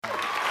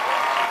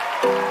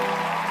Okay,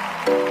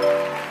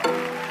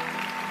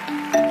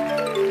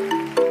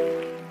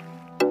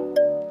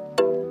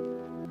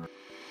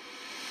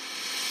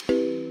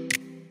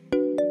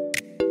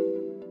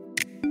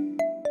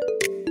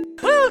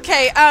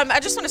 I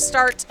just want to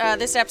start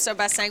this episode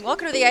by saying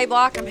welcome to the A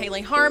Block. I'm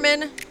Haley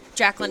Harmon,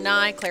 Jacqueline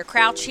Nye, Claire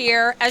Crouch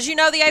here. As you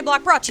know, the A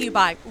Block brought to you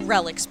by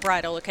Relics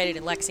Bridal, located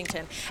in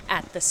Lexington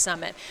at the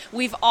Summit.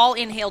 We've all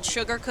inhaled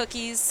sugar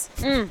cookies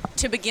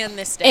to begin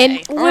this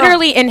day.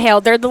 Literally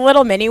inhaled. They're the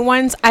little mini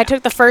ones. I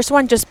took the first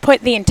one, just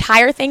put the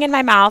entire thing in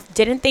my mouth,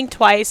 didn't think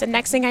twice, and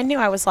next thing I knew,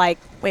 I was like,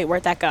 wait,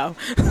 where'd that go?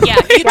 Yeah,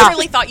 you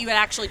really thought you had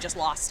actually just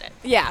lost it.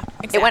 Yeah,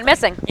 exactly. It went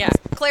missing. Yeah.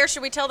 Claire,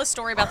 should we tell the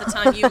story about the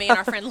time you, me, and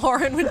our friend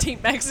Lauren went to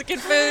eat Mexican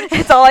food?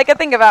 It's all I could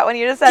think about when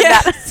you just said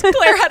that.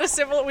 Claire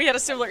had we had a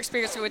similar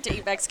experience. We went to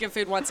eat Mexican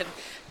food once, and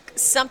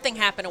something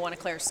happened to one of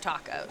Claire's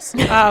tacos.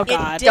 Oh,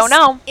 God. Don't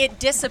know. It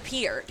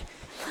disappeared.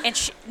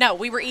 And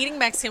we were eating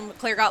Mexican.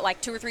 Claire got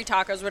like 2 or 3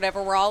 tacos,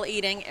 whatever. We're all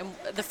eating, and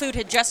the food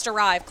had just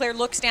arrived. Claire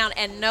looks down,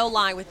 and no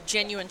lie, with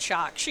genuine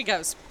shock, she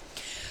goes,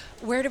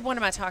 "Where did one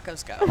of my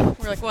tacos go?"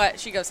 We're like, "What?"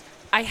 She goes,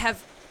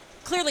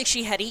 clearly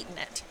she had eaten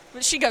it.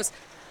 But she goes,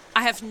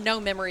 "I have no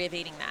memory of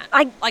eating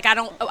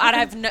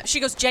that." She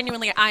goes,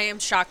 "Genuinely, I am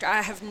shocked.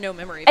 I have no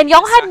memory of And eating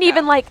y'all this hadn't taco."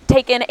 even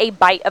taken a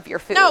bite of your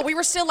food. No, we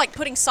were still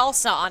putting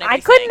salsa on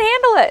everything. I couldn't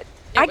handle it.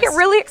 I get was-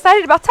 really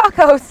excited about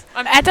tacos.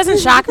 That doesn't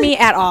shock me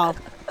at all.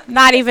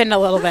 Not even a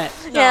little bit.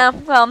 Yeah,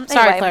 well,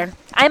 Sorry, anyway. Claire.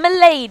 I'm a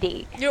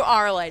lady. You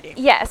are a lady.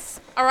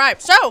 Yes. All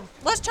right, so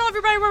let's tell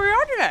everybody where we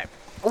are today.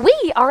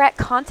 We are at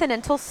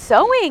Continental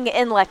Sewing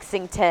in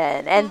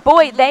Lexington, and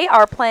boy, they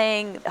are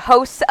playing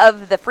hosts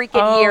of the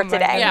freaking year my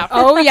today. Yeah.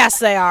 Oh, yes,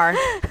 they are.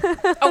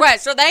 Okay,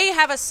 so they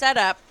have a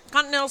setup,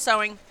 Continental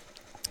Sewing,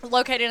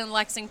 located in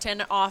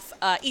Lexington off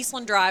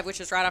Eastland Drive,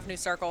 which is right off New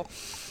Circle.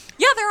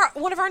 Yeah,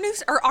 they're one of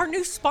our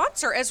new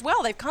sponsor as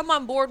well. They've come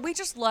on board. We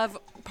just love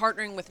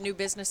partnering with new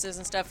businesses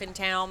and stuff in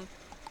town.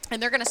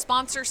 And they're going to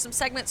sponsor some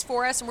segments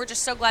for us, and we're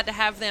just so glad to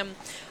have them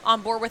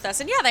on board with us.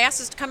 And, yeah, they asked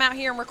us to come out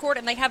here and record,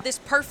 and they have this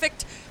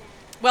perfect,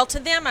 well, to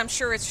them, I'm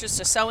sure it's just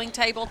a sewing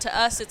table. To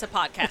us, it's a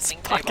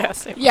podcasting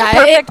table. Yeah,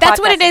 perfect that's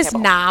what it podcasting is table.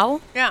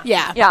 now. Yeah.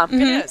 Yeah. Yeah.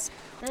 It is.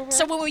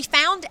 So when we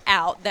found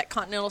out that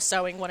Continental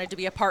Sewing wanted to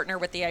be a partner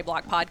with the A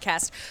Block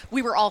podcast,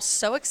 we were all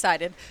so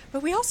excited,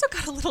 but we also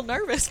got a little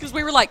nervous because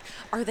we were like,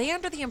 are they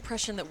under the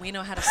impression that we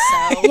know how to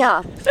sew?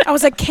 Yeah. I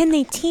was like, can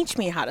they teach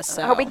me how to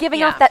sew? Are we giving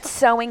Yeah. off that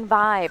sewing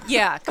vibe?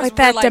 Yeah. 'cause like we're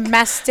that like,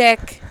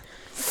 domestic?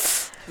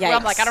 well,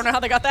 I'm like, I don't know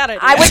how they got that idea.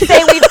 I would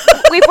say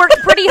we've worked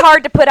pretty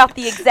hard to put out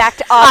the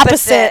exact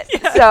opposite.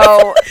 Opposite.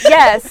 So,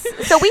 yes.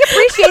 So we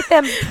appreciate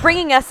them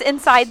bringing us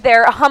inside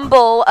their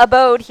humble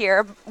abode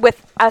here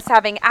with us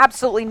having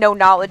absolutely no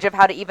knowledge of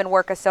how to even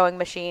work a sewing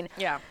machine.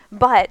 Yeah.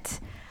 But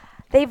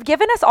they've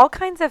given us all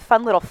kinds of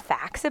fun little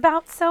facts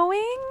about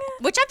sewing.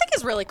 Which I think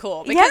is really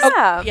cool. Because,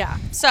 Yeah. Yeah.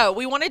 So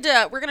we're going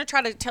to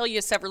try to tell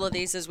you several of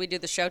these as we do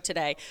the show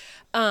today.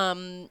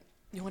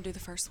 You want to do the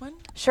first one?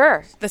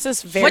 Sure. This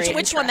is very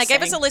Which one? They gave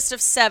us a interesting. list of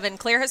 7.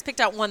 Claire has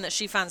picked out one that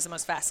she finds the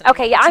most fascinating.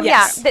 Okay, yeah,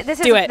 Yes.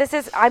 Do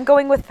it. I'm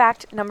going with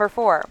fact number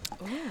 4.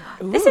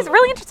 This is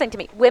really interesting to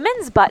me.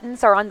 Women's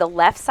buttons are on the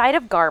left side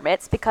of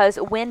garments because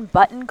when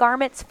button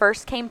garments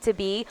first came to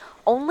be,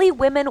 only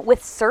women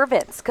with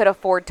servants could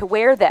afford to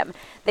wear them.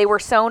 They were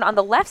sewn on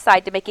the left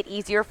side to make it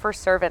easier for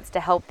servants to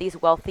help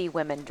these wealthy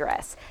women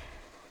dress.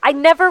 I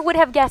never would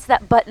have guessed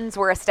that buttons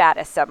were a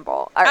status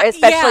symbol, or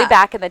especially yeah.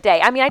 back in the day.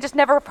 I mean, I just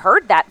never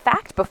heard that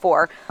fact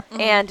before.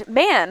 And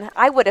man,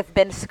 I would have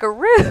been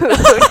screwed.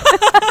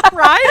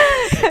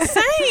 Right?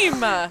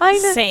 Same. I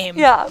know. Same.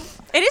 Yeah.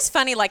 It is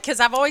funny, because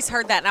I've always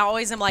heard that, and I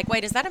always am like,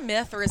 wait, is that a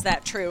myth or is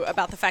that true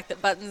about the fact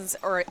that buttons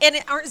aren't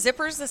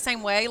zippers the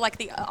same way, like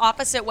the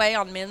opposite way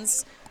on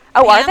men's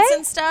Oh, are pants they?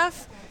 and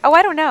stuff? Oh,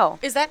 I don't know.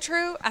 Is that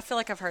true? I feel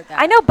like I've heard that.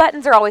 I know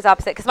buttons are always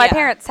opposite because my Yeah.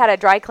 parents had a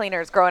dry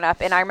cleaners growing up,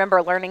 and I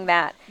remember learning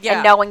that Yeah.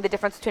 and knowing the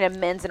difference between a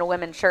men's and a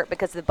women's shirt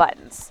because of the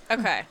buttons.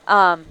 Okay.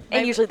 And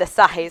Maybe- usually the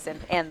size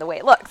and the way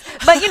it looks.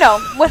 But,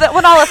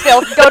 when all else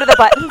fails, go to the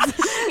buttons.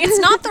 It's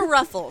not the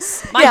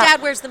ruffles. My Yeah.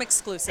 dad wears them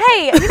exclusively.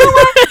 Hey, you know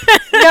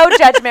what? No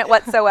judgment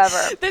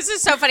whatsoever. This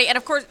is so funny. And,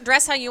 of course,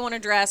 dress how you want to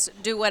dress,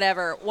 do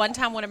whatever. One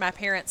time, one of my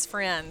parents'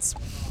 friends,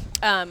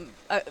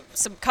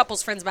 some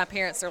couples friends of my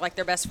parents, they're like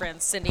their best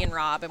friends, Cindy and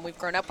Rob, and we've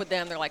grown up with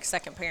them. They're like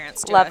second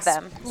parents to Love us.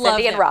 them. Love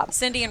Cindy and them. Rob.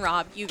 Cindy and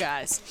Rob, you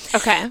guys.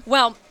 Okay.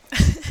 Well,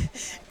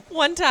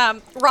 one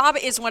time, Rob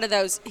is one of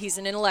those, he's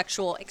an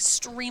intellectual,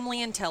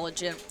 extremely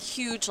intelligent,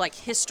 huge,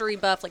 history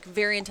buff,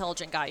 very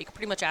intelligent guy. You can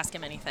pretty much ask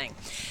him anything.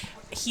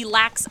 He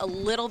lacks a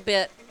little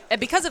bit, and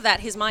because of that,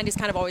 his mind is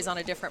kind of always on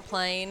a different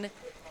plane.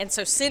 And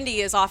so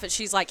Cindy is often,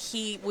 she's like,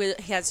 he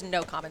has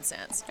no common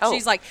sense. Oh.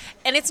 She's like,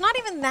 and it's not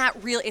even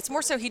that real. It's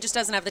more so he just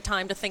doesn't have the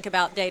time to think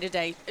about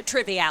day-to-day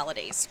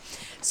trivialities.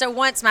 So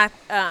once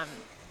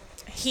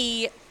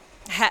he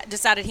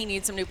decided he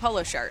needed some new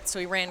polo shirts. So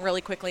he ran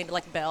really quickly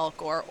into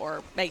Belk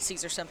or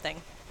Macy's or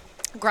something.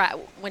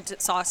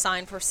 Saw a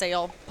sign for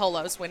sale,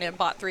 polos, went in,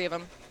 bought 3 of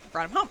them,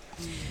 brought them home.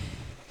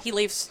 He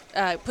leaves,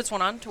 puts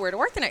one on to wear to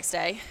work the next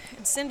day.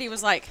 And Cindy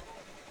was like,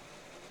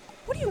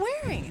 what are you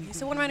wearing? And he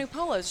said, one of my new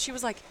polos. She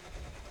was like,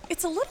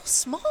 it's a little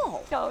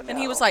small. Oh, And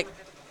he no. was like,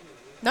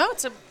 no,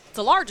 it's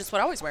a large. It's what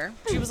I always wear.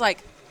 She was like,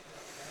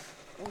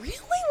 really?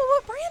 Well,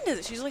 what brand is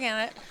it? She's looking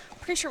at it.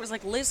 Pretty sure it was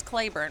like Liz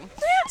Claiborne.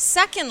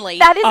 Secondly,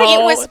 That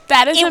is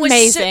that is it was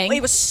amazing.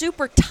 it was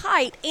super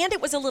tight, and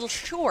it was a little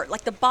short.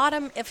 Like the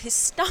bottom of his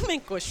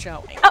stomach was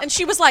showing. And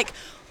she was like,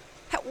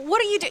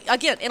 what are you doing?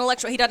 Again,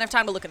 intellectual. He doesn't have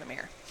time to look in the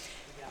mirror.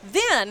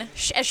 Then,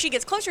 as she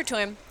gets closer to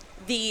him,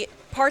 the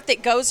part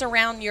that goes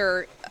around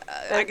your,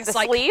 I guess the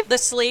like sleeve? the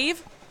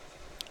sleeve,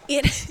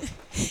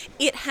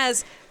 it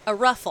has a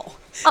ruffle.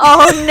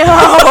 Oh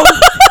no!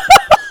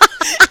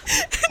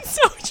 And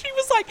so she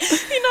was like,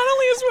 he not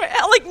only is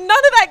like none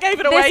of that gave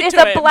it away This is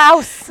to a him.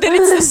 blouse. Then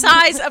it's the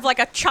size of like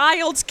a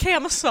child's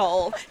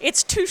camisole.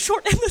 It's too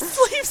short, and the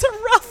sleeves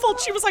are ruffled.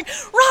 She was like,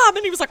 Rob,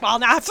 and he was like, well,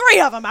 now I have 3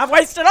 of them. I've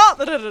wasted all.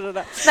 That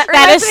That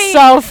reminds is me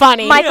so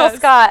funny. Michael Yes.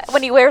 Scott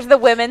when he wears the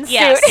women's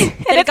Yes. suit, Then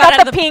and it it's got got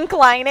out the of the- pink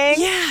lining.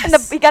 Yes.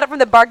 And he got it from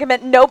the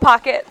Bargament, no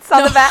pockets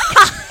on the back.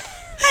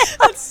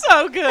 That's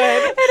so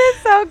good. It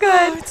is so Oh,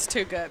 good. it's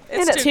too good.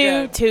 And It's it's too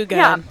good. Too good.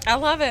 Yeah. I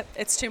love it.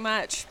 It's too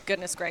much.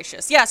 Goodness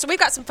gracious. Yeah, so we've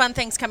got some fun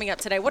things coming up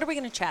today. What are we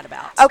going to chat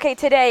about? Okay,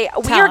 today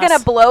we Tell are going us.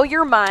 to blow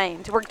your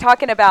mind. We're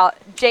talking about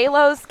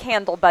J-Lo's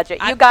candle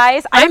budget. You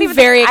guys, I I'm don't even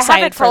very I haven't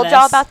excited for told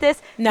y'all this. about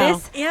this. No.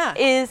 This Yeah.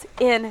 is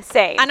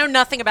insane. I know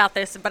nothing about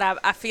this, but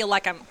I feel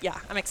like I'm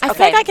I excited. feel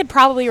Okay. like I could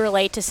probably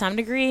relate to some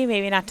degree,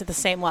 maybe not to the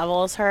same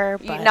level as her,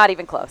 You- but not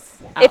even close.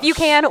 Oh. If you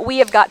can,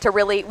 we got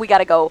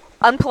to go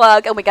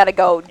unplug and we got to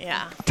go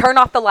Yeah. turn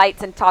off the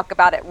lights and talk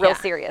about it real Yeah.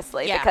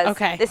 seriously Yeah. because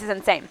Okay. this is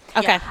insane.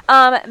 okay.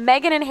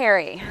 Meghan and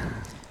Harry.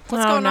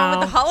 What's Oh, going on no.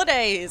 with the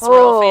holidays,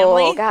 royal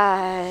family?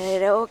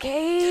 God.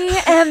 Okay.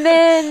 And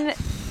then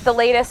the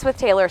latest with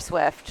Taylor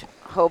Swift.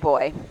 Oh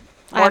boy.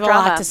 I More have drama.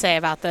 a lot to say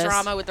about this.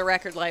 Drama with the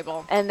record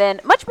label. And then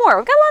much more.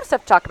 We've got a lot of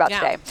stuff to talk about Yeah.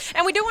 today.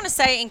 And we do want to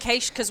say, in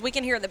case, because we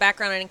can hear it in the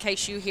background, and in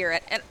case you hear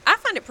it, and I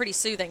find it pretty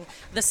soothing,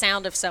 the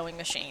sound of sewing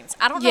machines.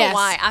 I don't know Yes.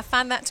 why. I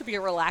find that to be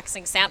a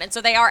relaxing sound. And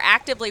so they are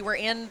actively, we're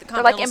in the They're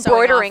like Continental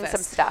Sewing embroidering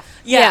office. some stuff.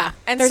 Yeah.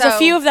 And there's so a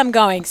few of them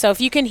going. So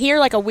if you can hear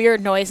like a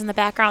weird noise in the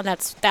background,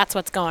 that's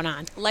what's going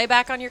on. lay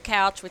back on your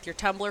couch with your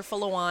tumbler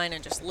full of wine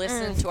and just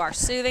listen to our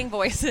soothing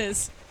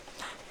voices.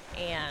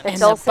 And And the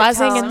dulcet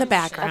buzzing in the tones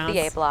background. of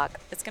the A block.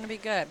 it's going to be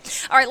good.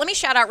 All right, let me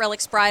shout out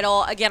Relics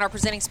Bridal. Again, our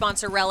presenting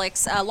sponsor,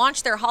 Relics,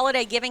 launched their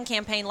holiday giving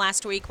campaign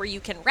last week where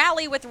you can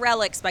rally with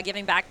Relics by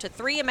giving back to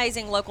 3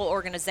 amazing local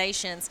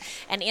organizations.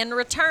 And in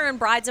return,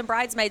 brides and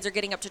bridesmaids are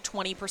getting up to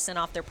 20%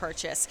 off their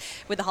purchase.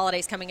 With the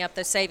holidays coming up,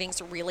 those savings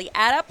really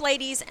add up,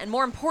 ladies. And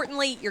more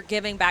importantly, you're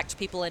giving back to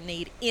people in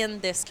need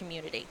in this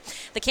community.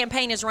 The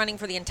campaign is running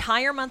for the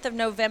entire month of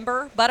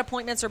November, but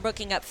appointments are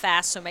booking up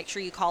fast, so make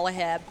sure you call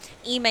ahead,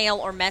 email,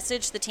 or message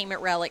the team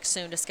at Relics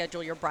soon to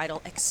schedule your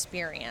bridal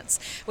experience,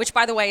 which,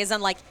 by the way, is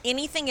unlike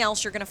anything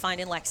else you're going to find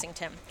in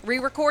Lexington. We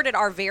recorded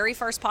our very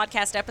first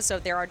podcast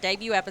episode there, our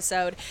debut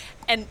episode,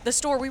 and the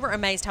store, we were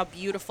amazed how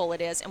beautiful it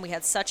is, and we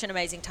had such an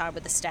amazing time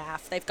with the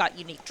staff. They've got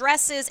unique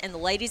dresses, and the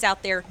ladies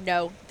out there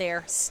know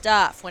their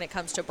stuff when it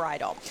comes to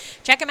bridal.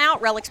 Check them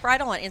out, Relics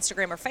Bridal, on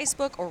Instagram or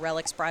Facebook, or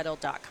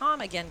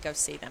relicsbridal.com. Again, go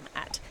see them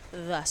at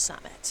the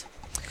Summit.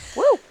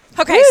 Woo.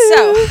 Okay,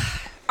 so,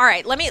 all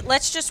right,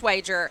 let's just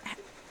wager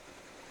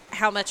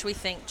how much we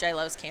think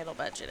J-Lo's candle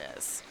budget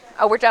is.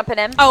 Oh, we're jumping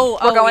in? Oh,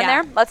 we're going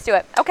yeah. there? Let's do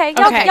it. Okay,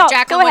 y'all, Okay, y'all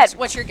Jacqueline, go ahead.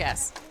 what's your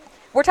guess?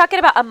 We're talking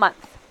about a month.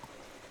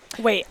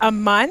 Wait, a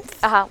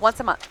month? Once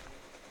a month.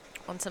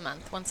 Once a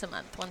month. Once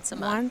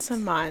a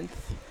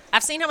month.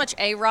 I've seen how much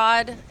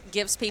A-Rod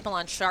gives people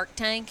on Shark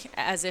Tank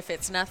as if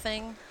it's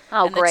nothing.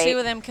 Oh, and great. the two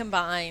of them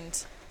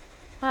combined.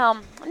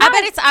 Well, I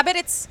bet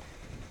it's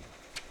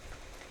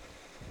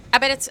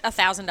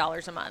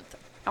 $1,000 a month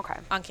okay.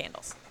 on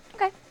candles.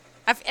 Okay.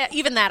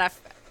 Even that,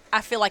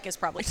 I feel like is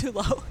probably too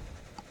low.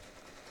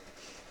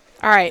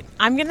 All right,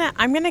 I'm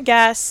gonna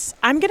guess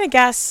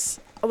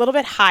a little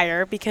bit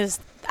higher because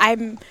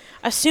I'm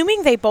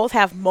assuming they both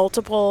have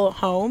multiple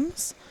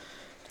homes,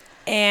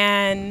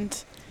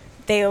 and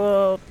they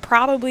will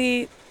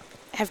probably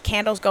have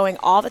candles going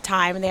all the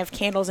time, and they have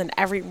candles in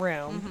every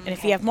room. And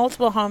if you have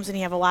multiple homes and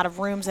you have a lot of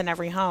rooms in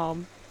every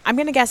home, I'm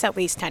gonna guess at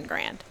least 10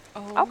 grand.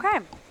 Okay.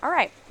 All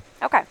right.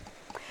 Okay.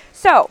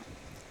 So,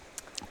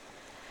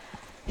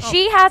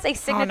 she has a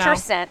signature no.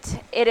 scent.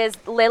 It is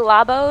Le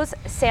Labo's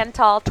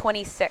Santal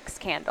 26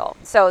 candle.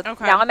 So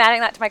Okay. now I'm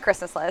adding that to my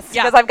Christmas list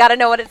Yeah. because I've got to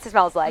know what it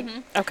smells like.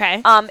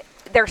 Okay.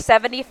 They're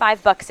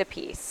 $75 a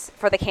piece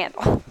for the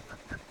candle.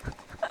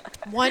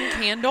 One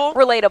candle?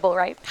 Relatable,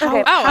 right?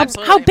 Okay. Oh, how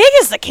absolutely. big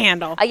is the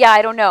candle? Yeah,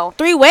 I don't know.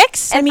 3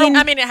 wicks? And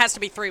I mean, it has to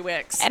be 3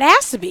 wicks. it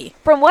has to be.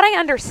 From what I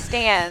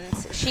understand,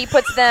 she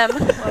puts them.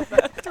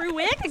 3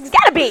 wicks? It's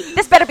gotta be.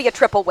 This better be a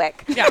triple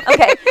wick. Yeah.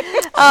 Okay.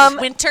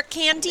 Winter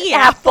candy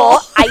Apple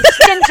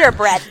iced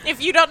gingerbread.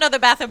 If you don't know the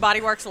Bath and Body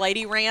Works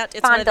Lady Rant,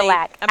 it's Fond where du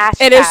Lac. they Ash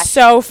It is Cash,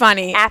 so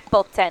funny.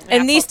 Appleton.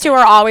 And these two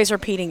are always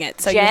repeating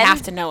it, so you Jen?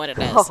 have to know what it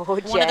is. Oh, one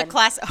of the Jen.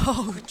 class.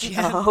 Oh,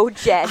 Jen. Oh,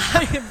 Jen.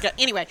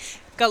 Anyway,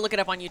 Go look it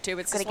up on YouTube.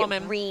 It's Gonna this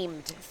woman. get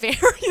reamed. Very,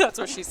 that's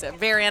what she said.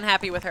 Very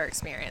unhappy with her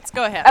experience.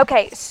 Go ahead.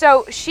 Okay,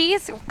 so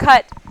she's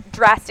cut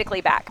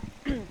drastically back.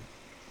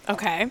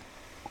 Okay.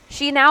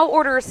 She now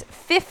orders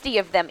 50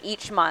 of them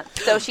each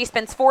month, so she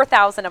spends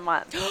 $4,000 a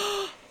month.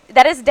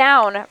 That is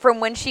down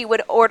from when she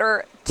would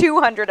order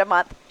 200 a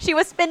month. She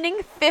was spending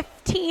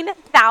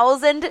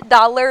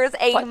 $15,000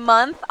 a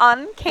month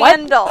on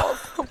candles.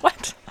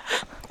 What?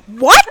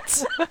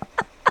 What?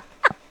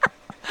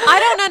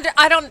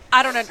 I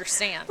don't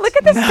understand. Look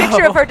at this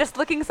picture of her just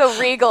looking so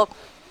regal.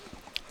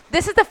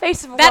 This is the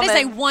face of a That is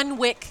woman. a 1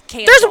 wick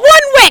candle. There's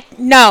one wick.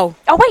 No.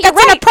 Oh wait, you're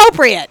That's right.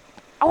 inappropriate.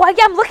 Oh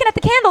yeah, I'm looking at the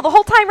candle the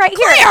whole time right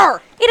here.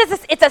 Claire!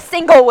 It's a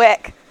single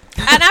wick.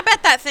 And I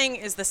bet that thing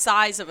is the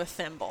size of a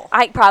thimble.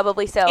 I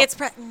probably so. It's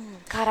God,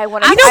 I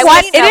want to. You know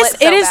what? It is. So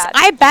It is. bad.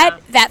 I bet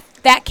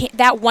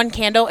that one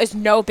candle is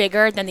no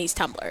bigger than these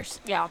tumblers.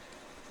 yeah.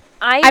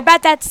 I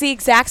bet that's the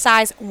exact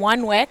size.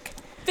 One wick.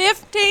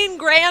 15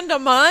 grand a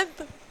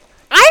month.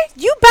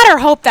 You better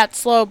hope that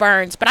slow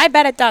burns, but I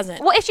bet it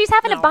doesn't. Well, if she's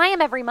having No. to buy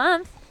them every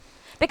month,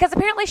 because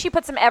apparently she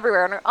puts them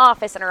everywhere in her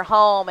office, in her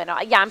home, and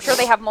yeah, I'm sure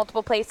they have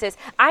multiple places.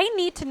 I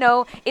need to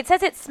know. It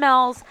says it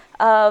smells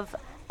of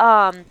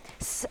a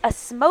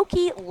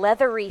smoky,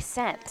 leathery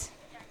scent.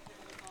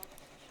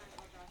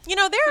 You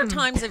know, there are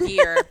times of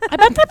year. I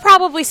bet that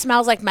probably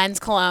smells like men's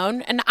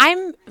cologne, and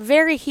I'm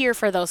very here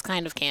for those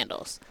kind of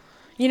candles.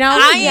 You know,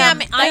 I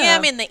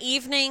am in the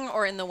evening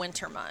or in the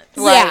winter months.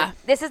 Yeah.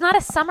 This is not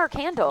a summer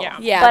candle. Yeah.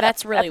 Yeah, but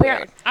that's really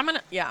apparent- weird. I'm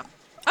gonna. Yeah.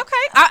 Okay.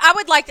 I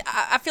would like.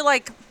 I feel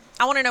like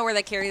I want to know where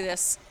they carry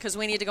this because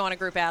we need to go on a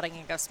group outing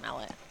and go smell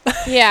it.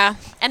 Yeah.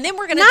 And then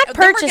we're gonna Not then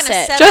we're purchase gonna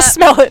it. set Just up-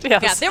 smell it.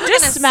 Yes. Yeah, then we're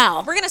Just gonna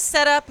smell. We're gonna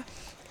set up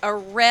a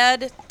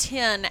red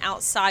tin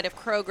outside of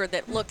Kroger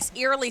that looks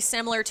eerily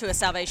similar to a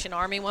Salvation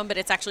Army one, but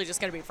it's actually just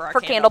gonna be for our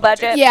For candle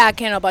budget. Yeah,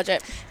 candle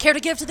budget. Care to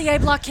give to the A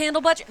Block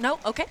candle budget? No.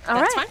 Okay. All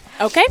that's right.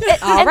 fine. Okay.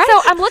 All and right.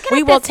 so I'm looking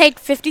we at will this- take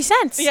 50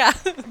 cents. Yeah.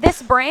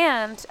 This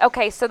brand,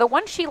 okay, so the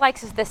one she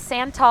likes is the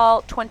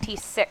Santal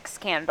 26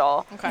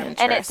 candle. Okay.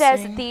 And it says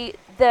Interesting.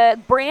 the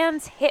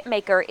brand's hit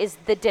maker is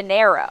the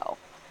Dinero,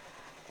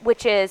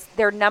 which is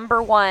their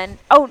number one.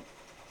 Oh,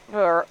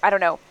 or I don't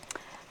know.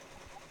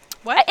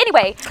 What?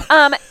 Anyway, hey,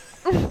 I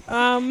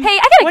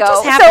gotta what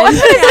go. just So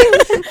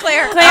happened?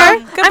 Claire. Claire,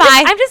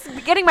 goodbye. I'm just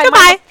getting my Goodbye.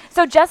 mind.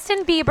 So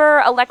Justin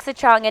Bieber, Alexa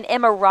Chung, and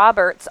Emma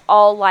Roberts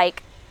all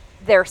like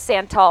their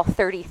Santal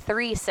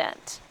 33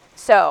 scent.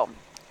 So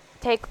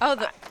take.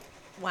 Oh,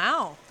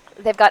 wow.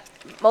 They've got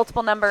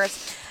multiple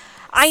numbers.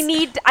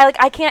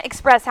 I can't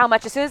express how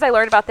much. As soon as I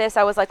learned about this,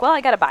 I was like, well, I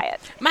gotta buy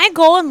it. My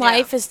goal in Yeah.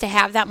 life is to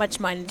have that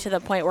much money to the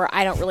point where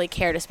I don't really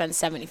care to spend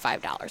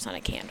 $75 on a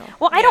candle.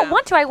 Well, I don't Yeah.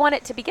 want to. I want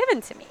it to be given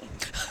to me.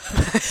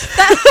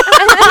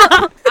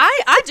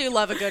 I do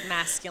love a good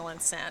masculine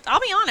scent. I'll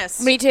be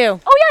honest. Me too.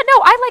 Oh yeah, no,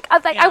 I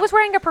Yeah. was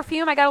wearing a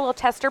perfume. I got a little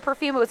tester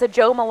perfume. It was a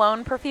Joe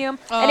Malone perfume,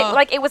 and Oh.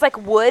 it was like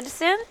wood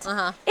scent.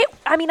 Uh-huh.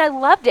 I mean, I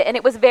loved it, and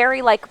it was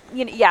very like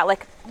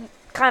like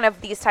kind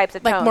of these types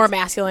of Like tones. more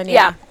masculine.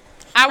 Yeah.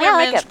 I wear I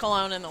like men's it.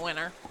 cologne in the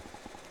winter.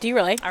 Do you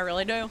really? I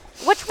really do.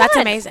 Which one? That's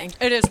amazing.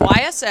 It is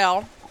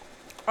YSL.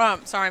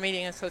 Sorry, I'm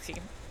eating a cookie.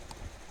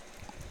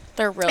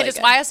 They're really It is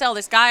good. YSL.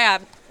 This guy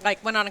I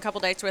went on a couple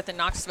dates with in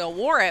Knoxville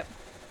wore it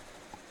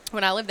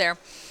when I lived there,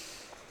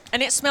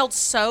 and it smelled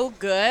so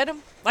good.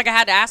 Like I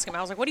had to ask him.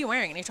 I was like, "What are you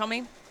wearing?" And he told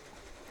me.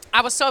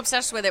 I was so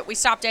obsessed with it. We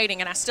stopped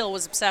dating, and I still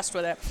was obsessed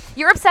with it.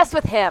 You're obsessed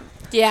with him.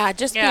 Yeah,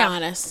 just Yeah. be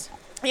honest.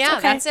 Yeah,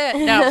 Okay. that's it.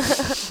 No,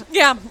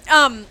 yeah,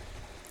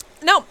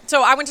 no.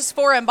 So I went to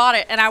Sephora and bought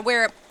it, and I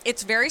wear it.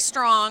 It's very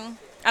strong.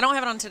 I don't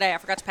have it on today. I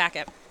forgot to pack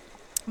it,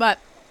 but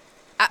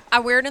I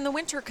wear it in the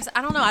winter because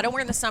I don't know. I don't wear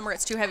it in the summer.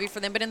 It's too heavy for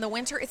them. But in the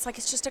winter, it's like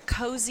it's just a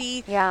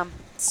cozy. Yeah.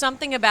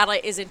 Something about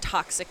it is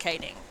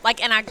intoxicating.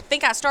 Like, and I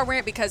think I started wearing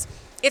it because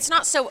it's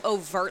not so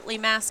overtly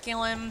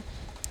masculine,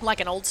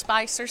 like an Old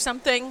Spice or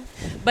something.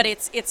 But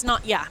it's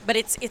not. Yeah. But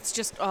it's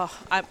just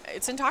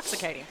it's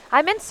intoxicating.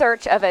 I'm in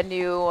search of a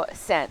new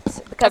scent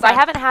because I Okay.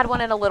 haven't had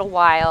one in a little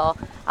while.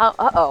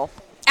 Uh-oh.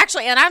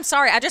 Actually, and I'm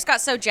sorry, I just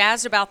got so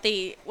jazzed about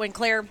when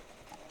Claire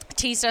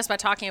teased us by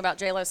talking about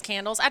J-Lo's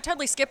candles. I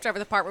totally skipped over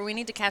the part where we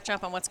need to catch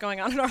up on what's going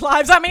on in our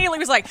lives. I immediately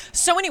was like,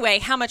 so anyway,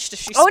 how much does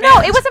she Oh spend?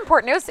 no, it was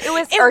important. It was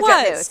It urgent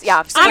was. news.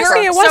 Yeah. So Honestly,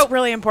 you're- it was so-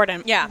 really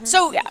important. Yeah.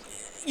 So Yeah.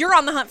 you're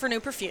on the hunt for new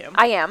perfume.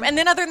 I am. And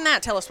then other than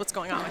that, tell us what's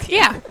going on with you.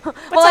 Yeah.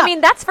 Well, I mean,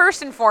 that's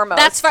first and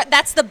foremost.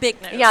 That's the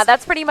big news. yeah,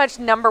 that's pretty much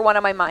number one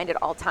on my mind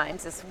at all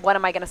times is what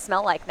am I going to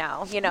smell like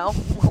now, you know?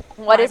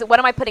 What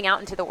am I putting out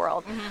into the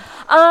world?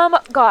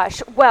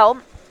 Gosh,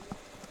 well,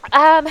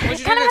 kind of you do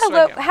this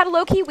weekend? had a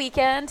low-key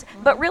weekend,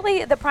 but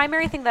really the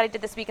primary thing that I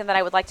did this weekend that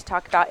I would like to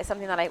talk about is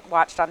something that I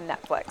watched on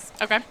Netflix.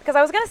 Okay. Because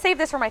I was going to save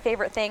this for my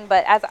favorite thing,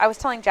 but as I was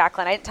telling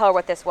Jacqueline, I didn't tell her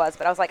what this was,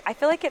 but I was like, I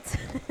feel like it's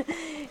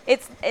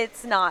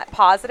it's not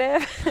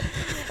positive.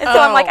 And so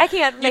I'm like, I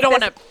can't make you don't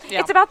this. want to. Yeah.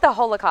 It's about the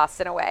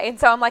Holocaust in a way. And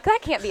so I'm like, that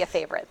can't be a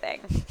favorite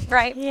thing,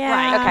 right? Yeah.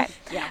 Right. Okay.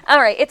 Yeah. All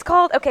right. It's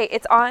called,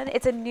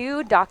 it's a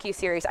new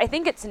docuseries. I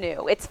think it's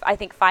new. It's, I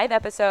think, 5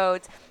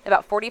 episodes,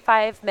 about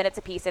 45 minutes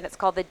apiece, and it's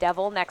called The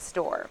Devil Next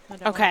Door.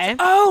 Okay.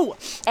 Oh,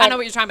 I And know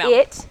what you're talking about.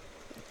 It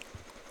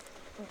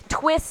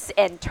twists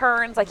and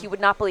turns like you would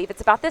not believe.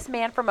 It's about this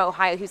man from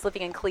Ohio who's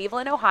living in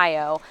Cleveland,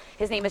 Ohio.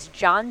 His name is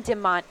John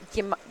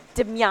Demyanyuk.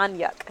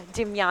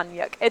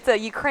 It's a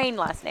Ukraine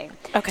last name.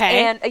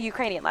 Okay. And a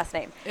Ukrainian last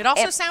name. It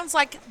also And sounds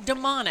like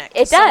demonic.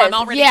 It so does. I'm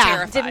already Yeah.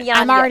 terrified. Demyanyuk.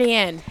 I'm already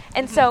in.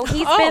 And so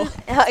he's been,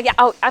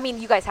 I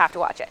mean, you guys have to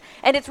watch it.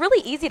 And it's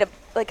really easy to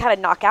like kind of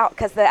knock out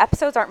because the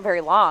episodes aren't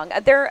very long.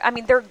 They're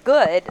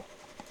good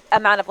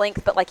amount of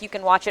length, but like you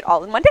can watch it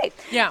all in one day.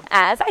 Yeah.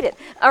 As I did.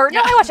 Or no,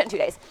 Yeah. I watched it in 2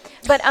 days.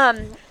 But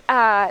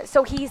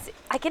so he's,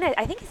 I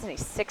think he's in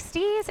his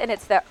 60s and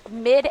it's the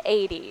mid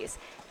 80s.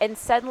 And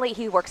suddenly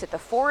he works at the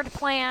Ford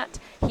plant.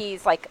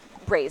 He's like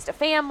raised a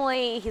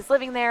family. He's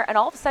living there. And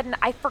all of a sudden,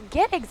 I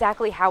forget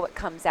exactly how it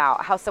comes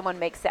out, how someone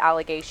makes the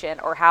allegation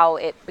or how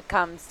it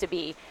becomes to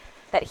be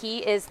that he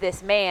is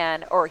this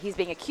man, or he's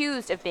being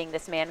accused of being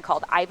this man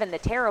called Ivan the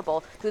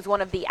Terrible, who's one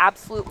of the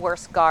absolute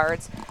worst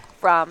guards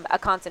from a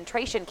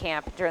concentration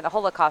camp during the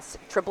Holocaust.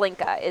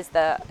 Treblinka is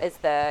the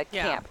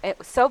Yeah. camp.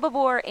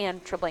 Sobibor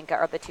and Treblinka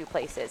are the 2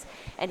 places,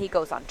 and he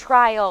goes on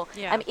trial.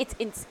 Yeah. I mean,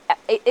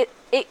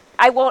 it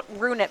I won't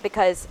ruin it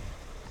because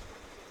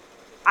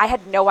I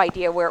had no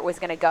idea where it was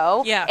going to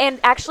go. Yeah. And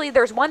actually,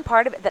 there's one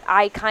part of it that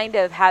I kind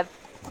of have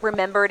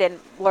remembered and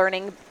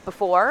learning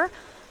before,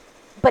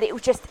 but it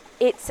was just,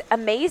 it's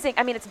amazing.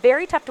 I mean, it's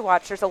very tough to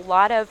watch. There's a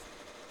lot of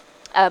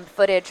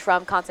footage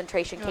from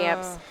concentration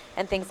camps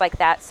and things like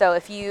that. So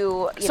if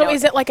you So know,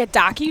 is it like a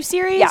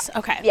docu-series? Yeah.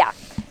 Okay. Yeah.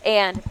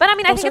 But I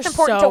mean, I Those think it's are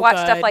important so to watch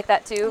stuff good. like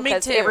that too, Me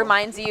because too. it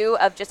reminds you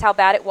of just how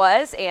bad it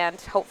was, and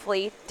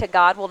hopefully, to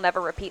God, we'll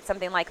never repeat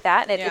something like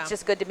that. And Yeah. it's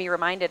just good to be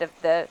reminded of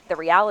the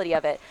reality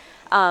of it.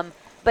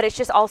 But it's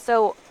just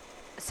also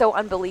so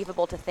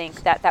unbelievable to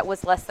think that that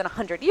was less than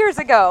 100 years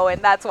ago,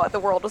 and that's what the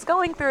world was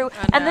going through.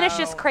 And then it's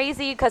just know.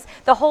 crazy because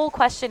the whole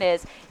question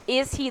is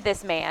he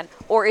this man,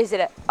 or is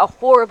it a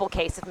horrible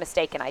case of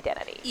mistaken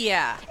identity?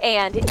 Yeah.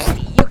 And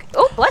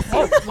bless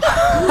you.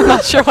 I'm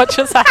not sure what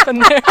just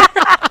happened there.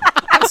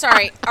 I'm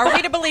sorry. Are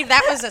we to believe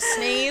that was a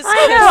sneeze?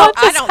 I know. 'Cause What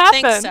I just don't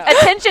think happened? so.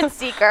 Attention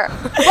seeker.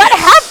 What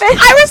happened?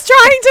 I was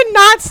trying to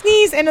not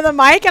sneeze into the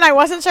mic, and I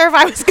wasn't sure if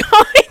I was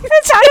going.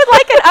 It sounded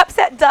like an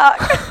upset duck.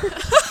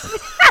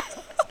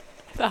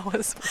 That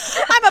was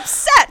I'm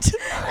upset.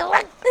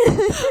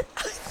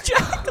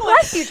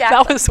 Bless you,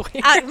 Jack. was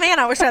weird. Man,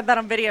 I wish I had that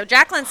on video.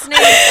 Jacqueline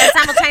sneezed and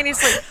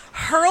simultaneously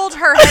hurled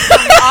her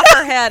headphones off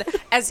her head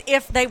as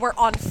if they were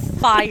on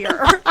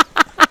fire.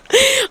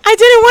 I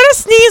didn't want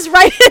to sneeze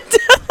right into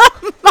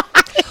the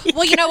mic.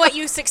 Well, you know what?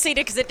 You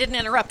succeeded because it didn't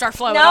interrupt our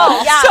flow at No,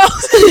 all.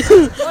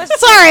 yeah.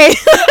 Sorry.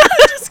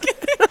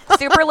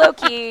 Super low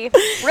key.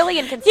 Really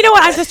inconsiderate. You know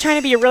what? I was just trying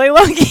to be really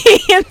low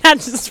key, and that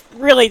just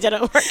really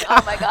didn't work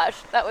out. Oh my gosh,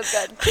 that was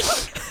good.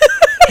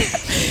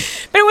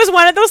 But it was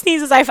one of those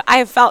sneezes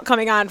I felt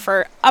coming on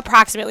for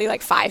approximately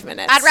like 5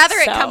 minutes. I'd rather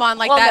it So- come on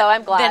like Well, that no,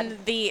 I'm glad.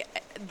 than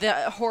the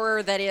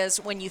horror that is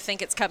when you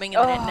think it's coming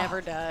and then it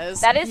never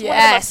does. That is one of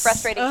the most Yes.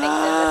 frustrating things in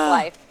this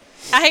life.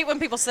 I hate when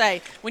people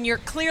say, when you're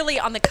clearly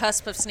on the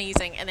cusp of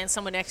sneezing and then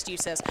someone next to you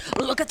says,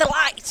 look at the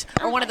light,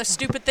 or one of the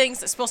stupid things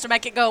that's supposed to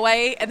make it go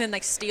away, and then they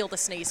steal the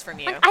sneeze from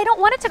you. I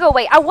don't want it to go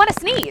away. I want to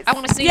sneeze. I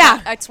want to sneeze.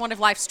 Yeah. It's one of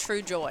life's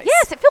true joys.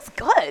 Yes, it feels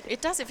good.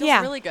 It does. It feels Yeah.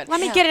 really good.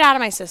 Let me get it out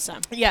of my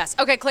system. Yes.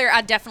 Okay, Claire,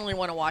 I definitely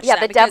want to watch Yeah,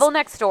 that. The because Devil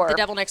Next Door. The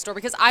Devil Next Door,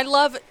 because I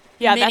love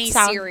Yeah, that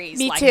mini-series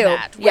me like too.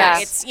 that. Where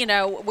Yes.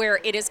 it's, where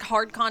it is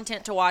hard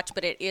content to watch,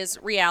 but it is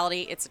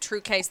reality. It's a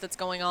true case that's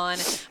going on,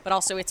 but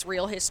also it's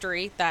real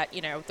history that,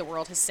 the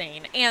world has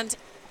seen. And,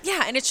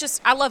 yeah, and it's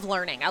just, I love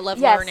learning. I love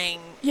Yes. learning.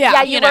 Yeah.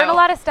 Yeah, you learn a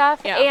lot of stuff,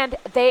 Yeah. and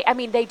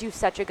they do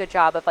such a good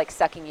job of like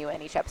sucking you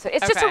in each episode.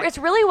 It's just Okay. it's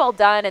really well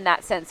done in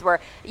that sense. Where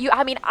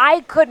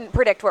I couldn't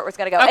predict where it was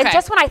going to go, and Okay.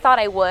 just when I thought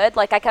I would,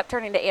 like I kept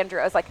turning to Andrew.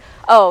 I was like,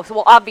 oh, so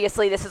well,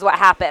 obviously this is what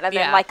happened, and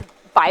then Yeah. like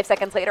 5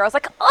 seconds later, I was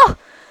like, oh,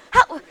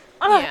 how,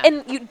 Yeah.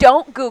 and you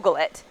don't Google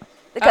it.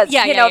 Because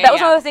yeah, yeah, that yeah, was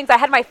yeah. one of those things. I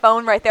had my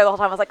phone right there the whole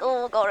time. I was like,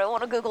 "Oh God, I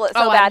want to Google it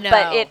so Oh, I bad."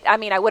 But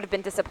know. I would have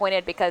been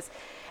disappointed because,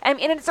 and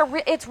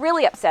it's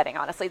really upsetting.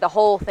 Honestly, the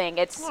whole thing.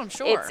 It's Oh, I'm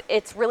sure.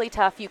 it's really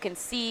tough. You can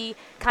see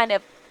kind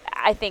of.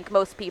 I think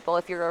most people,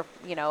 if you're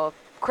a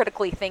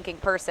critically thinking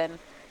person,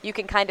 you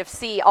can kind of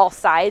see all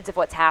sides of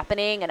what's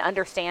happening and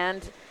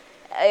understand.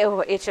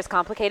 It's just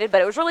complicated,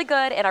 but it was really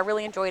good, and I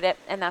really enjoyed it,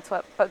 and that's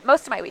what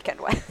most of my weekend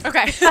was.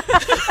 Okay.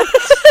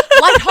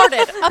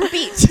 Lighthearted,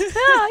 upbeat. Yeah,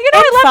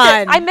 I loved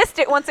fun. it. I missed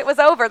it once it was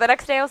over. The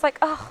next day, I was like,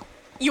 oh.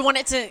 You want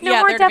it to, No yeah,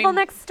 more there to Devil be-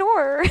 Next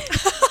Door.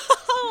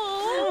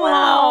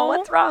 Wow,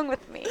 what's wrong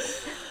with me?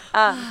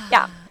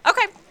 Yeah,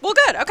 Okay, well,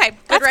 good. Okay, good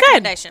That's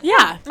recommendation. good.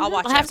 Yeah. I'll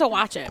watch I'll it. have to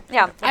watch it.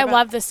 yeah. I about-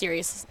 love the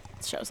series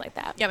shows like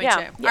that. Yeah, me Yeah.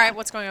 too. Yeah. All right,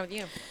 what's going on with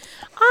you?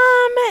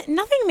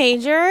 Nothing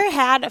major.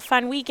 Had a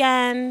fun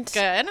weekend.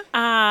 Good.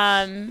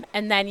 And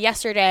then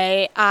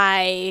yesterday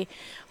I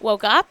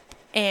woke up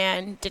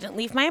and didn't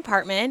leave my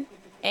apartment.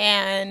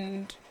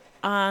 And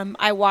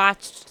I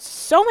watched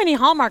so many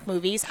Hallmark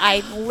movies.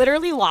 I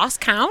literally lost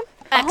count.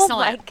 Excellent. Oh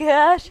my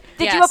gosh!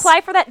 Did you Yes.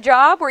 apply for that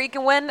job where you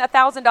can win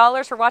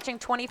 $1,000 for watching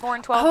 24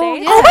 and 12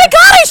 days? Oh my God,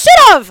 I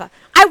should have.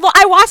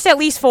 I watched at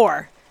least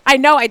 4. I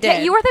know I did.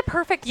 Yeah, you are the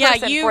perfect Yeah,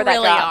 person you for that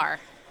really job. are.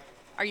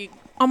 Are you?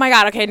 Oh my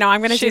God. Okay, no,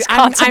 I'm gonna She's I'm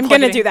gonna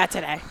contemplating. do that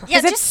today.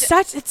 Yeah,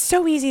 Because it's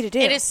so easy to do.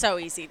 It is so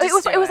easy.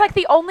 It was like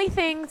the only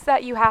things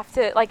that you have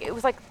to like. It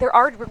was like there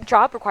are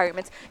job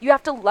requirements. You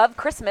have to love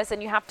Christmas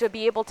and you have to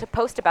be able to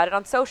post about it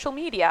on social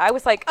media. I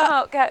was like,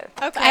 oh, okay.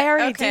 Okay. I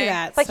already okay. do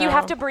that. It's like you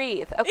have so. to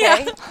breathe. Okay.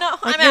 Yeah. No,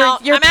 Like, I'm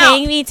out. You're I'm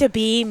paying out. me to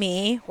be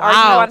me. Are you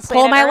Wow. on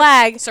Pull my Earth?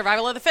 leg.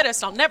 Survival of the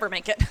fittest. I'll never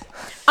make it.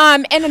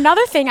 And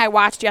another thing I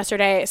watched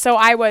yesterday. So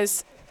I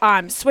was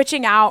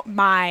switching out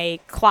my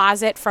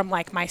closet from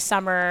like my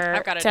summer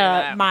I've gotta to do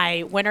that.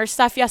 my winter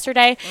stuff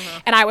yesterday,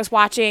 and I was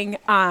watching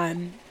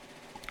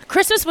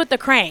Christmas with the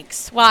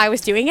Cranks while I was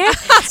doing it. And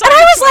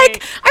I was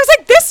like,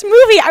 this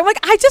movie. I'm like,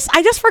 I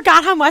just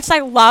forgot how much I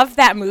love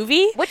that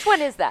movie. Which one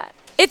is that?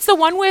 It's the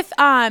one with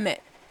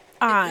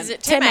Is it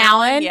Tim Allen?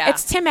 Allen. Yeah.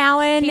 It's Tim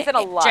Allen. He's in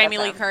a lot. Jamie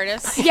of Lee them.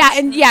 Curtis.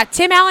 Yeah,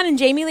 Tim Allen and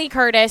Jamie Lee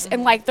Curtis,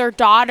 and like their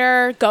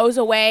daughter goes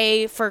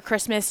away for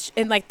Christmas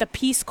in like the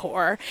Peace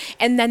Corps,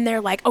 and then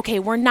they're like, okay,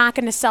 we're not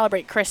going to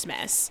celebrate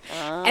Christmas,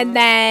 and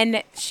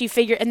then she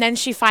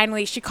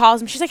finally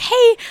calls him. She's like,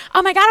 hey,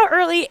 I got out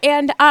early,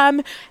 and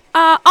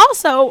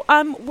also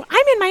I'm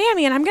in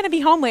Miami and I'm going to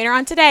be home later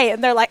on today,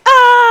 and they're like,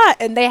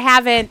 and they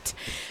haven't.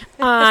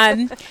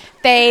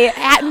 They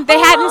hadn't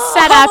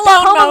set up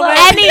Home Alone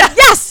any.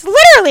 Yes,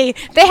 literally,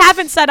 they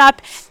haven't set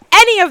up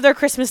any of their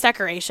Christmas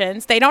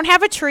decorations. They don't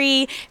have a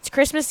tree. It's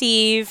Christmas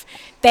Eve.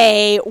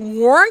 They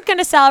weren't going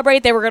to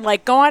celebrate. They were going to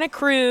like go on a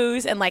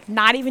cruise and like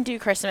not even do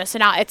Christmas.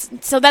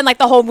 So then like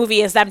the whole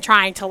movie is them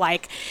trying to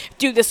like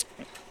do this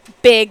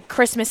big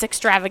Christmas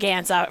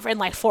extravaganza in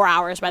like 4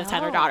 hours by the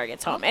time their daughter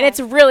gets home. And it's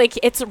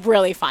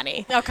really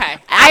funny. Okay.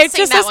 I've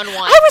seen that one once.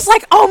 I was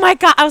like, oh my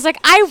God. I was like,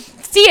 I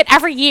see it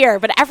every year,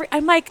 but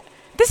I'm like,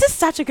 this is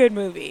such a good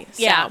movie.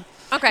 Yeah. So,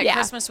 Okay. yeah.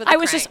 Christmas with the I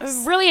was Cranks.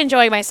 just really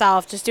enjoying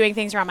myself, just doing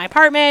things around my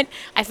apartment.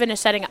 I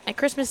finished setting up my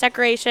Christmas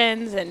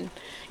decorations and,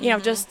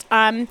 just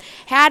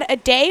had a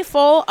day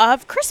full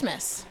of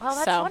Christmas. Well,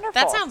 that's So, wonderful.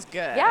 That sounds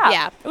good. Yeah.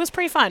 Yeah, it was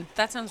pretty fun.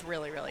 That sounds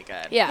really, really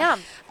good. Yeah.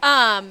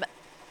 Yeah.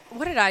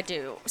 What did I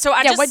do? So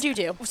I Yeah, what'd you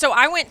do? So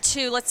I went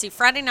to, let's see,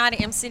 Friday night I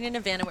emceed an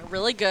event. It went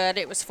really good.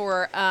 It was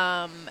for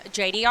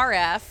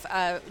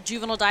JDRF,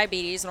 Juvenile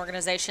Diabetes, an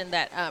organization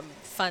that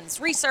funds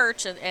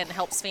research and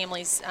helps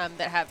families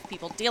that have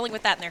people dealing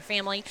with that in their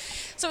family.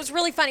 So it was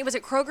really fun. It was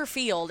at Kroger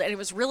Field, and it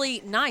was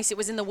really nice. It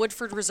was in the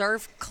Woodford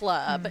Reserve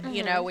Club,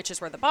 which is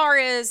where the bar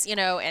is,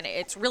 and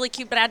it's really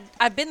cute. But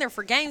I've been there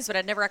for games, but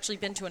I'd never actually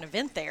been to an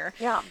event there.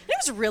 Yeah. And it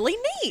was really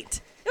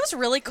neat. It was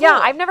really cool. Yeah,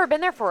 I've never been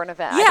there for an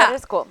event. Yeah, I bet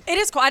it's cool. It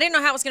is cool. I didn't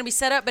know how it was going to be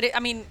set up, but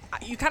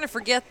you kind of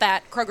forget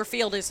that Kroger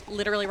Field is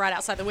literally right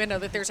outside the window.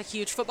 That there's a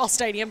huge football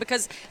stadium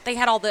because they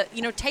had all the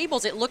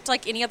tables. It looked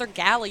like any other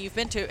gala you've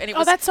been to, and it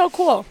was that's so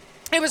cool.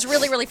 It was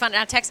really, really fun.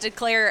 And I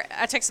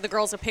texted the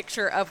girls a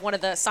picture of one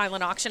of the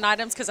silent auction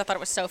items because I thought it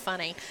was so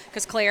funny.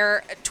 Because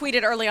Claire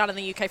tweeted early on in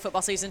the UK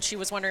football season, she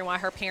was wondering why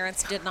her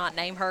parents did not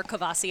name her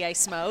Cavassier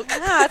Smoke, who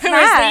is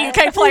nice.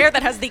 the UK player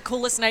that has the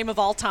coolest name of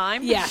all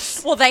time.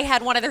 Yes. Well, they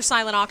had one of their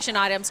silent auction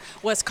items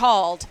was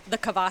called the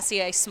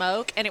Cavassier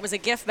Smoke, and it was a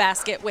gift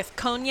basket with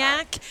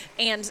cognac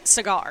and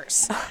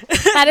cigars.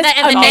 That is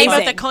And the amazing. name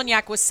of the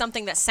cognac was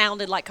something that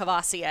sounded like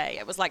Cavassier.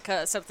 It was like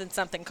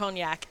something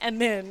cognac,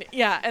 and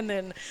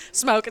then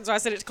smoke. And so I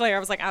said it to Claire. I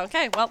was like, oh,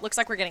 okay, well, looks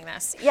like we're getting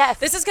this. Yes.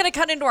 This is going to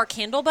cut into our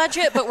Kindle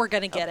budget, but we're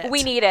going to get it.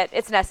 We need it.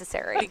 It's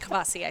necessary. The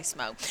Cavassier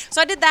smoke.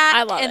 So I did that.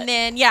 I love and it.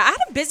 then, I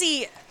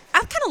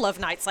kind of love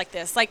nights like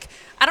this. Like,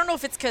 I don't know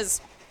if it's because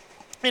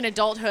in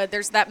adulthood,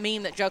 there's that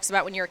meme that jokes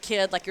about when you're a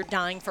kid, like you're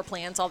dying for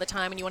plans all the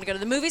time and you want to go to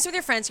the movies with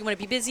your friends, you want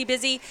to be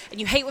busy,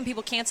 and you hate when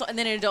people cancel. And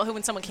then in adulthood,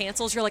 when someone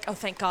cancels, you're like, oh,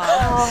 thank God.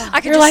 I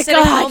could You're just like, sit at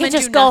 "Oh, I home could and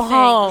just do go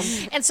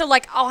nothing." home. And so,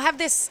 like, I'll have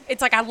this,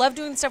 it's like I love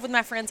doing stuff with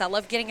my friends. I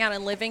love getting out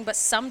and living. But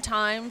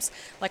sometimes,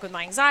 like with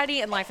my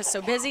anxiety and life is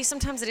so busy,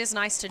 sometimes it is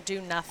nice to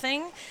do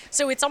nothing.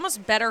 So it's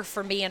almost better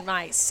for me and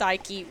my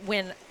psyche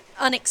when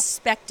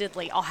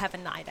unexpectedly I'll have a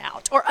night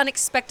out, or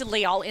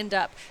unexpectedly I'll end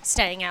up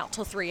staying out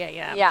till 3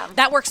 a.m. Yeah.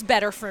 That works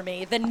better for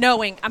me than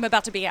knowing I'm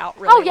about to be out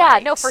really Oh yeah,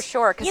 late. no, for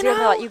sure. Because You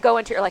know? you go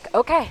into, you're like,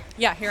 okay,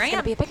 Yeah, here I it's gonna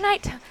am. be a big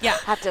night. Yeah.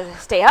 Have to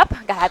stay up.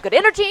 Gotta have good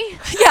energy.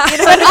 Yeah.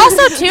 But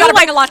also too, Gotta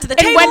bring a lot to the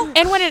table.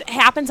 and when it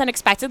happens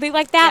unexpectedly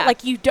like that, Yeah.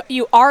 like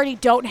you already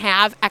don't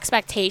have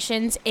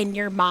expectations in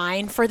your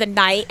mind for the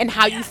night and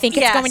how you think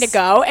Yes. it's going to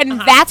go, and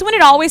that's when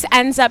it always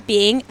ends up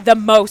being the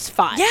most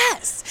fun.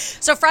 Yes.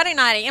 So Friday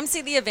night, I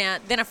emceed the event.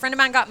 Then a friend of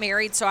mine got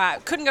married, so I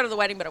couldn't go to the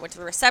wedding, but I went to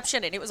the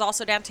reception, and it was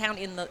also downtown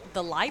in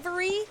the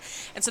livery.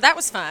 And so that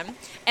was fun.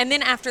 And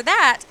then after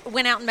that,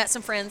 went out and met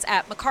some friends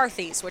at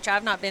McCarthy's, which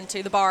I've not been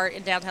to, the bar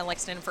in downtown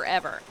Lexington, in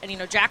forever. And,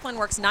 Jacqueline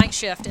works night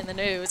shift in the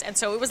news. And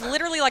so it was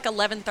literally like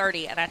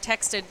 11:30, and I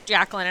texted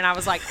Jacqueline, and I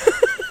was like,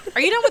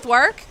 are you done with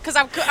work? Because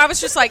I was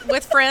just like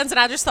with friends, and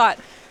I just thought,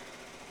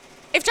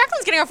 if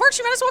Jacqueline's getting off work,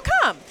 she might as well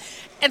come.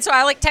 And so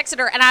I like texted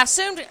her, and I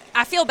assumed,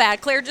 I feel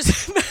bad. Claire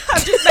just,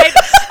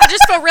 I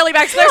just feel really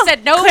bad. Claire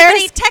said,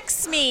 nobody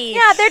texts me.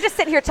 Yeah, they're just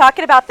sitting here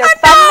talking about their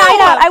fun night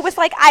out. I was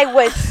like, I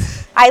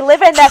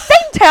live in that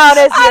same town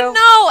as you.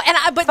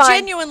 I know, but Fine.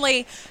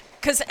 genuinely,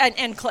 because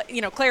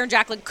Claire and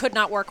Jacqueline could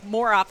not work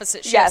more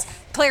opposite shifts. Yes.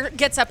 Claire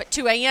gets up at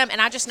 2 a.m. and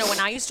I just know when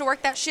I used to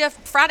work that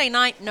shift, Friday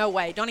night, no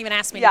way. Don't even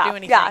ask me to do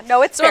anything. Yeah,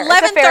 no, it's so fair.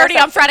 It's a fair 11:30 on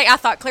assessment. Friday. I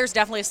thought Claire's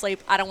definitely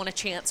asleep. I don't want a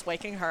chance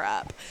waking her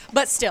up.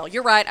 But still,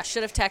 you're right. I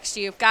should have texted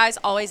you. Guys,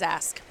 always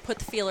ask. Put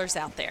the feelers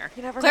out there.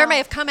 You never Claire know. may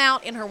have come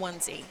out in her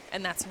onesie,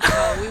 and that's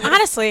how we would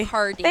Honestly,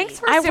 partied. Thanks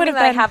for I assuming would've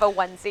that I been- have a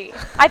onesie.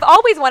 I've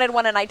always wanted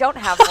one, and I don't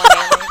have one.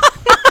 Amy.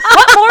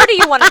 What more do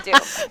you want to do?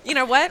 You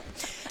know what?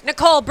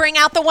 Nicole, bring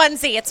out the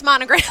onesie. It's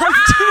monogrammed.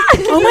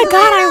 Oh my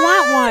God, I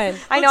want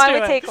one. I know Let's I do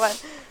would it. take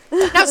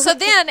one. No, so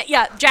then,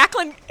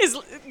 Jacqueline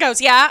goes,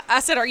 yeah.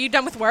 I said, are you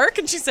done with work?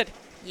 And she said,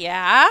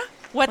 yeah.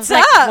 What's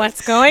Like, up?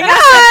 what's going And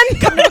I said,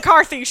 on? come to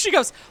McCarthy. She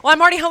goes, well,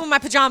 I'm already home in my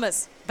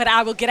pajamas, but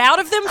I will get out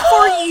of them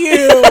for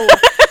you.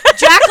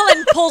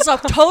 Jacqueline pulls a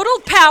total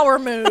power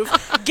move,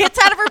 gets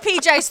out of her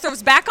PJs,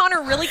 throws back on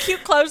her really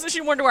cute clothes that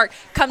she worn to work,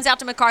 comes out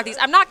to McCarthy's.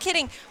 I'm not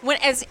kidding.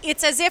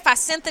 It's as if I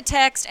sent the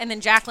text and then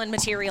Jacqueline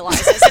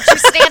materializes and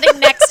she's standing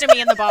next to me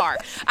in the bar.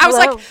 I was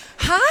Hello. like,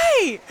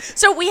 hi.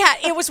 So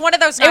it was one of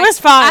those nights. was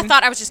fun. I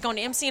thought I was just going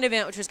to MC an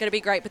event, which was going to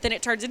be great, but then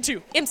it turns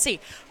into MC,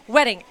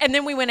 wedding, and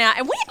then we went out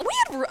and we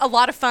had a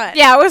lot of fun.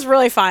 Yeah, it was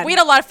really fun. We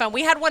had a lot of fun.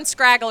 We had one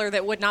straggler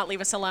that would not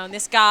leave us alone.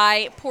 This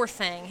guy, poor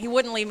thing, he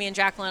wouldn't leave me and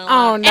Jacqueline alone.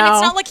 Oh no! And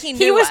it's not like he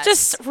knew was us.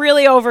 just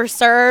really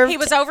overserved. He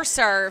was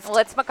overserved. Well,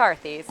 it's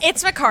McCarthy's.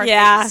 It's McCarthy's.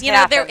 Yeah. You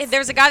know, It happens.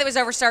 there's a guy that was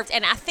overserved,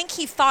 and I think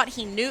he thought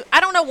he knew. I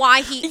don't know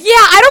why he. Yeah,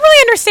 I don't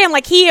really understand.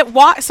 Like he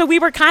walked, so we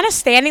were kind of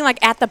standing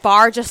like at the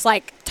bar, just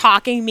like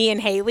talking, me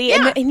and Haley,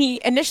 Yeah. and he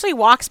initially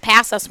walks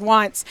past us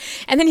once,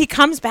 and then he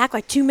comes back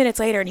like 2 minutes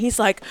later, and he's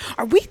like,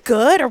 "Are we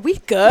good? Are we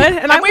good?"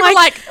 And I'm we were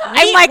like,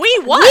 we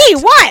what?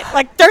 We what?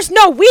 Like, there's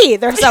no we.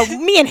 There's a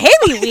me and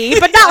Haley we,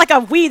 but not like a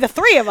we, the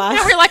three of us.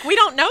 And we were like, we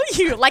don't know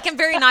you. Like, and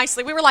very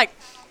nicely, we were like,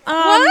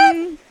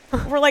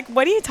 We're like,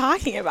 what are you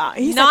talking about?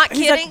 He's Not like,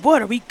 He's kidding. like,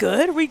 what? Are we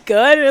good? Are we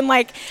good? And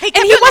like, He kept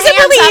and he doing wasn't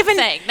the hands really up even.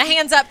 thing. The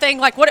hands up thing.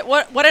 Like, what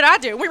did I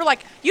do? We were like,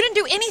 you didn't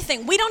do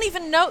anything. We don't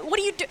even know. What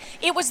do you do?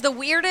 It was the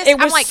weirdest. It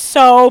was I'm like,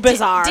 so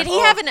bizarre. Did he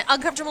have an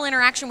uncomfortable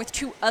interaction with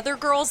two other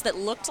girls that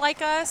looked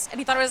like us, and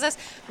he thought it was us?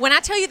 When I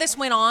tell you this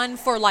went on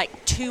for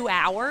like 2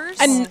 hours,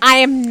 And I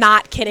am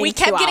not kidding. we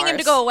kept 2 getting him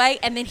to hours. go away,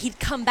 and then he'd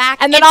come back,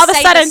 And then all of a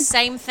say sudden- the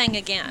same thing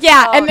again.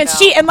 Yeah, Oh, and then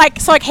no.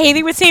 so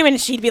Haley would see him, and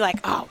she'd be like,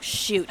 "Oh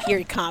shoot, here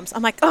he comes."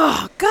 I'm like,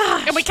 "Oh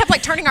gosh." And we kept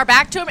like turning our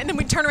back to him, and then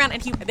we'd turn around,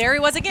 and there he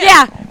was again.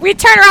 Yeah, we'd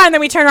turn around, and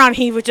then we turn around, and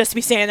he would just be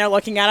standing there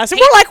looking at us, and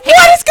we're like,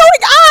 "What is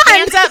going on?"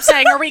 Hands up,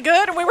 saying, "Are we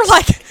good?" And we were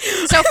like,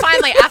 so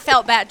finally, I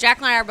felt bad.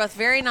 Jacqueline and I are both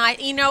very nice,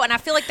 and I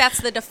feel like that's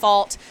the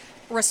default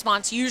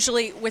response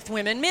usually with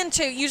women, men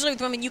too. Usually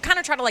with women, you kind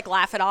of try to like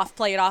laugh it off,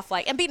 play it off,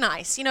 like, and be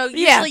nice.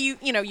 Usually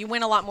Yeah. you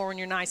win a lot more when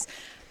you're nice.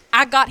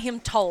 I got him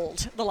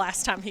told the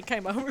last time he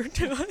came over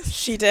to us,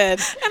 She did.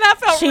 and I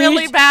felt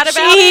really bad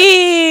about it.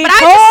 She But I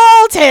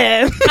told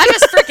him. I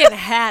just freaking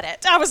had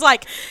it. I was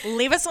like,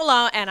 leave us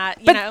alone. And and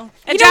you Jackie know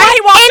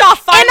what? walked off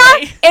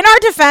finally. In our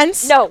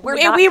defense, No, we're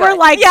not we were good.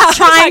 like Yeah,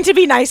 trying like- to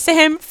be nice to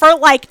him for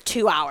like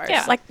 2 hours.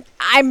 Yeah. Like,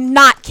 I'm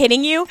not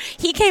kidding you.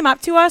 He came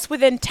up to us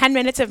within 10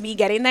 minutes of me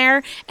getting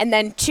there, and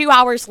then 2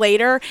 hours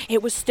later,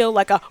 it was still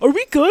like are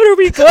we good? Are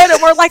we good?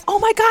 And we're like, oh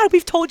my God,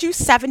 we've told you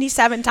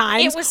 77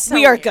 times. It was so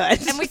we are weird.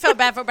 good. And we felt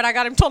bad for it, but I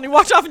got him told, and he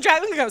walked off, and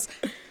Jacqueline goes,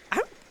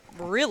 I'm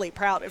really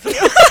proud of you.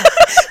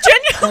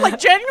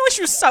 Genuinely,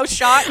 she was so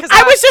shocked. 'Cause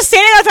I was just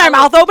standing there with my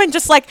mouth open,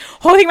 just like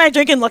holding my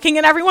drink and looking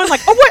at everyone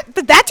like, oh, what?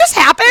 Did that just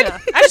happen? yeah,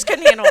 I just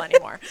couldn't handle it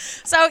anymore.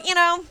 So,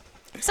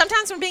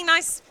 sometimes when being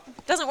nice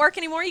doesn't work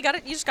anymore, you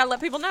just gotta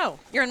let people know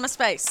you're in my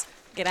space.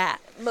 Get at.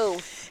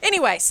 Move.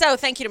 Anyway, so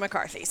thank you to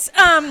McCarthy's.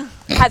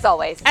 As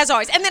always. As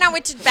always. And then I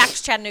went back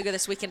to Chattanooga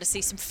this weekend to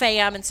see some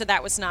fam, and so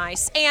that was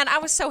nice. And I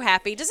was so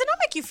happy. Does it not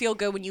make you feel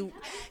good when you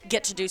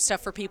get to do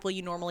stuff for people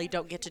you normally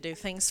don't get to do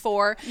things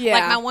for? Yeah.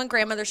 Like my one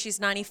grandmother, she's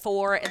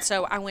 94, and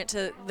so I went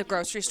to the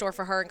grocery store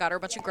for her and got her a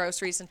bunch of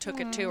groceries and took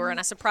it to her, and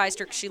I surprised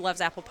her because she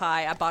loves apple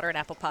pie. I bought her an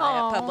apple pie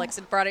at Publix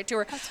and brought it to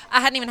her. I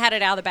hadn't even had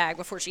it out of the bag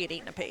before she had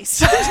eaten a piece.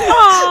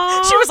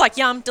 She was like,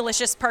 yum,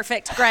 delicious,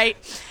 perfect, great.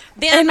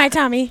 Then In my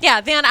tummy.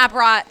 Yeah, then I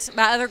brought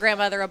my other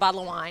grandmother a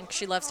bottle of wine.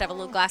 She loves to have a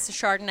little glass of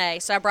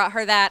Chardonnay. So I brought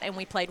her that, and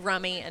we played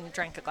rummy and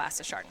drank a glass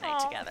of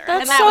Chardonnay together.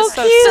 That's and that so was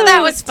cute. So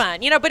that was fun.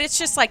 But it's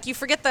just like you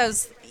forget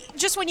those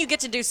just when you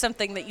get to do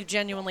something that you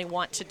genuinely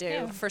want to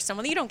do for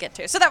someone that you don't get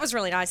to. So that was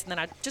really nice. And then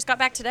I just got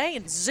back today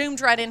and zoomed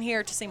right in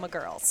here to see my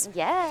girls.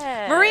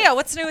 Yeah. Maria,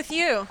 what's new with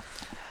you?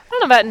 I don't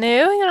know about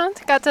new.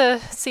 Got to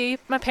see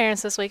my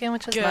parents this weekend,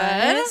 which was Good.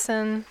 nice,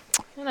 and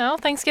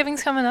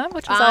Thanksgiving's coming up,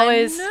 which is I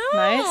always know.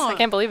 nice. I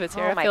can't believe it's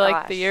here. Oh I my feel like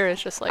gosh. the year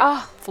is just like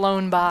Oh.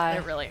 flown by.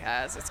 It really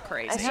has. It's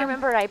crazy. I just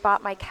remembered I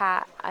bought my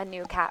cat a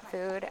new cat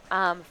food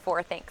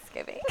for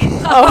Thanksgiving.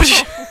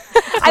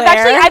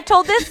 I've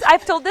told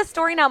this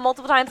story now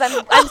multiple times.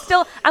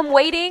 I'm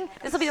waiting.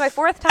 This will be my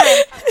 4th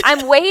time.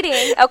 I'm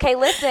waiting. Okay,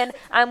 listen.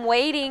 I'm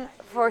waiting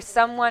for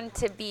someone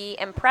to be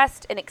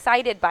impressed and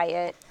excited by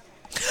it.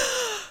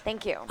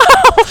 Thank you.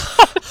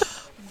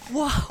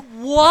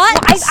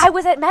 What? I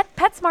was at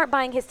PetSmart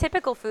buying his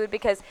typical food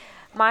because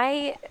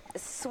my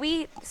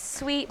sweet,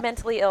 sweet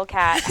mentally ill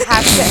cat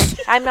has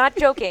to, I'm not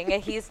joking,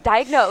 he's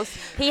diagnosed.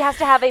 He has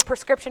to have a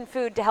prescription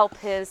food to help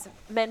his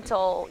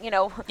mental,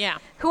 Yeah.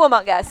 who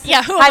among us?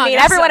 Yeah, who I among mean,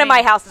 us? everyone I in my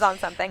mean, house is on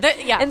something.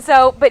 yeah. And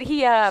so, but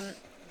he,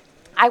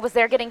 I was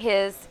there getting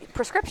his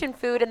prescription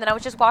food, and then I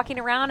was just walking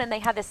around, and they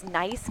had this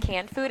nice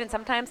canned food, and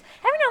sometimes,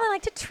 every now and then I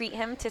like to treat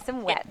him to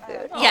some wet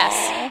food.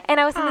 Yes. And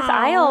I was in this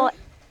aisle,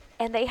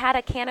 and they had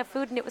a can of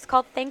food, and it was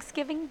called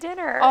Thanksgiving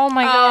dinner. Oh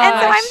my And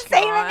so gosh. I'm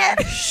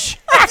saving it.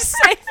 I'm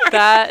saving it.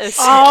 That is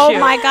so Oh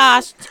cute. my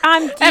gosh.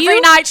 Do Every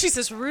you- night she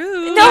says,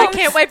 "Rude, No. I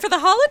can't wait for the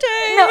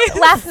holiday."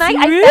 No, last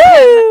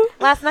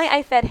night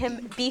I fed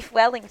him beef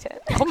Wellington.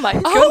 Oh my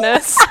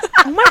goodness.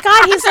 Oh my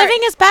God, he's living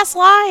his best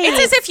life. It's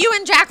as if you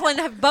and Jacqueline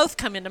have both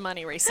come into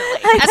money recently.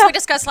 As we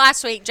discussed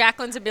last week,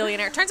 Jacqueline's a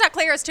billionaire. Turns out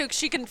Claire is too, 'cause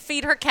she can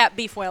feed her cat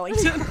beef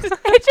Wellington.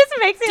 It just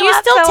makes me Do you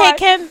laugh still so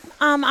take much. him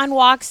on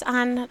walks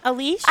on a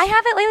leash? I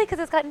haven't lately because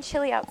it's gotten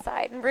chilly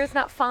outside, and Rue's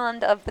not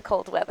fond of the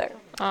cold weather.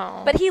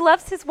 Oh. But he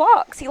loves his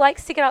walks. He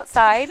likes to get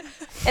outside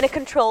in a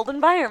controlled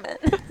environment.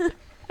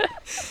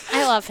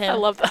 I love him. I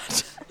love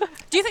that.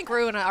 Do you think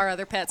Rue and our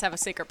other pets have a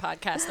secret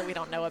podcast that we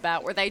don't know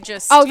about, where they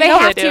just? Oh, they know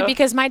have they to do.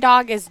 because my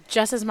dog is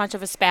just as much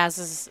of a spaz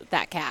as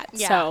that cat.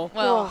 Yeah. So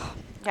Well,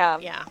 Yeah.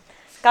 yeah.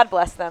 God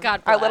bless them.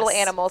 God Our little bless.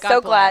 animals. God so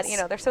glad.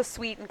 bless. They're so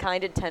sweet and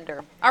kind and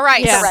tender. All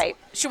right. Yeah. so Right.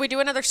 Should we do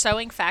another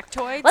sewing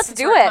factoid? Let's since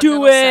do we're it. continental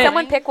Do it. sewing?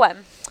 Someone pick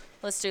one.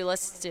 Let's do.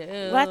 let's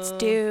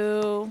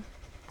do.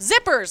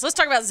 Zippers. Let's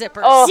talk about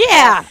zippers. Oh.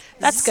 Yeah,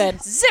 that's good.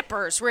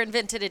 Zippers were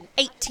invented in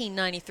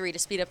 1893 to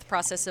speed up the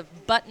process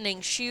of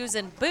buttoning shoes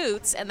and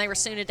boots, and they were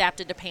soon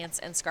adapted to pants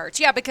and skirts.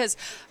 Yeah, because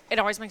it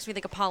always makes me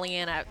think of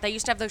Pollyanna. They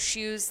used to have those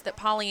shoes that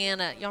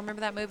Pollyanna, y'all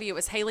remember that movie? It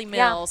was Haley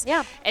Mills.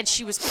 yeah. And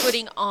she was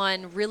putting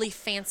on really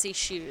fancy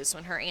shoes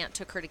when her aunt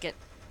took her to get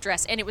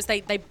dressed. And it was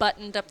they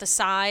buttoned up the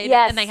side,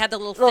 Yes. and they had the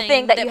little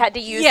thing that you had to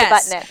use to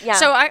button it. Yeah.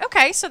 So,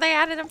 so they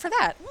added them for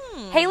that.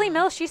 Haley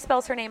Mills, she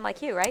spells her name like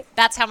you, right?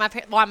 That's how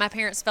why my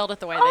parents spelled it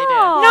the way they did.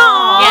 Oh.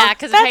 No. Yeah,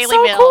 because of that's Haley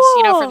so Mills,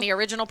 cool. from the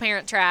original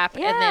Parent Trap,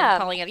 and Yeah.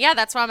 then Pollyanna. Yeah,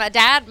 that's why my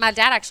dad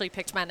actually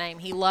picked my name.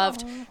 He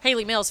loved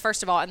Haley Mills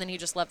first of all, and then he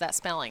just loved that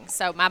spelling.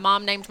 So my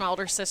mom named my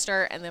older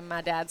sister, and then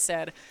my dad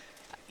said,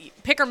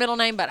 "Pick her middle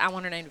name, but I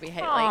want her name to be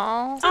Haley."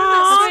 Aw. Isn't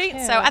that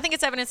sweet? So I think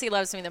it's evidence he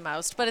loves me the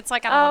most, but it's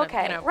like I don't want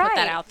Okay, to put right.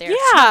 that out there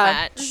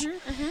Yeah. too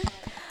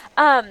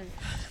much.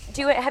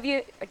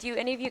 Do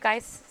any of you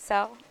guys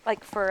sew,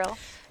 like, for real?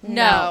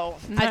 No,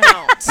 I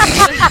don't.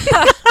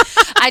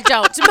 I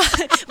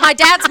don't. My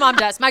dad's mom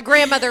does. My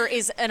grandmother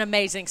is an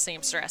amazing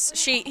seamstress.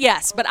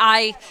 Yes, but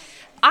I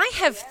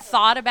have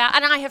thought about,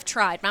 and I have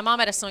tried. My mom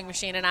had a sewing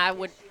machine, and I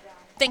would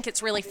think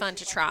it's really fun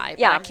to try, but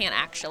Yeah. I can't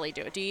actually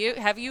do it.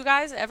 Have you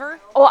guys ever?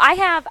 Well, I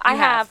have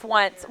have.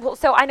 once. Well,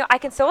 so I know I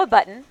can sew a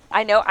button.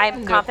 I know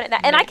I'm confident in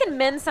that, and I can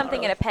mend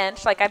something in a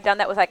pinch. Like I've done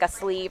that with like a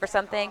sleeve or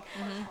something.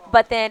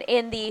 But then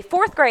in the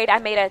 4th grade, I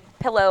made a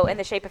pillow in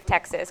the shape of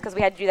Texas because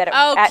we had to do that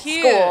at cute.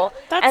 school.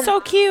 That's and, so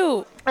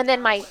cute. And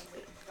then my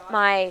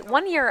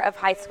 1 year of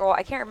high school,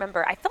 I can't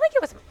remember. I feel like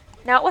it was.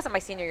 No, it wasn't my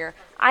senior year.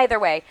 Either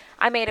way,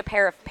 I made a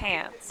pair of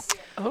pants.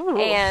 Ooh.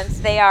 And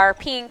they are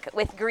pink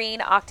with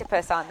green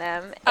octopus on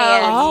them.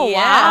 And Oh,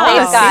 yeah. wow.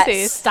 they've Oh, got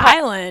see.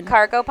 Styling.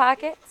 cargo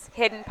pockets,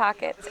 hidden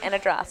pockets, and a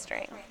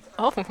drawstring.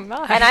 Oh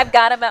my. And I've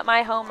got them at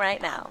my home right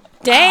now.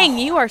 Dang,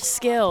 you are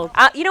skilled.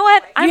 You know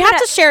what? You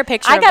have to share a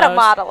picture I of gotta those.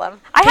 model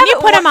them. Can you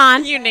put them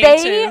on? You need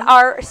They to.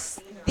 are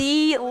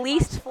the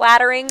least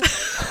flattering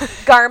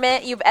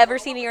garment you've ever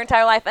seen in your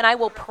entire life, and I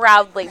will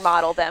proudly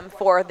model them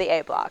for the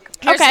A Block.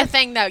 Here's Okay. the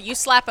thing, though. You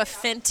slap a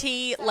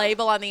Fenty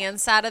label on the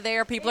inside of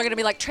there, people are going to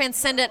be like,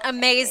 transcendent,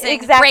 amazing,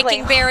 Exactly.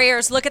 breaking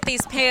barriers. Look at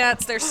these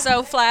pants. They're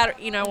so flat.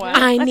 You know what?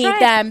 I That's need right.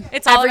 them.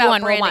 It's all Everyone about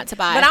will branding. want to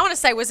buy. But I want to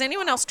say, was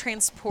anyone else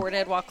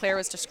transported while Claire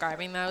was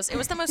describing those? It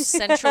was the most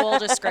sensual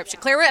description.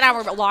 Claire and I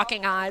were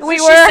locking eyes. We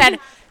She were. said,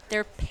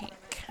 they're pink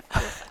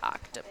with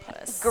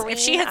octopus. Green if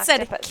she had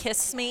octopus. said,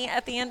 kiss me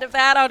at the end of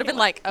that, I would have been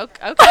like,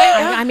 okay.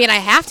 I mean, I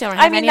have to. I don't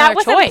have any that other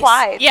was choice.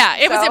 implied. Yeah,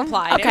 it was so.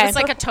 implied. Okay. It was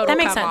like a total That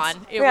makes come sense.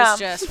 on. It Yeah. was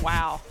just,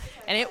 wow.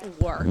 And it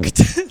worked.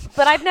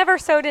 But I've never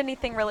sewed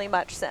anything really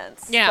much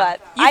since. Yeah,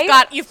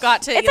 But you've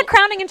got to. It's a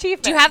crowning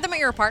achievement. Do you have them at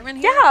your apartment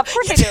here? Yeah, of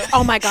course I do.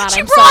 Oh my God, She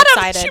I'm so brought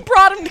them. excited. She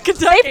brought them to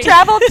Kentucky. They've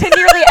traveled to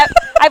nearly.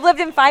 I've lived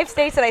in 5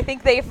 states, and I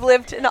think they've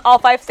lived in all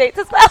 5 states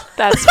as well.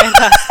 That's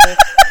fantastic.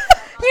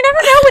 You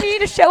never know when you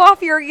need to show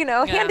off your,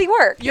 handy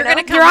work. You're you know?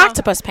 gonna come Your home.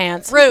 octopus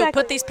pants. Rue,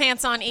 Exactly. put these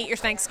pants on, eat your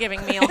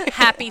Thanksgiving meal.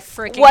 Happy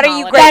freaking What are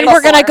you holidays. grateful Then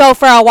we're gonna for? go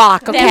for a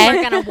walk, Then okay?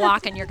 we're gonna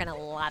walk and you're gonna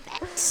love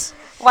it.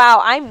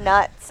 Wow, I'm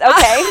nuts.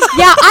 Okay.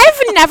 Yeah,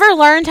 I've never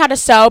learned how to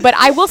sew, but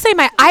I will say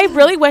I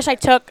really wish I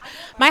took,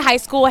 my high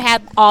school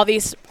had all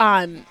these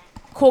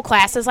cool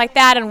classes like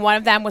that, and one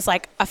of them was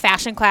like a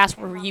fashion class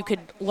where you could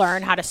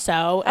learn how to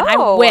sew, and I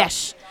Oh.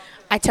 wish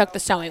I took the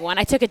sewing one.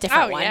 I took a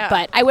different one, yeah.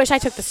 but I wish I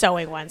took the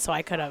sewing one so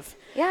I could have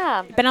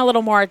Yeah. been a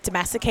little more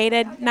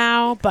domesticated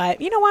now, but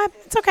you know what?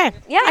 It's okay.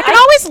 Yeah, I can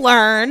always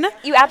learn.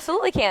 You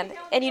absolutely can.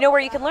 And you know where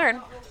you can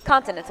learn?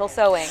 Continental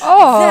Sewing.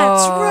 Oh.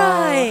 That's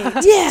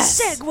right.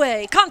 Yes.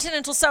 Segway.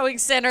 Continental Sewing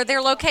Center.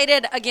 They're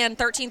located, again,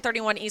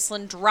 1331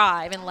 Eastland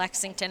Drive in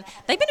Lexington.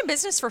 They've been in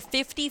business for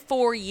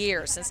 54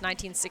 years, since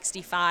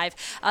 1965.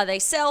 They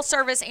sell,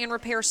 service, and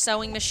repair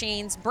sewing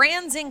machines.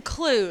 Brands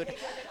include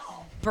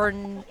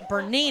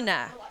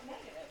Bernina.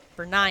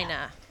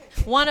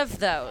 One of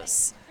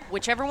those.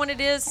 Whichever one it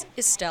is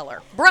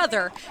Stellar,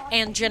 Brother,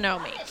 and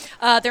Janome.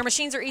 Their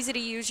machines are easy to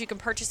use. You can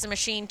purchase a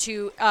machine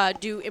to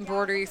do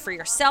embroidery for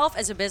yourself,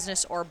 as a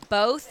business, or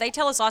both. They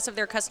tell us lots of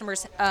their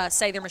customers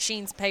say their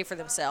machines pay for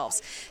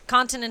themselves.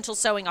 Continental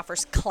Sewing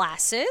offers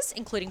classes,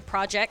 including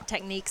project,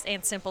 techniques,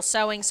 and simple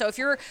sewing. So if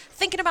you're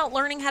thinking about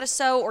learning how to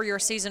sew, or you're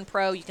a seasoned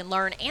pro, you can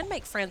learn and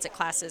make friends at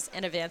classes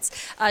and events.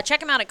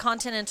 Check them out at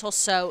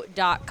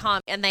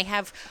continentalsew.com. And they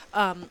have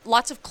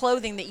lots of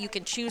clothing that you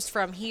can choose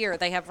from here.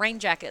 They have rain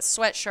jackets,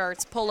 sweatshirts,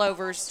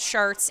 pullovers,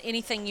 shirts,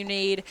 anything you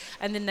need,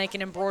 and then they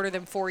can embroider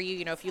them for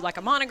you, if you like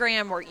a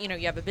monogram, or, you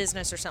have a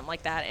business or something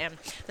like that, and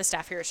the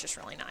staff here is just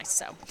really nice.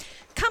 So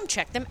come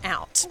check them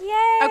out.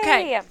 Yay.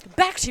 Okay,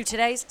 back to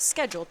today's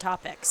scheduled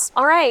topics.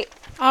 All right.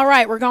 All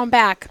right, we're going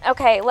back.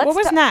 Okay, let's What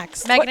was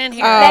next? Meghan and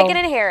Harry. Meghan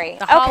and Harry.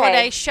 The Okay.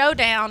 holiday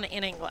showdown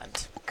in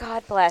England.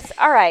 God bless.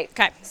 All right.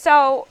 Okay.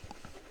 So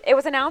it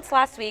was announced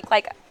last week,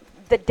 like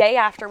the day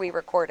after we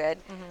recorded.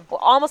 We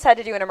almost had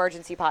to do an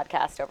emergency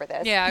podcast over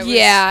this.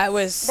 Yeah, It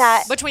was.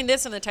 That between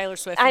this and the Taylor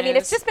Swift I mean,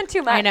 news. it's just been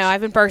too much. I know.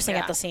 I've been bursting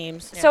Yeah. at the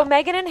seams. So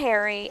Meghan and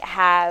Harry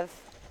have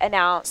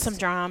announced Some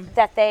drama.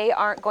 that they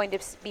aren't going to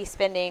be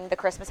spending the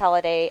Christmas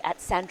holiday at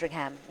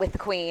Sandringham with the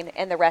Queen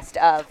and the rest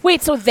of.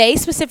 Wait, so they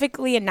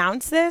specifically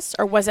announced this,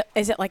 or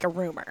is it like a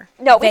rumor?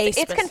 No, They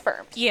it's spec-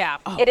 confirmed. Yeah.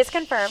 It is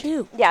confirmed.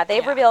 shoot. Yeah,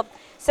 they've Yeah. revealed.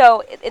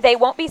 So they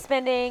won't be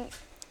spending.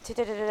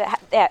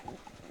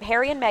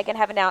 Harry and Meghan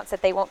have announced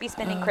that they won't be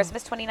spending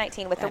Christmas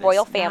 2019 with the That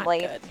royal is not family.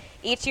 good.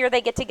 Each year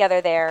they get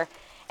together there,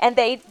 and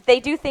they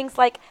do things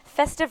like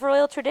festive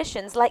royal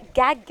traditions, like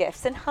gag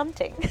gifts and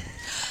hunting.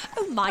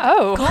 Oh my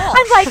Oh. God.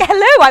 I'm like,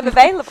 hello, I'm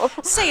available.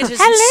 Say it is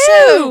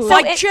Hello. so So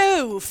like it-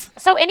 Jove.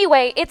 So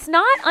anyway, it's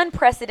not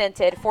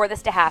unprecedented for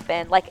this to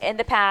happen. Like in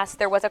the past,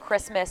 there was a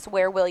Christmas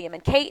where William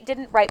and Kate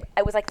didn't. Right,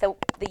 it was like the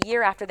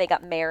year after they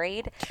got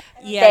married.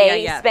 Yeah,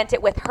 they yeah. spent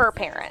it with her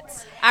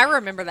parents. I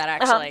remember that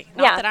actually.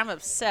 Not Yeah. that I'm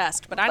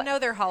obsessed, but I know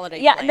their holiday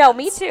Yeah, plans. no,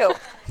 me too.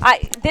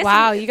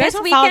 Wow, you guys this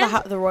don't follow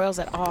weekend, the royals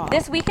at all.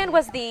 This weekend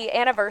was the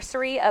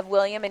anniversary of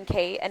William and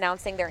Kate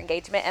announcing their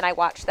engagement, and I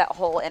watched that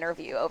whole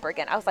interview over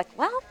again. I was like,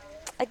 well,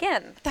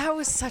 again, That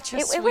was such a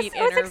it sweet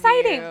was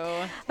exciting.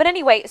 interview. But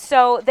anyway,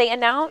 so they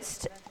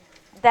announced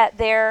that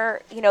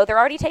they're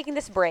already taking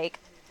this break,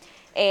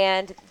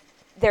 and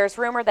there's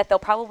rumor that they'll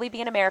probably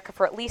be in America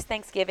for at least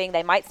Thanksgiving.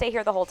 They might stay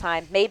here the whole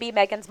time. Maybe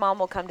Meghan's mom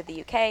will come to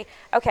the UK.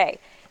 Okay,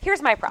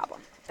 here's my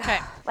problem. Okay.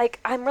 Like,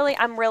 I'm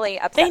really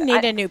upset. They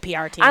need I- a new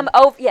PR team. I'm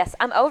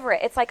over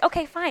it. It's like,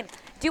 okay, fine.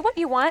 Do what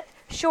you want,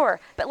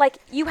 sure. But like,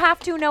 you have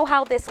to know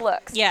how this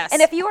looks. Yes.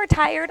 And if you are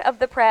tired of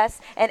the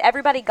press and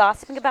everybody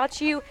gossiping about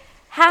you,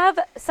 have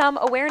some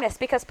awareness,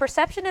 because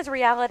perception is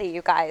reality,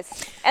 you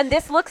guys. And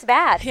this looks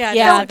bad. Yeah,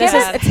 yeah, So this give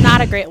is us- it's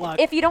not a great look.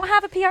 If you don't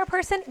have a PR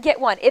person, get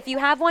one. If you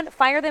have one,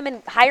 fire them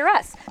and hire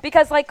us,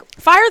 because like,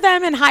 Fire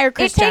them and hire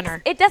Kris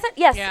Jenner. it doesn't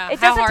yes Yeah, it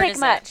how doesn't hard take is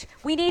it? much.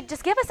 We need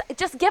just give us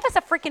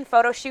a freaking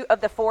photo shoot of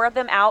the four of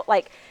them out,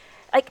 like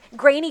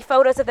grainy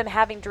photos of them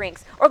having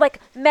drinks, or like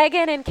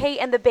Meghan and Kate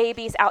and the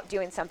babies out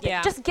doing something.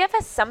 Yeah. Just give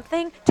us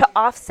something to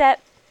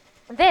offset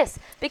this,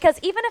 because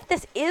even if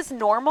this is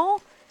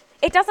normal,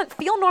 it doesn't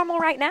feel normal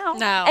right now.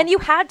 No. And you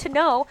had to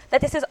know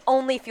that this is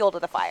only fuel to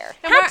the fire.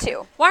 And Had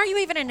to. Why are you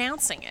even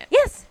announcing it?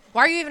 Yes.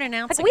 Why are you even Like,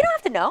 announcing we it? don't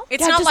have to know. It's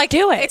Yeah, not just like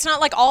do it. It's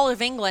not like all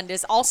of England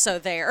is also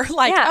there.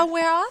 Like, Yeah. oh,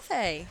 where are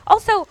they?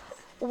 Also,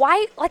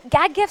 why, like,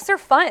 gag gifts are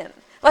fun.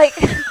 Like,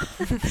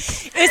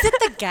 Is it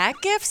the gag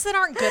gifts that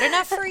aren't good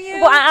enough for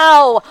you?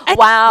 wow.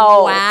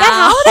 Wow.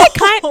 That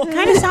holiday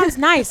kind of sounds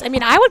nice. I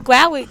mean, I would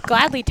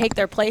gladly take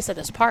their place at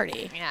this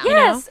party. Yeah. you know?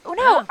 Yes.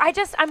 No,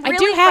 I'm I really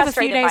do have a few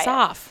frustrated days by it.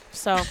 off,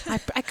 so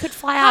I could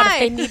fly out Hi. if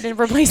they need a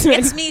replacement.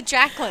 It's me,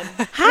 Jacqueline.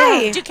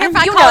 Hi. Do you care if And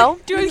I you call know.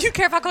 Do you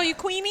care if I call you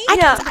Queenie?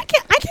 Yeah.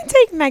 I can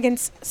take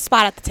Megan's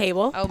spot at the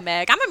table. Oh,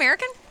 Meg, I'm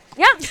American.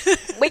 Yeah,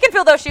 we can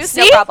fill those shoes,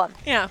 no See? problem.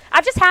 Yeah.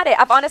 I've just had it.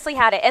 I've honestly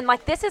had it. And,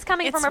 like, this is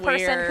coming It's from a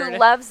person who weird.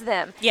 loves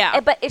them. Yeah.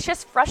 But it's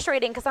just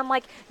frustrating because I'm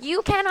like,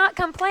 you cannot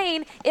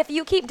complain if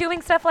you keep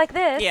doing stuff like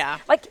this. Yeah.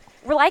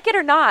 Like it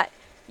or not,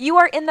 you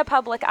are in the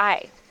public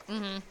eye.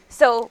 Mm-hmm.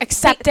 So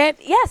Accept it.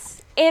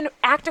 Yes, and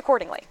act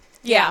accordingly.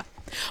 Yeah.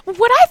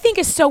 What I think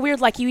is so weird,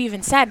 like you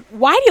even said,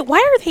 why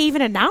are they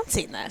even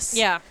announcing this?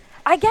 Yeah.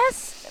 I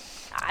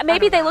guess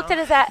maybe don't they know.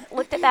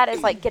 looked at that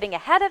as like getting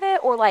ahead of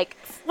it, or like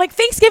Like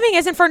Thanksgiving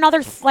isn't for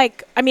another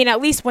I mean,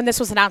 at least when this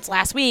was announced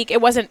last week,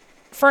 it wasn't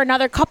for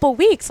another couple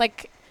weeks.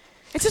 Like,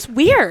 it's just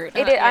weird.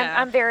 Yeah.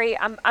 I'm very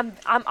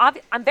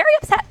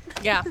upset.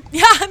 Yeah,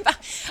 yeah.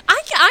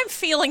 I'm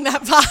feeling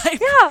that vibe.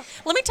 Yeah.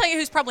 Let me tell you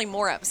who's probably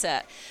more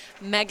upset.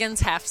 Megan's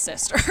half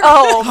sister.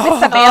 Oh, Miss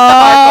Samantha Markle,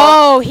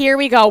 Oh, here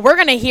we go. We're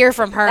gonna hear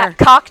from her. that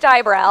cocked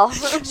eyebrow.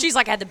 She's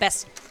like, I had the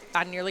best.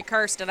 I nearly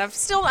cursed, and I'm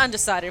still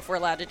undecided if we're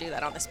allowed to do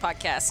that on this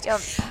podcast.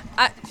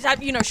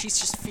 Yep. She's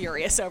just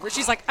furious over it.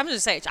 She's like, I'm going to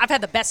say it. I've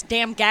had the best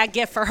damn gag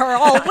gift for her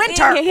all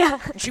winter. Yeah.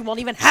 And she won't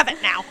even have it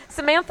now.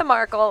 Samantha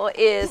Markle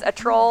is a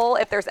troll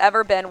if there's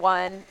ever been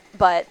one,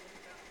 but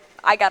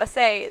I gotta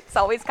say, it's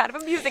always kind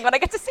of amusing when I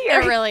get to see her.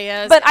 It really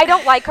is. But I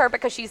don't like her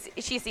because she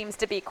seems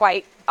to be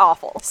quite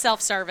awful.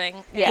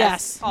 Self-serving.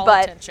 Yes. All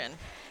But- attention.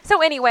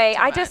 So anyway,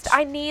 Too much.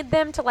 I need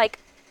them to like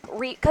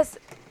because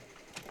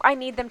I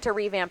need them to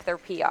revamp their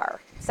PR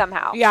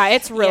somehow. Yeah,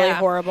 it's really Yeah.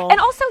 horrible. And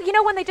also,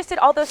 when they just did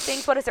all those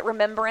things, what is it,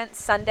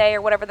 Remembrance Sunday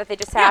or whatever that they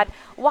just had?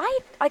 Why,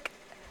 like,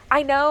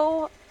 I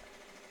know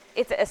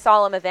it's a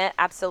solemn event,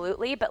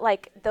 absolutely, but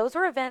like those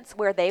were events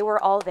where they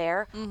were all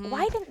there.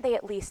 Why didn't they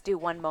at least do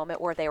one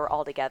moment where they were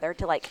all together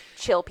to like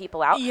chill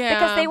people out? Yeah.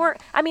 Because they were,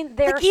 I mean,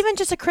 they're, like even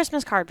just a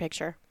Christmas card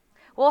picture.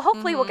 well,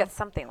 hopefully we'll get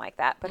something like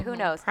that, but who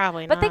knows?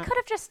 Probably But they not. could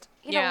have just,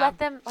 Yeah. let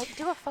them like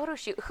do a photo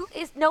shoot.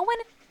 Is no one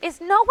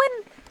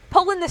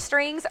pulling the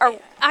strings? Or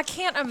I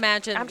can't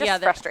imagine. I'm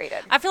just frustrated.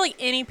 I feel like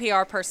any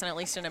PR person, at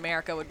least in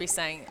America, would be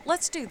saying,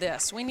 let's do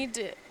this. We need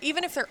to,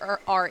 even if there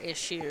are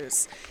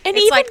issues. And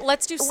it's even like,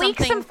 let's do something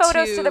leak some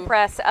photos to the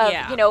press of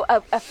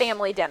a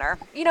family dinner.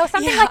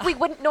 Something Yeah. like we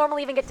wouldn't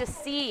normally even get to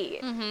see.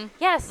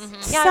 Yes.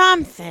 Yeah.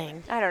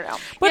 Something. I don't know.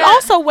 But Yeah.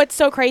 also, what's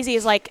so crazy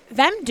is like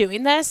them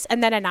doing this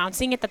and then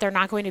announcing it that they're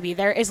not going to be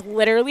there is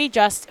literally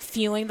just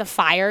fueling the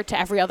fire to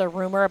every other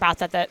rumor about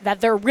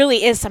that there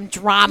really is some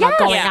drama Yes,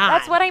 going Yeah. on.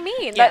 that's what I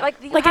mean. Yeah. That, like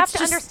you Like, have it's to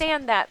just-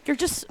 understand that You're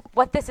just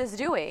what this is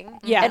doing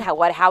Yeah. and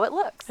how it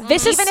looks.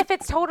 This is- even if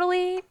it's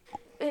totally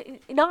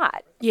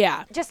not.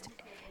 yeah. Just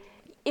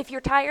if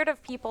you're tired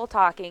of people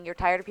talking, you're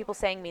tired of people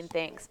saying mean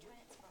things,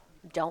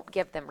 don't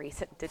give them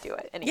reason to do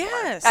it anymore.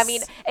 Yes. I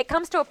mean, it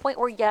comes to a point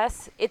where,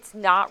 yes, it's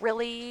not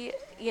really,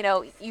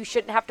 you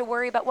shouldn't have to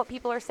worry about what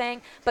people are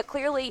saying, but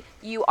clearly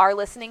you are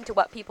listening to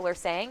what people are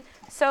saying.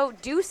 So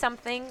do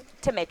something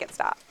to make it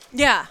stop.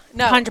 Yeah,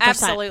 no, 100%.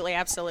 absolutely,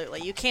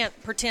 absolutely. You can't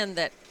pretend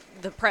that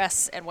the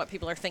press and what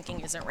people are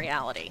thinking isn't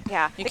reality.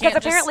 Yeah. You Because can't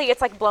just- apparently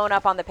it's like blown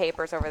up on the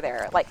papers over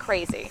there like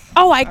crazy.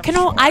 Oh, I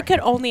could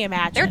only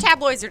imagine. their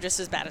tabloids are just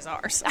as bad as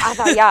ours. I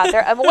thought,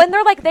 yeah, when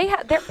they're like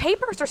their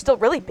papers are still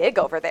really big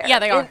over there. Yeah,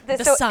 they are. And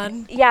The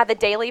Sun. Yeah, the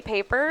daily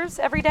papers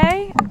every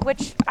day,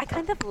 which I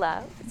kind of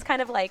love. It's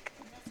kind of like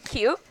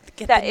cute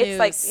Get that the it's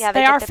like news. yeah they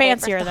get are the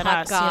papers. fancier than hot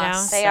us,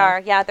 goss. They So- are.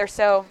 Yeah, they're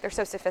so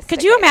sophisticated.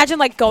 Could you imagine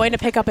like going to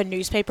pick up a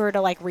newspaper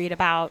to like read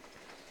about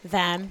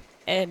them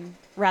and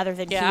rather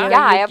than Yeah. here, Yeah,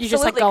 I you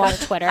just like absolutely go on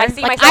could. Twitter? I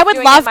see Like, myself I would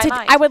doing it in love my to.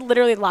 mind. I would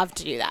literally love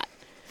to do that.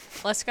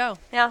 Let's go.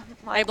 Yeah.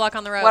 A block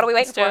on the road. What are we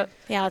waiting Let's do for? it.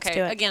 Yeah, let's Okay,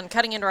 do it. again,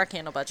 cutting into our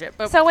candle budget.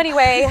 But So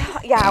anyway,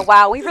 yeah,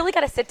 wow, we really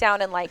got to sit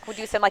down and like we'll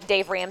do some like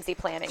Dave Ramsey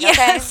planning.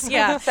 Yes, Okay?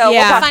 yeah. So Yeah.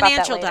 we'll talk about that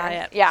Financial later.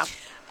 diet. Yeah.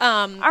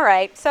 All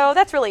right. So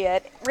that's really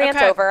it. Rant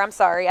Okay. over. I'm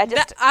sorry. I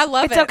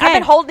love It's it. okay. I've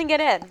been holding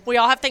it in. We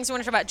all have things we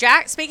want to talk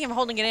about. Speaking of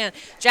holding it in,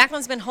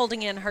 Jacqueline's been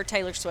holding in her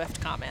Taylor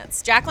Swift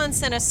comments. Jacqueline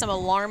sent us some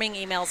alarming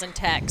emails and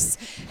texts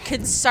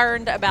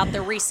concerned about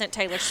the recent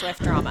Taylor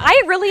Swift drama.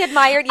 I really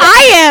admired you.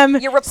 I am.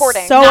 You're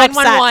reporting. So upset.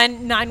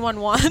 911,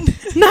 911.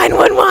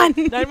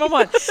 911.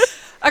 911.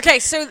 Okay,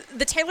 so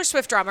the Taylor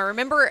Swift drama.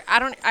 Remember,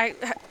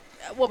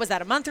 what was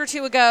that, a month or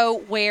two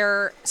ago,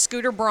 where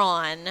Scooter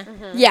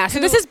Braun. Yeah. So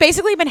this has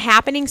basically been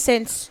happening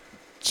since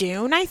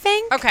June, I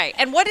think. Okay,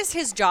 and what is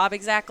his job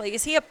exactly?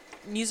 Is he a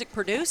music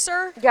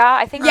producer? Yeah,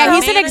 I think. Yeah, so.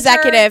 he's an Manager?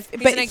 executive.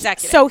 He's but an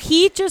executive. So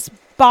he just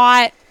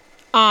bought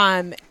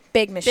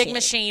Big Machine. Big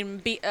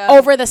Machine.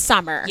 Over the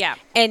summer. Yeah.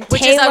 And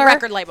Which is a Taylor,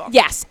 record label.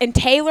 Yes. And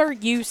Taylor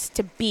used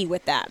to be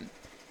with them.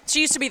 She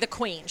used to be the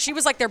queen. She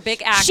was like their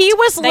big act. She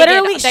was They did-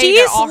 literally, they she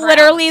did is all her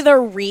literally albums.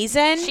 the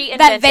reason She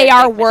that invented they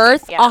are Big Machine,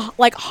 worth yeah.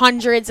 like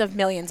hundreds of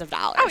millions of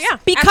dollars. Oh, yeah.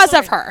 Because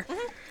of absolutely.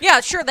 her. Yeah,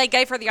 sure. They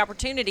gave her the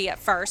opportunity at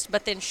first,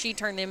 but then she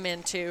turned them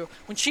into,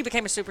 when she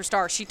became a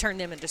superstar, she turned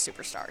them into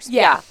superstars.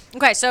 Yeah.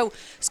 Okay, so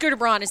Scooter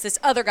Braun is this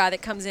other guy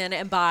that comes in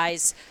and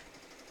buys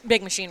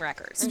Big Machine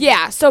Records.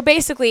 Yeah. So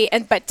basically,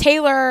 but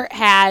Taylor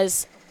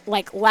has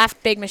like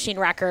left Big Machine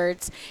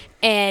Records,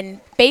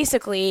 and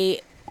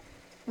basically,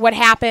 what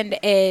happened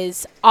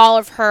is all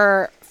of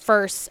her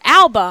first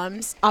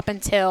albums up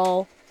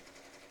until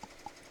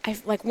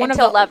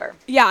Until Lover.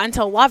 Yeah,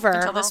 until Lover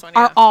Until this one,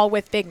 are yeah. all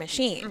with Big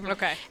Machine.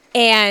 Okay.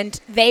 And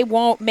they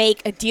won't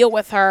make a deal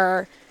with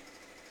her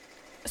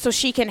so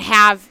she can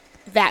have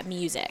that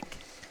music.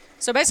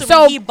 So basically,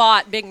 So- when he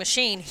bought Big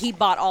Machine, he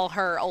bought all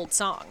her old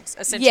songs,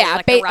 essentially. Yeah,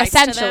 like the rights to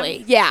them?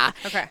 essentially. Yeah.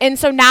 Okay. And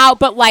so now,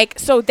 but like,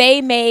 so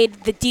they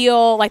made the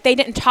deal, like, they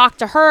didn't talk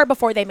to her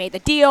before they made the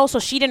deal, so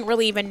she didn't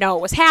really even know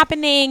what was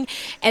happening.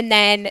 And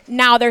then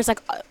now there's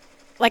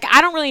like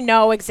I don't really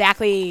know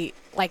exactly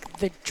like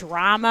the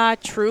drama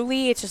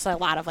truly. It's just a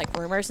lot of like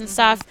rumors and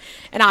stuff,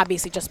 and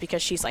obviously just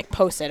because she's like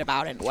posted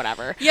about it and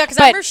whatever. Yeah, because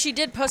I remember she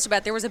did post about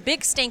it. There was a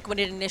big stink when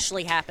it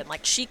initially happened.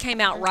 Like she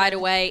came out right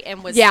away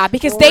and was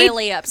because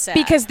really upset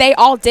because they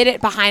all did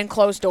it behind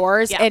closed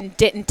doors Yeah. and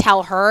didn't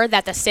tell her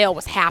that the sale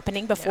was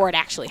happening before it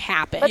actually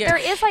happened. But there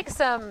is like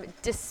some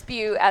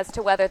dispute as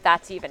to whether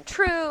that's even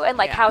true and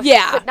like Yeah. how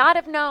Yeah. she could not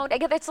have known.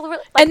 Again, it's like,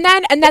 and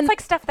then it's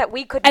like stuff that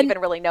we couldn't even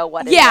really know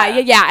what.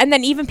 Yeah. And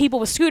then even people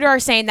with Scooter are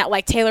saying that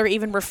like Taylor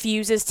even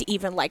refuses to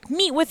even like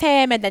meet with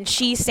him, and then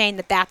she's saying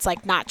that that's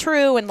like not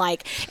true, and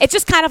like it's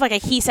just kind of like a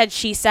he said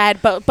she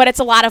said, but it's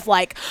a lot of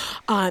like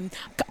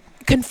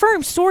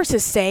confirmed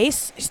sources say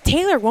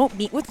Taylor won't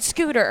meet with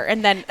Scooter,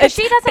 and then But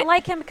she doesn't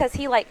like him because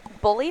he like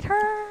bullied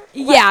her.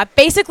 yeah,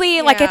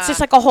 basically like it's Yeah. just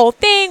like a whole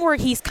thing where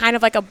he's kind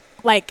of like a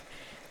like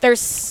there's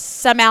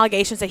some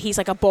allegations that he's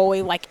like a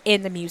bully like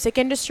in the music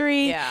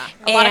industry. Yeah,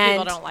 a lot of people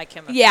And- don't like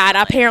him. Yeah, and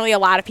apparently. apparently a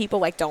lot of people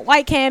like don't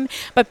like him.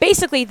 But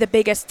basically, the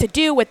biggest to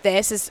do with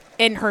this is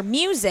in her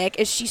music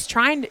is she's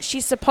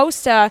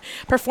supposed to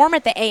perform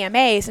at the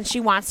AMAs, and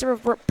she wants to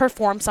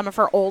perform some of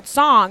her old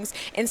songs.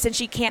 And since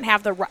she can't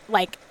have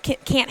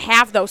can't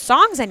have those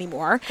songs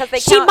anymore, 'Cause they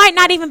she count- might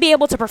not even be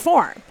able to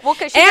perform. Well,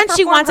 'cause she can and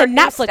she perform wants a her new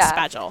Netflix stuff.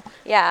 special.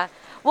 Yeah.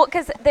 Well,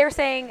 because they're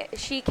saying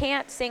she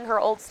can't sing her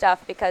old stuff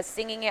because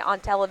singing it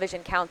on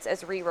television counts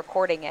as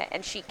re-recording it,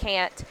 and she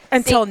can't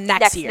Until sing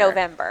next year.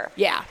 November.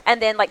 Yeah.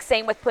 And then like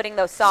same with putting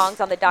those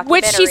songs on the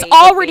documentary, Which she's would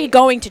already be-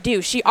 going to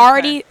do. She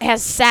already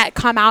has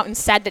come out and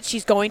said that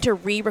she's going to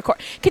re-record.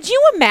 Could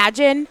you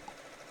imagine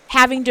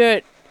having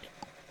to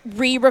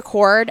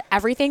re-record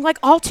everything like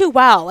All Too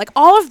Well, like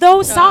all of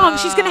those songs?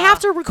 She's gonna have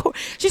to record.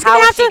 She's How gonna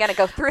is have she to gonna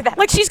go through that?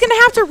 like she's gonna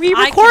have to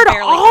re-record barely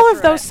all go of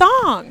through those it.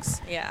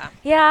 songs. Yeah.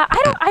 Yeah,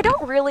 I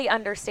don't really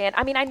understand.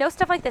 I mean, I know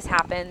stuff like this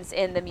happens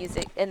in the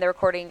music in the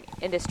recording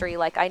industry.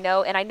 Like I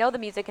know the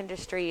music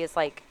industry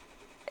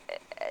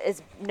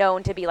is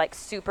known to be like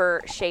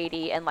super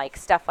shady, and like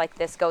stuff like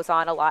this goes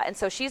on a lot. And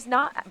so she's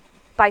not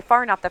by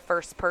far not the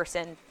first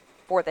person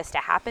for this to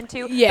happen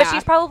to. Yeah. But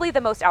she's probably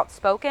the most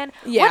outspoken.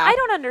 Yeah. What I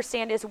don't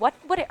understand is what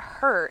would it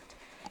hurt?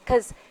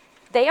 Because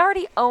they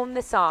already own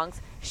the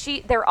songs.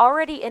 They're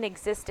already in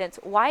existence.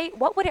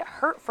 What would it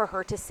hurt for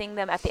her to sing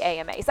them at the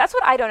AMAs? That's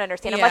what I don't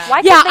understand. I'm Yeah. like, why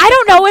Yeah, can't they I just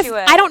don't know come if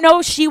to I don't know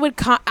if she would.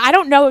 I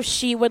don't know if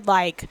she would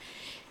like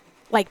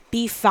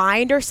be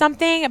fined or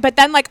something. But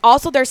then like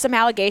also there's some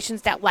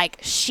allegations that like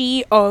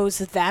she owes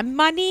them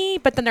money.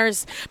 But then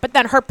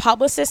her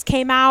publicist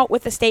came out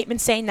with a statement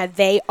saying that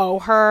they owe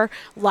her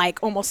like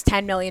almost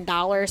 $10 million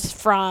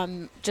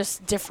from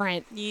just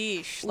different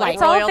Yeesh. Like,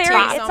 It's all royalties very-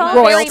 on it's all them.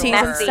 very royalties and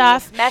messy.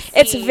 stuff. Messy.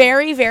 It's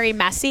very, very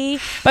messy.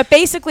 But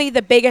basically,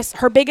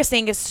 her biggest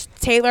thing is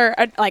Taylor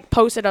like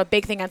posted a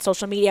big thing on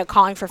social media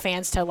calling for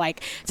fans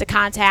to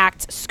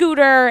contact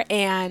Scooter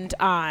and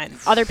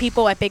other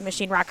people at Big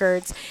Machine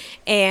Records.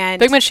 And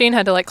Big Machine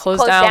had to like close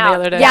Close down down. the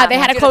other day. yeah, they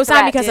had to Due to close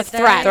down threats. because of Did they?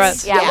 threats.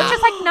 Threats. Yeah, which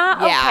is like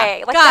not Yeah.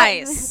 okay. Like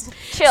Guys.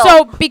 chill.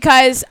 So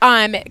because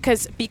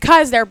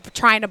they're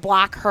trying to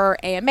block her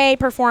AMA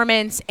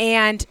performance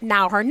and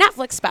now her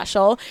Netflix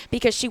special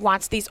because she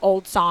wants these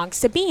old songs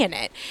to be in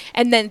it.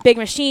 And then Big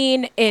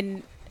Machine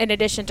in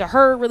addition to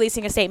her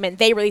releasing a statement,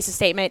 they release a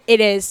statement. It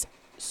is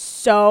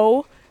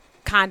so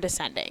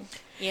condescending.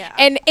 Yeah.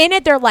 And in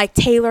it they're like,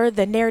 Taylor,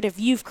 the narrative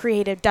you've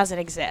created doesn't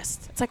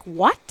exist. It's like,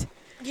 what?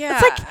 yeah.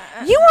 It's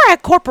like you are a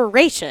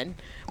corporation.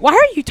 Why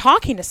are you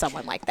talking to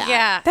someone like that?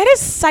 Yeah. That is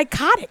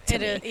psychotic to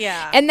It me. is-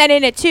 yeah. And then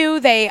in it too,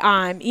 they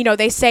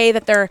they say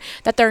that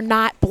they're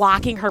not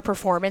blocking her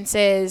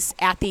performances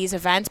at these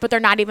events, but they're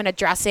not even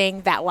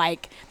addressing that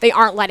like they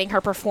aren't letting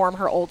her perform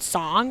her old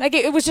song. Like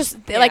it was just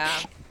like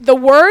Yeah. the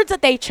words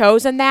that they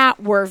chose in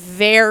that were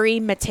very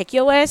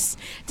meticulous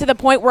to the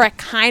point where it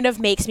kind of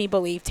makes me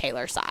believe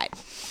Taylor's side.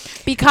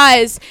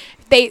 Because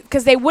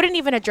they wouldn't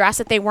even address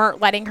that they weren't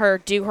letting her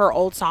do her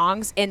old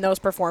songs in those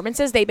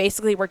performances. They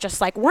basically were just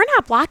like, we're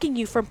not blocking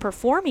you from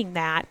performing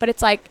that. But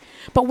it's like,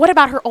 but what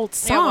about her old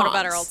songs? Yeah, what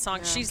about her old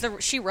songs?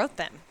 She wrote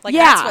them. Like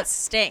Yeah. that's what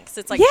stinks.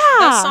 It's like Yeah.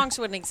 those songs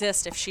wouldn't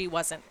exist if she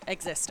wasn't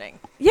existing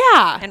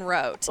Yeah. and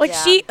wrote. Like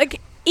Yeah. she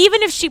like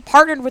even if she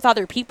partnered with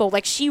other people,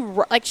 like she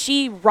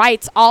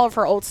writes all of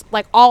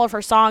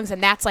her songs,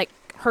 and that's like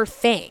her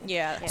thing.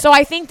 Yeah. So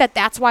I think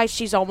that's why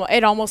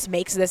it almost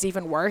makes this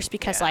even worse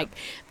because Yeah. like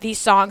these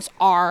songs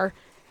are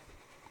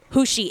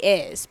who she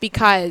is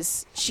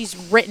because she's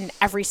written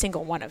every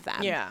single one of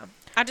them. Yeah.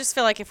 I just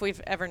feel like if we've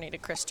ever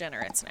needed Kris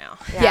Jenner, it's now.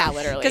 Yeah,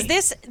 literally.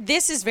 Because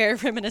this is very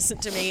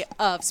reminiscent to me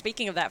of,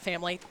 speaking of that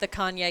family, the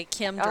Kanye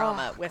Kim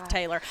drama with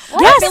Taylor. I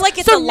Yes, feel like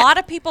it's so a lot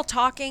of people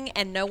talking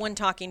and no one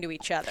talking to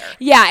each other.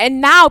 Yeah, and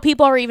now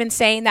people are even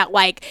saying that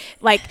like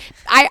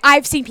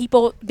I've seen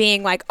people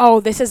being like, oh,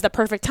 this is the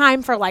perfect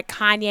time for like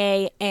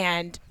Kanye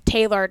and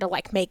Taylor to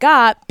like make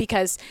up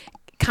because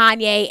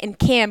Kanye and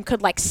Kim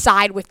could like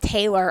side with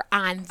Taylor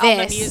on this, On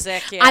the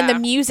music, on the yeah.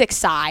 music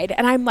side,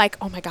 and I'm like,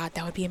 oh my god,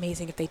 that would be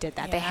amazing if they did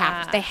that.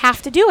 Yeah. They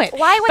have to do it.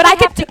 Why would but they I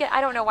could have to get? I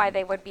don't know why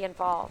they would be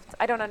involved.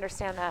 I don't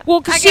understand that. Well, I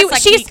because guess,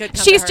 like, he she's could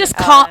come she's to her just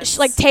defense.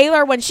 like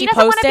Taylor when she she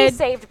doesn't want to be posted.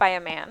 saved by a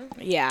man.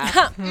 Yeah,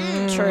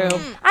 true.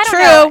 I don't True.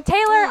 know.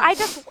 Taylor,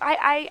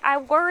 I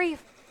worry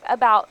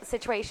about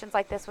situations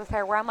like this with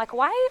her where I'm like,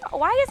 why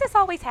is this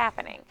always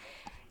happening?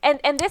 And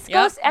this Yep.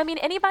 goes, I mean,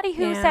 anybody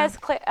who Yeah. says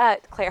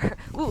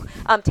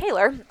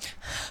Taylor,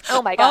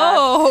 oh my God.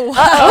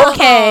 Oh.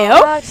 Okay,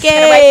 Just gonna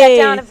write that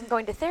down. okay. I'm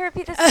going to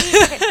therapy this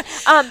week.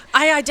 Okay.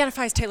 I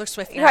identify as Taylor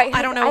Swift now. Right.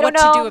 I don't know I what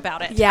don't to know. do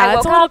about it. Yeah, I it's a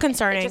woke little up,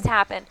 concerning. It just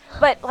happened.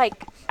 But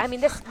like, I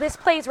mean, this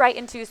plays right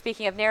into,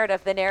 speaking of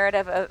narrative, the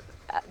narrative of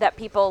that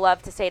people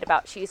love to say it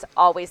about. She's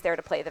always there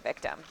to play the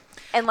victim.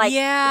 And like,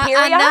 Yeah, here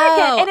I we are again.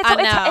 know, And, I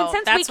and know.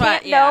 since we That's what-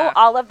 can't know yeah.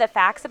 all of the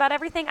facts about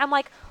everything, I'm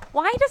like,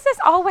 why does this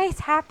always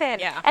happen?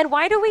 Yeah. And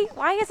why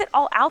is it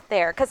all out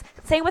there? Because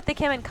same with the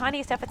Kim and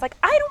Kanye stuff, it's like,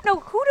 I don't know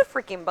who to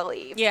freaking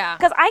believe. Yeah.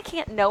 Because I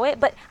can't know it,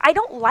 but I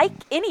don't like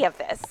any of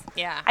this.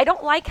 Yeah. I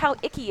don't like how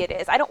icky it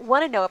is. I don't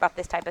want to know about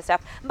this type of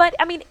stuff. But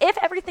I mean, if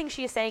everything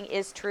she is saying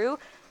is true,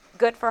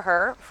 good for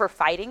her for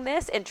fighting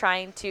this and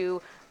trying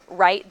to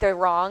right the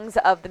wrongs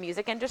of the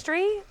music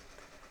industry.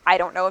 I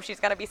don't know if she's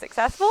going to be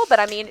successful, but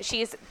I mean,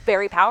 she's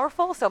very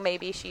powerful, so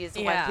maybe she's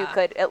one who Yeah.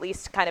 could at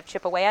least kind of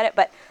chip away at it.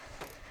 But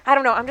I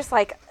don't know. I'm just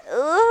like, ugh.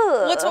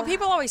 Well, it's what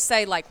people always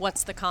say, like,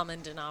 what's the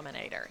common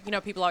denominator? You know,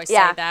 people always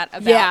Yeah. say that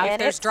about Yeah. if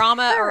And there's it's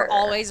drama or her.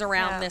 always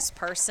around Yeah. this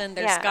person,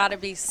 there's Yeah. got to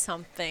be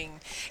something,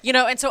 you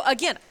know. And so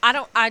again,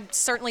 I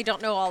certainly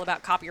don't know all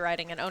about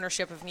copywriting and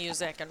ownership of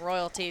music and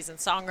royalties and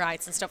song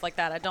rights and stuff like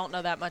that. I don't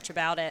know that much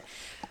about it.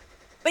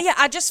 But yeah,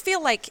 I just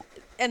feel like,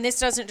 and this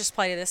doesn't just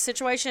apply to this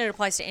situation, it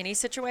applies to any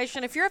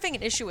situation. If you're having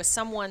an issue with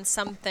someone,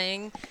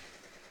 something,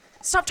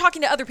 stop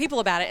talking to other people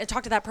about it and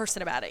talk to that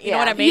person about it. You know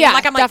Yeah. what I mean? Yeah,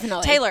 like I'm definitely.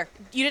 like, Taylor,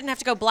 you didn't have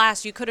to go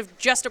blast. You could have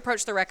just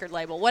approached the record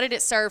label. What did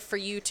it serve for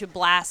you to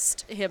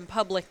blast him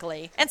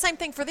publicly? And same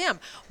thing for them.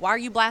 Why are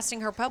you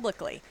blasting her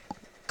publicly?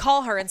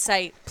 Call her and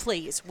say,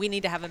 please, we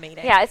need to have a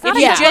meeting. Yeah, it's not if a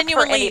you good look for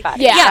genuinely,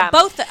 anybody. Yeah. yeah,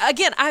 both.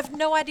 Again, I have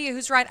no idea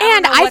who's right. I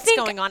And don't know I what's think-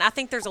 going on. I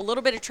think there's a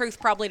little bit of truth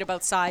probably to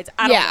both sides.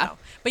 I don't Yeah. know.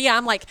 But yeah,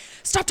 I'm like,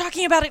 stop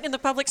talking about it in the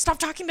public. Stop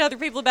talking to other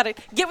people about it.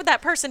 Get with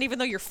that person, even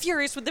though you're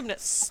furious with them and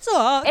it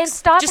sucks. And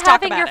stop Just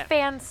talk having about your it.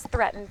 fans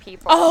threaten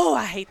people. Oh,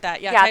 I hate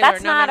that. Yeah, yeah, Taylor,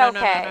 that's no, not no, no,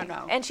 okay. No, no,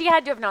 no, no. And she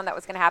had to have known that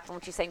was going to happen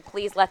when she's saying,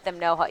 please let them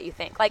know what you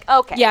think. Like,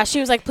 okay. Yeah,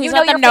 she was like, please You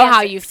let know them your know fans-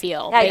 how you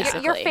feel. Yeah,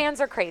 basically. your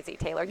fans are crazy,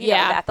 Taylor. You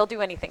Yeah. know that. They'll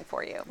do anything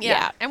for you.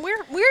 Yeah. And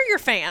we're your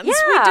fans.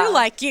 Yeah. We do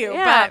like you.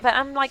 Yeah, but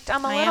I'm like,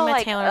 I'm a I little am a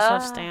like, Taylor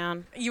Swift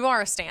stan. you are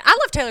a stan. I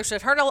love Taylor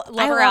Swift. Love her I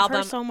love album.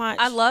 her so much.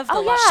 I love the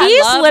Oh, love. yeah. She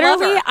is love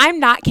literally, her. I'm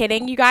not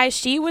kidding, you guys.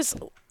 She was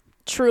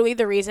truly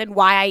the reason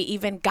why I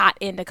even got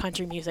into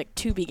country music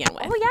to begin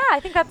with. Oh yeah, I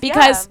think that's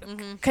Because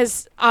Mm-hmm.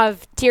 because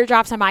of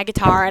Teardrops on My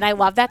Guitar, and I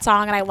love that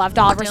song, and I loved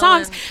all of her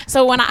songs. Dylan.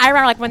 So when I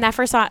remember, like when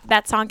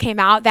that song came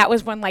out, that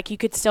was when like you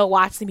could still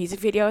watch the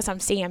music videos on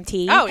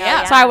CMT. Oh,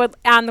 yeah. So I would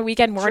on the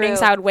weekend mornings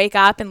True. I would wake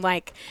up and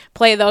like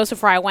play those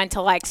before I went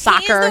to like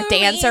soccer, the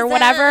dance, or reason.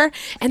 whatever.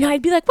 And then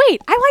I'd be like,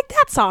 wait, I like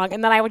that song,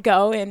 and then I would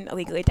go and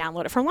illegally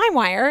download it from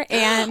LimeWire.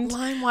 And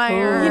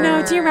LimeWire. you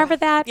know, do you remember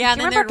that? Yeah,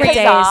 Do you and then remember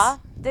they're Kazaa?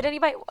 Did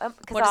anybody?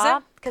 What is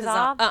it?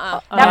 Kazaa.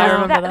 Uh-uh. I That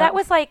remember that. that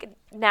was like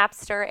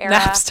Napster era.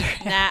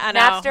 Napster. Nah, I know.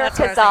 Napster, That's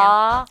what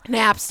I was Kazaa.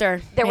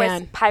 Napster. There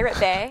man. was Pirate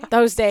Bay.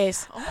 Those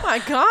days. thinking. Oh my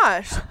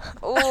gosh.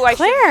 Ooh, I should.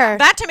 Claire.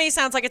 That to me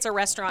sounds like it's a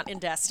restaurant in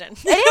Destin.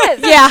 It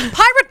is. Yeah.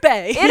 Pirate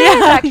Bay. It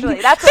is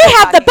actually. That's what They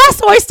I'm have the talking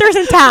best oysters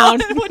in town.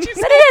 What'd you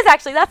say? But it is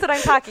actually. That's what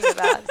I'm talking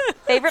about.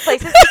 Favorite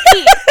places to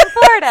eat in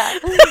Florida.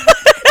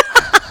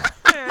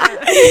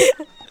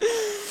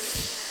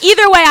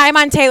 Either way, I'm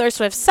on Taylor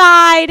Swift's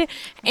side,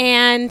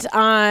 and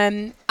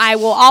I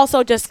will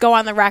also just go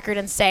on the record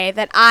and say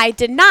that I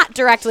did not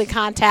directly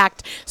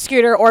contact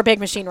Scooter or Big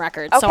Machine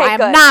Records, so Okay, I am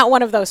good. not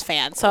one of those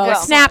fans. So Good.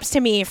 snaps to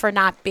me for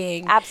not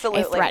being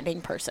Absolutely. a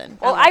threatening person.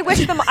 Well, I wish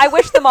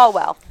them all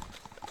well.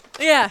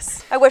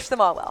 Yes. I wish them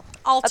all well.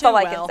 All That's too all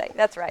I well. can say.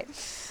 That's right.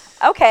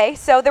 Okay,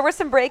 so there was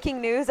some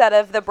breaking news out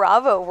of the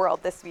Bravo world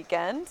this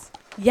weekend.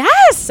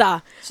 Yes!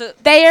 So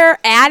They're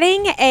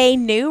adding a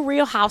new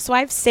Real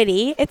Housewives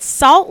city. It's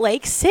Salt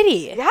Lake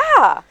City.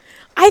 Yeah.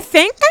 I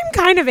think I'm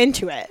kind of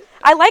into it.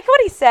 I like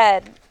what he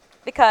said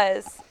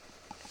because,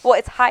 well,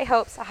 it's high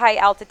hopes, high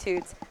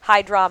altitudes,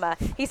 high drama.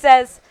 He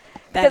says,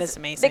 That because- is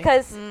amazing.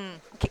 Because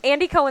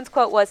Andy Cohen's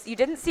quote was, "You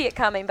didn't see it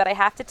coming, but I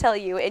have to tell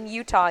you, in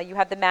Utah, you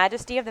have the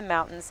majesty of the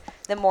mountains,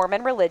 the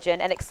Mormon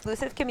religion, an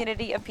exclusive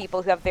community of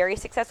people who have very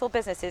successful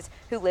businesses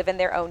who live in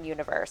their own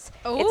universe.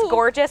 It's Ooh.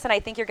 gorgeous, and I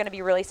think you're going to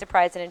be really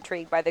surprised and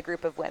intrigued by the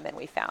group of women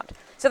we found."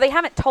 So they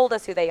haven't told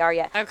us who they are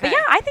yet. Okay. But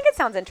yeah, I think it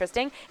sounds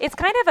interesting. It's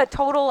kind of a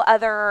total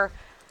other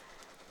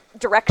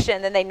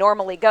direction than they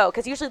normally go,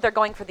 because usually they're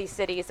going for these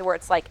cities where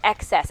it's like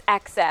excess,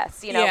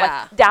 you know,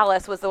 Yeah. like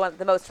Dallas was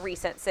the most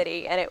recent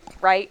city, and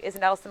isn't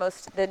Dallas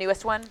the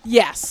newest one?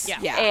 Yes. Yeah.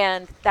 Yeah.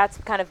 And that's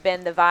kind of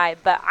been the vibe,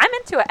 but I'm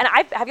into it. And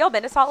have y'all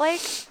been to Salt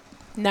Lake?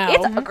 No.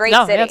 It's a great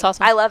No, city. yeah, it's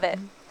awesome. I love it.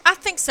 I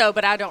think so,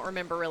 but I don't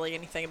remember really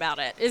anything about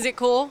it. Is it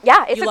cool?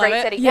 Yeah, it's You a love great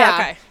it? city. Yeah.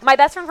 Okay. My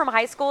best friend from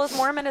high school is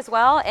Mormon as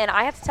well, and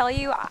I have to tell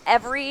you,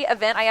 every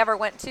event I ever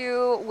went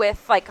to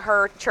with like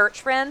her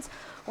church friends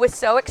was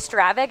so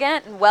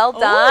extravagant and well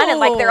done, and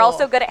like they're Ooh.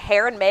 also good at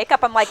hair and makeup.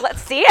 I'm like,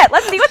 let's see it.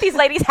 Let's see what these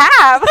ladies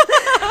have.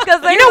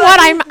 Because You know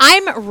what?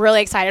 I'm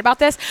really excited about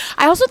this.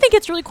 I also think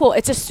it's really cool.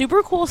 It's a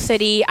super cool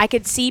city. I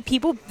could see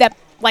people that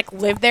like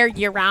live there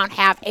year round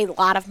have a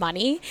lot of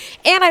money,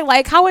 and I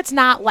like how it's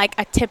not like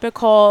a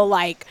typical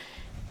like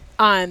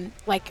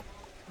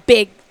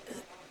big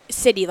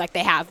city like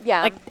they have.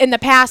 Yeah. Like in the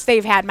past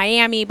they've had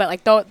Miami, but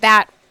like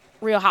that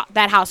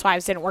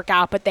Housewives didn't work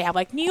out. But they have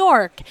like New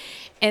York,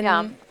 and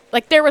Yeah.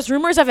 like there was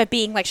rumors of it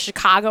being like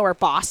Chicago or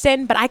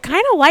Boston, but I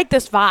kind of like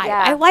this vibe.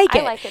 Yeah, I like I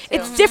it. like it too.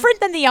 It's different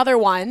than the other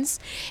ones,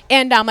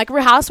 and like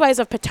Real Housewives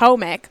of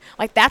Potomac,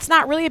 like that's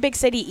not really a big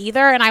city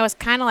either. And I was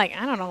kind of like,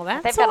 I don't know,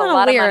 that's They've got a little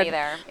lot of weird. money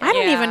there. I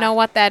don't Yeah. even know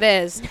what that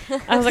is.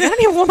 I was like, I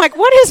don't even. I'm like,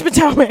 what is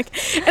Potomac?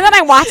 And then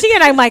I'm watching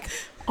it, I'm like,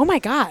 oh my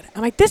god.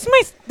 I'm like, this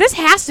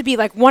has to be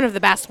like one of the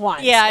best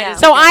ones. Yeah, Yeah. it is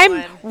So a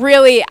good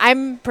one.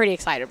 I'm pretty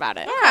excited about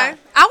it. Okay.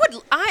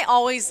 I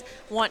always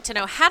want to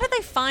know, how do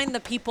they find the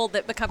people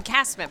that become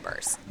cast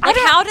members? Like,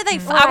 how do they?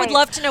 I would Right.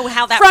 love to know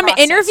how that From process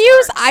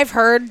interviews works. I've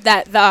heard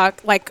that the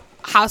like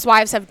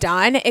housewives have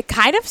done, it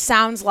kind of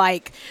sounds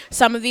like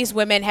some of these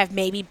women have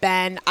maybe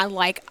been on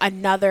like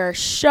another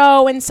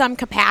show in some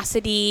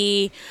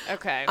capacity.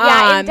 Okay.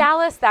 Yeah, in Um,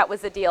 Dallas, that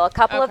was the deal. A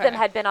couple of them Okay.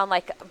 had been on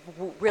like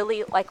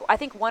really like I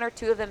think one or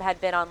two of them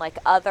had been on like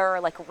other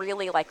like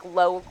really like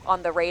low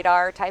on the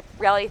radar type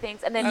reality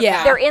things, and then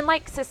Yeah. they're in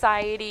like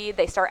society.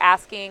 They start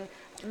asking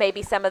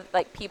maybe some of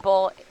like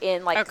people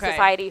in like Okay,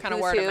 society kinda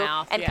who's word of who,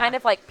 mouth, and yeah. kind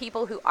of like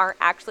people who aren't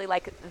actually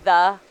like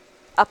the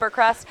upper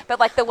crust, but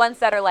like the ones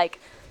that are like.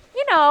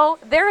 You know,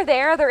 they're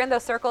in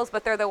those circles,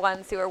 but they're the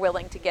ones who are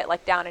willing to get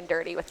like down and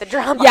dirty with the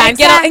drama. Yeah, and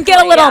get a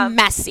Exactly, little yeah.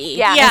 messy.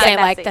 Yeah, as get they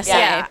like to messy, say.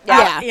 yeah.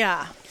 Yeah.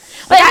 yeah.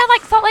 But then,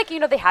 like, Salt Lake, you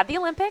know, they have the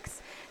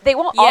Olympics. They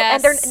won't, all,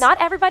 and they're Yes. not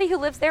everybody who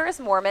lives there is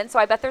Mormon. So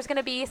I bet there's going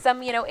to be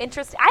some, you know,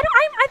 interest. I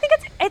think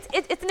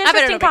it's an I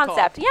bet interesting it'll be cool.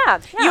 concept. Yeah,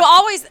 yeah. You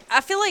always.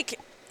 I feel like.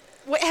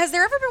 Has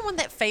there ever been one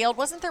that failed?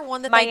 Wasn't there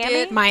one that they Miami?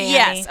 did? Miami.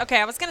 Yes. Okay,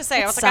 I was gonna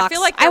say. I was like, I Sucks.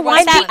 feel like I there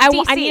want was that.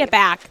 one. I need it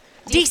back.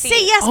 DC,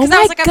 yes, Oh because I my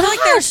was like, I feel like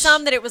there's gosh.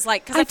 some that it was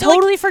like, because I I feel like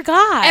totally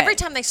forgot. every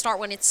time they start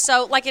one, it's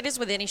so, like it is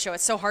with any show,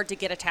 it's so hard to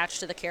get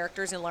attached to the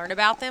characters and learn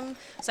about them.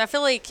 So I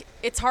feel like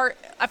it's hard.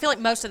 I feel like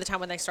most of the time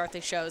when they start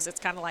these shows, it's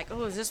kind of like,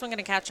 oh, is this one going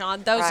to catch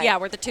on? Those, Right. yeah,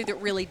 were the two that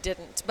really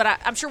didn't. But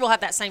I'm sure we'll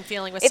have that same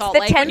feeling with It's Salt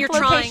the Lake when 10th you're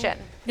location. trying.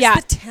 Yeah.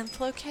 It's the 10th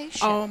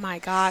location. Oh my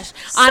gosh.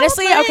 Salt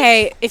Honestly, Lake.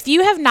 okay, if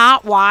you have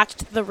not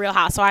watched The Real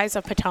Housewives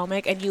of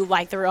Potomac and you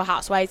like The Real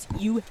Housewives,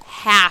 you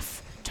have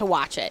to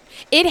watch it.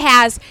 It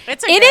has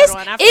It's a it good is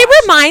one. I've it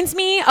watched reminds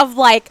me of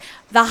like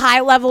the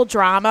high level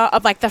drama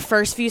of like the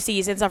first few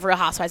seasons of Real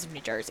Housewives of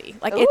New Jersey.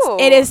 Like Ooh.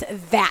 it is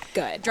that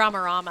good.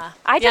 Dramarama.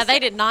 I Yeah, just- they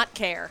did not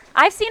care.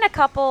 I've seen a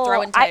couple.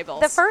 Throwing tables.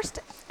 The first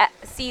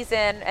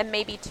season and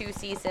maybe 2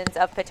 seasons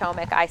of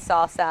Potomac, I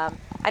saw some.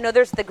 I know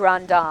there's the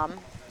Grand Dame.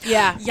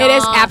 Yeah, Yeah. it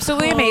is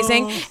absolutely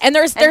amazing. And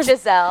there's And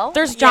Giselle.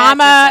 there's Yeah,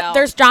 drama Giselle.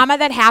 there's drama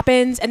that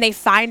happens and they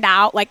find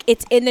out like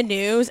it's in the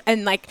news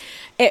and like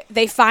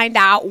they find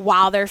out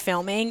while they're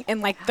filming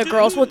and like the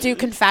girls will do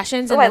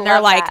confessions and Oh, I then they're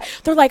love like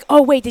that.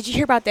 oh wait, did you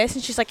hear about this?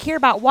 And she's like, hear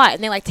about what?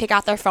 And they like take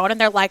out their phone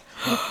and they're like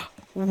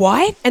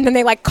what? And then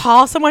they like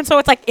call someone so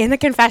it's like in the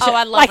confession. Oh,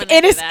 I love like when they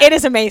it do is that. it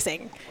is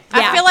amazing. I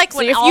Yeah. feel like so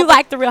when if all you the-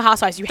 like the Real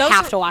Housewives, you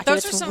have to watch those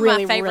it. are It's some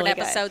really of my favorite really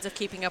good. episodes of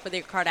Keeping Up with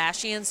the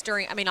Kardashians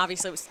during. I mean,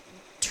 obviously it was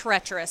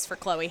treacherous for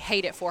Khloe,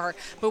 hate it for her.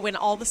 But when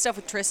all the stuff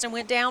with Tristan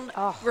went down,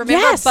 remember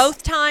Yes.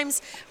 both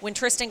times when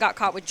Tristan got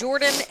caught with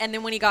Jordan and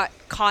then when he got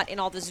caught in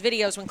all those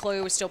videos when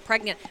Khloe was still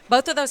pregnant,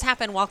 both of those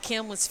happened while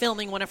Kim was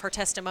filming one of her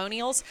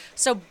testimonials.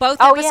 So both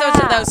Oh, episodes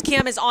of yeah. those,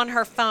 Kim is on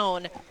her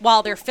phone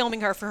while they're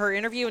filming her for her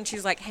interview and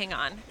she's like, hang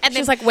on. And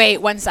She's then, like, wait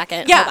 1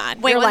 second. yeah, hold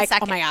on. wait You're one like,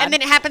 second. oh my god. And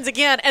then it happens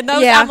again. And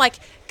those, Yeah. I'm like,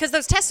 because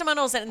those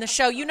testimonials in the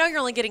show, you know, you're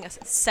only getting a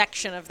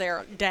section of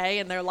their day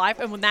and their life.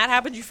 And when that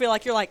happens, you feel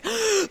like you're like,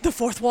 the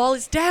fourth wall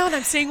is down.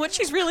 I'm seeing what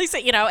she's really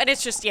saying, you know. And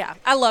it's just, yeah,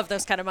 I love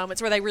those kind of moments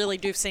where they really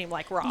do seem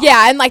like raw.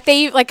 Yeah, and like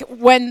they like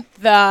when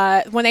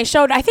they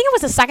showed, I think it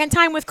was the second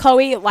time with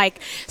Chloe, like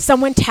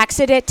someone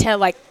texted it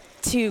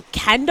to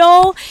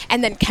Kendall,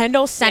 and then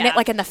Kendall sent Yeah. it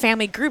like in the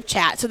family group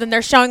chat. So then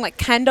they're showing like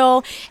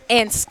Kendall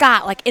and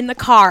Scott like in the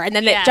car, and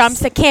then Yes. it jumps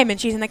to Kim and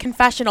she's in the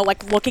confessional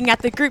like looking at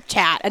the group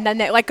chat, and then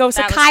it like goes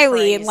That to was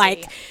Kylie and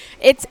like crazy.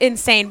 it's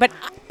insane. But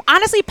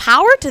honestly,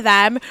 power to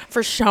them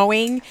for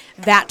showing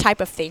that type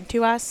of thing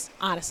to us.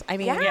 Honestly, I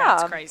mean, Yeah. Yeah,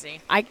 it's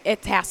crazy.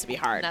 it has to be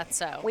hard. Nuts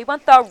so. We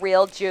want the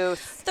real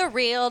juice. The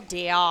real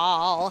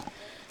deal.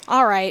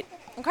 All right.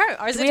 Okay,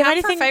 is Do it we have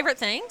time for anything- favorite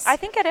things? I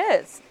think it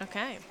is.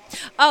 Okay.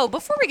 Oh,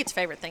 before we get to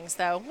favorite things,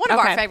 though, one of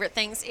our Okay. favorite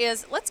things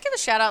is let's give a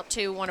shout out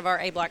to one of our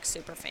A Block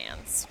super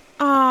fans.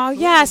 Oh,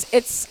 yes.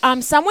 It's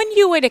someone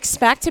you would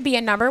expect to be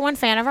a #1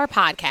 fan of our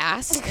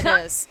podcast. It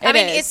is. I It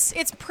mean, is.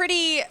 it's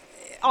pretty.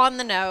 on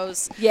the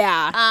nose.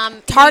 Yeah.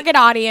 Target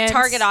audience.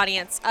 Target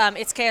audience.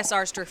 It's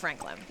KSR's Drew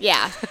Franklin.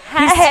 Yeah.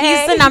 Hey.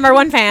 He's the number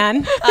one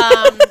fan.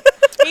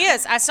 He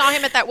is. I saw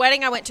him at that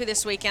wedding I went to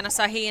this weekend. I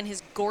saw he and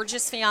his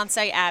gorgeous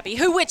fiance Abby,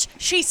 which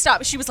she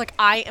stopped. She was like,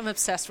 "I am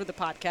obsessed with the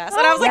podcast," and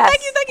I was like,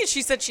 Yes. Thank you."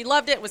 She said she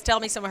loved it. Was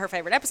telling me some of her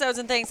favorite episodes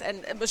and things,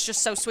 and it was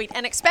just so sweet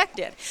and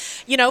expected.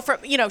 She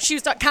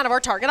was kind of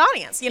our target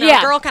audience. Yeah.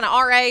 A girl kind of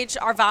our age,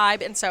 our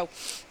vibe, and so.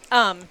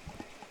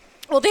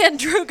 Well, then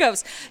Drew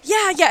goes,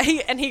 yeah.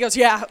 He goes,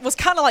 yeah. Was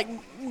kind of like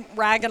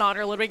ragging on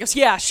her a little bit. He goes,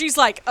 yeah, she's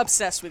like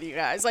obsessed with you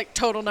guys, like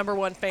total number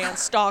one fan,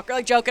 stalker,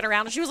 like joking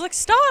around. And she was like,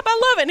 stop,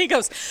 I love it. And he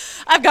goes,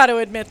 I've got to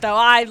admit though,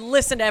 I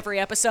listen to every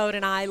episode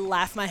and I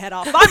laugh my head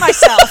off by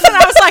myself. And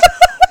I was like,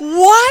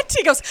 what?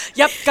 He goes,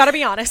 yep, gotta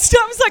be honest.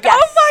 I was like, Yes.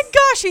 oh my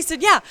gosh. He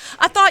said, yeah.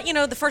 I thought,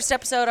 the first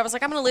episode, I was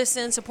like, I'm gonna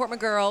listen, support my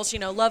girls,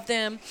 love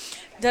them.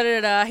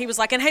 Da-da-da-da. He was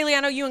like, and Haley, I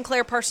know you and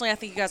Claire personally, I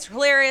think you guys are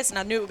hilarious, and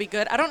I knew it would be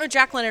good. I don't know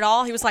Jacqueline at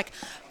all. He was like,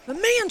 but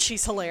man,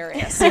 she's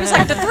hilarious. He was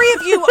like, the three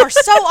of you are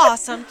so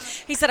awesome.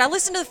 He said, I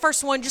listened to the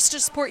first one just to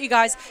support you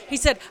guys. He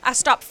said, I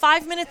stopped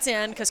 5 minutes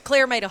in because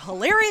Claire made a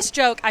hilarious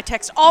joke. I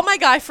texted all my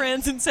guy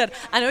friends and said,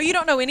 I know you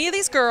don't know any of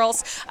these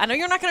girls. I know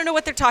you're not going to know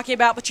what they're talking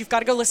about, but you've got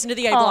to go listen to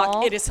the A Block.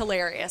 Aw. It is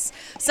hilarious.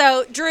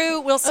 So, Drew,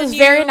 we'll send was you.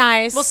 very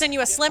nice. We'll send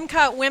you a slim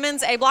cut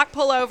women's A Block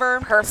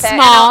pullover. Perfect.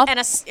 Small. And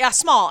a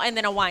small, and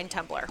then a wine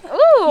tumbler.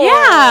 Ooh.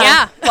 Yeah.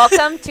 Yeah.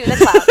 Welcome to the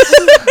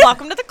club.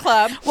 Welcome to the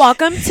club.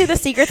 Welcome to the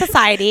secret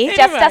society.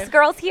 Just Anyway. us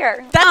girls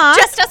here. That's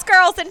just us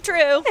girls and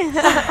Drew.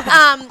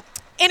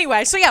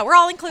 Anyway, so yeah, we're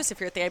all inclusive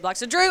here at the A Block.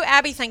 So Drew,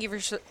 Abby, thank you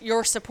for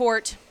your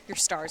support. Your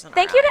stars in our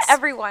Thank you to eyes.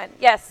 everyone.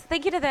 Yes,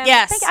 thank you to them.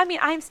 Yes.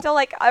 I'm still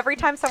like, every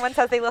time someone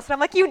says they listen, I'm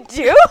like, you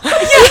do? Even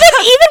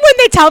when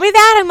they tell me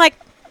that, I'm like,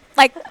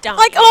 Don't.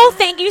 oh,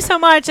 thank you so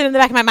much. And in the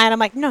back of my mind, I'm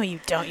like, no, you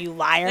don't, you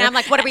liar. And I'm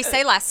like, what did we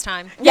say last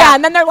time? yeah.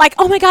 And then they're like,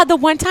 oh my God, the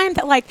one time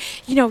that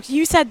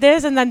you said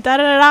this and then da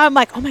da da da. I'm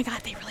like, oh my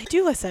God, they really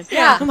do listen.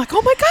 Yeah. I'm like,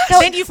 oh my gosh.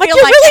 Then you like, feel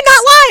you're like really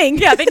not lying.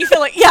 Yeah, then you feel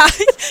like, yeah,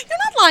 you're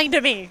not lying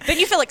to me. Then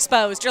you feel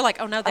exposed. You're like,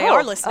 oh no, they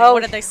are listening. Oh.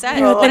 What did they say?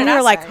 And What then did we I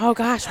were like, say? oh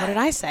gosh, what did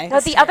I say? No,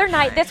 the other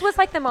night, this was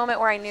like the moment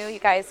where I knew you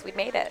guys, we'd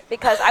made it.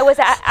 Because I was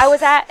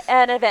at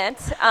an event.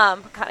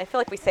 God, I feel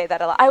like we say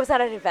that a lot. I was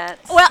at an event.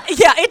 Well,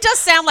 yeah, it does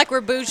sound like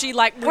we're bougie.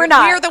 Like We're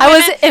not. We're the I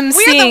women, was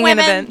emceeing we're the an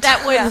women event.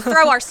 that would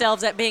throw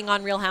ourselves at being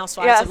on Real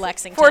Housewives Yes, of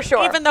Lexington. for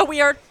sure. Even though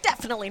we are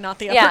definitely not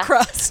the Yeah. upper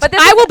crust. But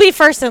this I will be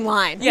first in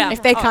line. Yeah.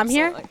 If they Oh, come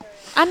here, absolutely.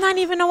 I'm not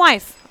even a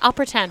wife. I'll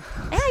pretend.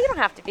 Yeah, you don't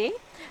have to be.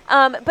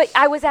 But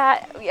I was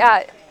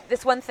at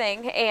this one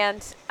thing,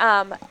 and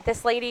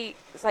this lady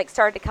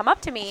started to come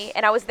up to me,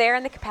 and I was there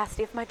in the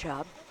capacity of my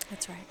job.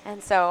 That's right.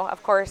 And so,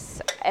 of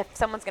course, if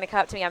someone's going to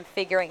come up to me, I'm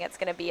figuring it's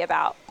going to be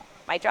about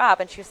my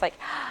job. And she was like,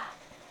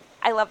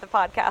 I love the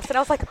podcast. And I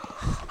was like,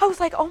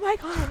 oh my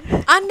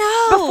God. I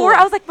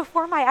know.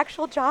 Before my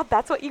actual job,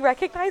 that's what you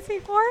recognize me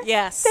for?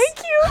 Yes. Thank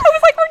you. I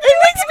was like, It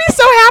makes me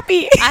so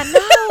happy. I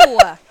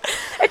know.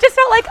 it just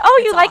felt like,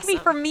 oh, you It's like me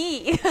awesome. for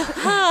me.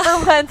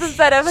 For once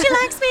instead of. She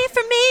likes me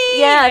for me.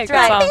 Yeah, that's That's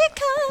right. awesome.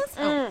 Because.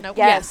 Oh, no.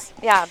 Yes.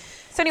 Yeah.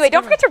 So anyway,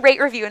 don't forget to rate,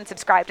 review, and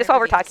subscribe, just while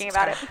we're talking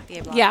about it.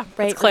 Yeah,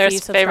 right.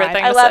 Claire's favorite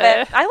thing. I to love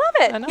say. it. I love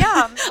I it. know.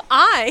 Yeah.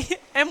 I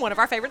am one of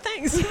our favorite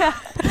things. We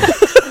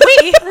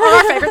are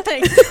our favorite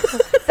thing.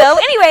 So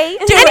anyway,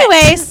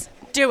 Anyways,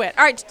 Do it.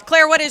 All right,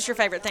 Claire, what is your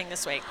favorite thing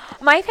this week?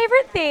 my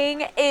favorite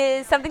thing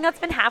is something that's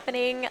been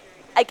happening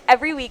like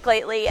every week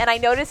lately, and I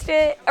noticed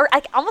it, or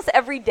like almost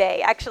every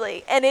day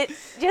actually, and it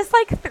just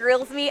like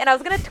thrills me. And I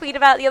was gonna tweet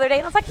about it the other day,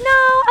 and I was like, no,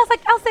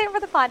 I'll say it for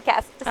the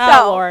podcast.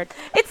 Oh, So Lord.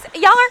 it's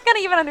y'all aren't gonna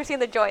even understand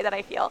the joy that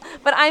I feel,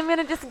 but I'm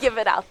gonna just give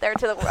it out there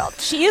to the world.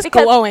 she is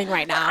Because glowing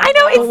right now. I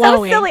know, it's so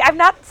Glowing. silly. I've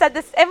not said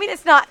this. I mean,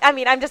 it's not. I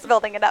mean, I'm just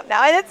building it up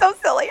now, and it's so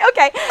silly.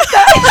 Okay. So,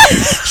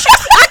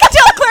 I can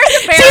tell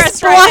Claire's embarrassed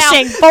She's right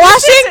blushing.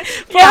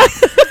 Blushing? now.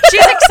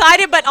 She's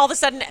excited, but all of a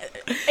sudden,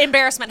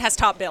 embarrassment has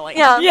topped Billy.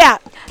 Yeah.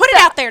 Put it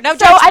out there. No So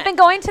judgment. I've been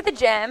going to the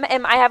gym,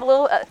 and I have a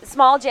little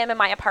small gym in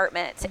my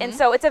apartment, Mm-hmm. and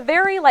so it's a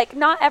very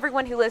not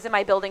everyone who lives in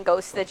my building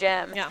goes to the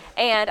gym. Yeah.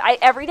 And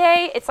every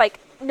day it's like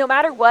no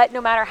matter what,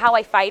 no matter how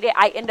I fight it,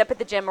 I end up at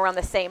the gym around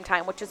the same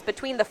time, which is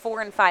between the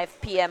 4 and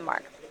 5 p.m.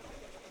 mark.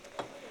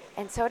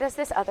 And so does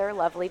this other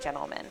lovely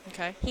gentleman.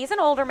 Okay. He's an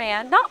older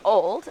man, not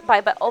old,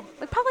 but old,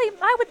 probably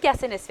I would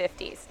guess in his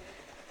 50s.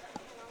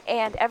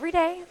 And every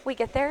day we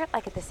get there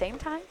like at the same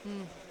time.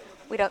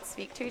 We don't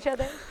speak to each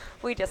other.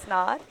 We just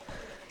nod.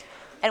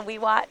 And we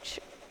watch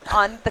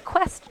on the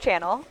Quest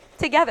channel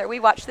together. We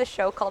watch this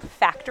show called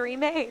Factory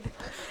Made.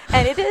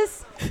 And it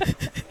is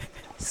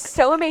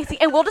so amazing.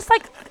 And we'll just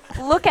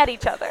look at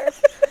each other.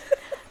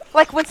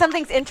 Like when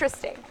something's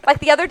interesting. Like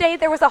the other day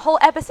there was a whole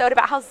episode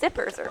about how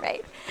zippers are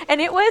made. And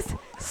it was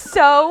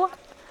so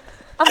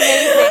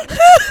amazing.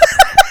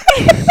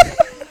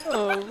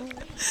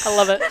 I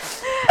love it.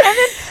 And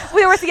then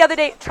there was the other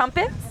day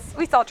trumpets.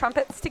 We saw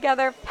trumpets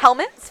together.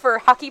 Helmets for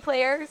hockey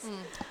players.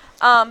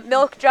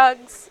 Milk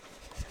jugs.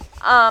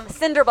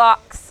 Cinder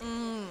blocks.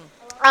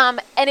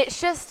 And it's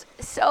just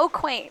so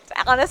quaint,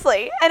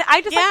 honestly. And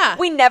I just, Yeah. like,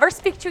 we never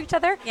speak to each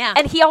other. Yeah.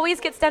 And he always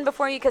gets done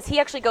before me because he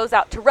actually goes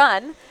out to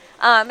run.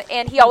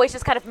 And he always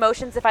just kind of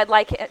motions if I'd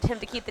like him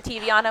to keep the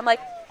TV on. I'm like,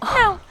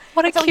 no.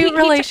 What a And so cute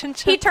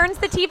relationship. He turns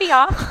the TV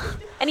off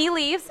and he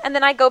leaves. And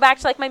then I go back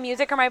to like my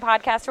music or my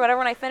podcast or whatever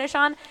when I finish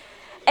on.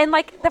 And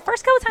like the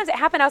first couple times it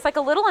happened, I was like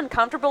a little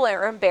uncomfortable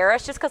or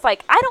embarrassed just because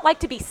like I don't like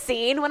to be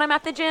seen when I'm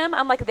at the gym.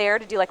 I'm like there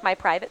to do like my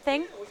private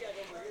thing.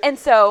 And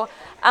so,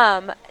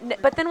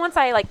 but then once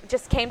I like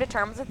just came to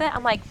terms with it,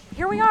 I'm like,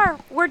 here we are.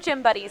 We're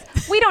gym buddies.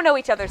 We don't know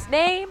each other's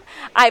name.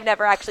 I've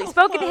never actually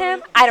spoken to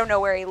him. I don't know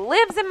where he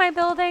lives in my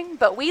building,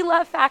 but we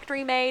love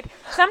Factory Made.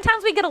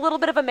 Sometimes we get a little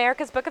bit of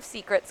America's Book of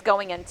Secrets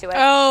going into it.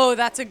 Oh,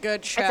 that's a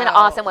good show. It's an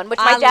awesome one, which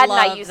my dad and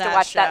I love used to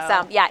watch that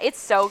show. some. Yeah, it's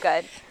so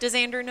good. Does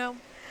Andrew know?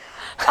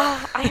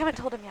 I haven't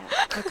told him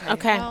yet.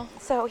 Okay. Well,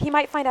 So he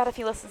might find out if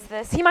he listens to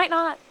this. He might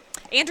not.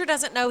 Andrew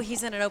doesn't know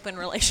he's in an open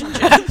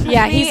relationship.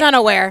 Yeah, he's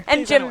unaware.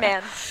 And He's Gym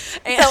unaware. Man.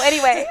 And- So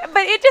anyway,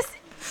 but it just,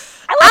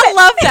 I I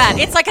love that.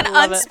 It's like an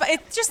love it.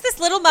 it's just this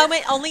little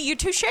moment only you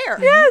two share.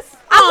 Yes.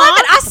 I love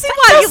it. I see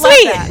why so you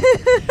sweet. love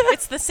that.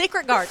 It's the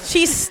secret garden.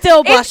 She's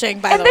still blushing,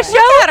 by the way.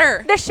 Look at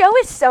her. The show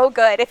is so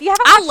good. If you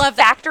haven't I watched love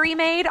that. Factory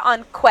Made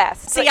on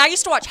Quest. See, I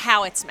used to watch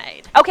How It's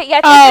Made. Okay,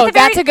 yeah. Oh, it's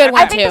that's a good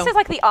one, I think too. this is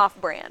like the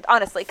off-brand,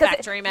 honestly. 'cause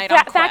Factory Made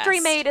on Factory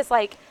Quest. Made is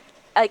like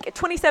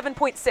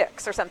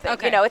 27.6 or something.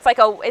 Okay. You know, it's like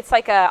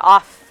a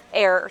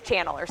off-air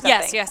channel or something.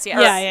 Yes, yes, yes.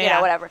 Or, Yeah, yeah, you know,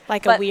 yeah. whatever.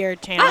 Like But a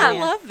weird channel. I yeah.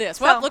 love this.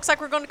 Well, So- looks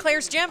like we're going to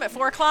Claire's gym at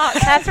 4 o'clock.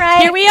 That's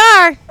right. Here we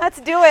are. Let's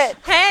do it.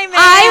 Hey, man.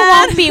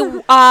 I won't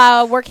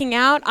be working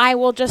out. I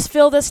will just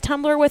fill this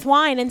tumbler with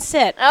wine and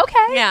sit.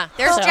 Okay. Yeah,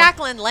 there's So-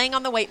 Jacqueline laying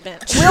on the weight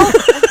bench.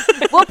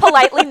 We'll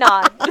politely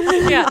nod.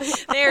 Yeah,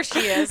 there she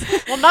is.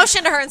 We'll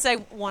motion to her and say,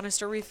 "Want us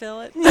to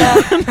refill it?" And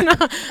She'll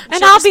I'll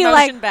just be motion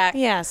like, back.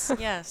 yes,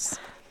 Yes.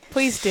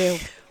 please do.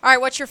 All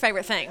right, what's your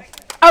favorite thing?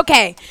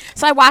 Okay,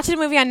 so I watched a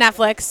movie on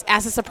Netflix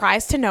as a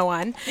surprise to no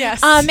one.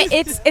 Yes.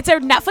 It's a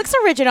Netflix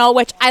original,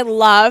 which I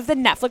love the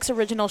Netflix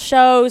original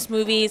shows,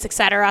 movies,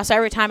 etc. So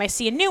every time I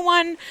see a new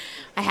one,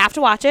 I have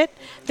to watch it.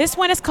 This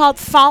one is called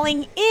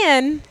Falling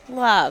in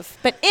Love,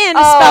 but in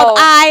is spelled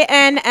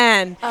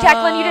I-N-N.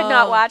 Jacqueline, you did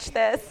not watch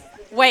this.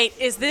 Wait,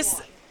 is this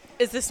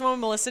one with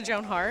Melissa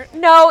Joan Hart?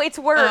 No, it's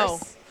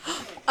worse.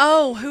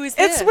 Oh, who is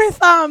this? It's with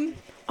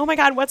oh my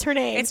God, what's her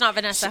name? It's not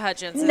Vanessa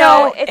Hudgens. is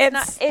No, it? it's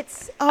not.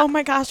 It's. Oh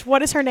my gosh,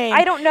 what is her name?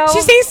 I don't know.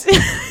 She sings.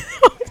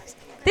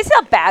 This is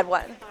a bad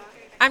one.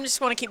 I'm just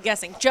want to keep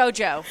guessing.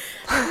 JoJo.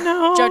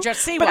 No, JoJo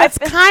Siwa. but it's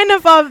kind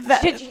of the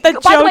Did you,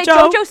 the by the way,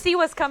 JoJo. JoJo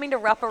Siwa's coming to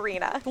Rupp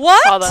Arena.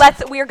 What? Saw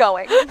that. We're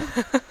going.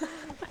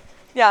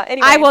 Yeah.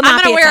 Anyway, I will I'm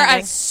not gonna be wear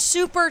attending. a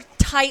super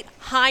tight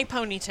high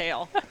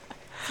ponytail.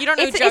 If you don't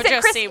know who Is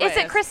JoJo Siwa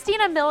it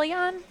Christina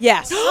Milian?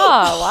 Yes.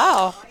 Oh,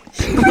 wow.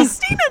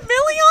 Christina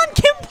Milian?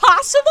 Kim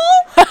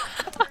Possible?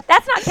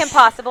 That's not Kim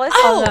Possible, is it?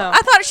 Oh, no. I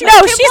thought she No,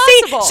 was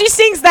Kim Possible. she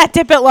sings that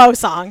Dip It Low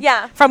song.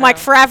 Yeah. From like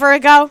forever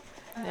ago.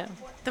 Yeah.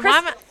 Then why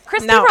am I-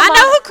 Christina No. I Milian.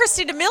 know who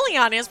Christina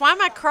Milian is. Why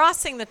am I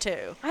crossing the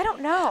two? I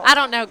don't know. I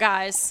don't know,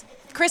 guys.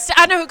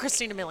 I know who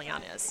Christina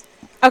Milian is.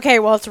 Okay,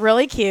 well, it's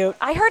really cute.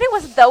 I heard it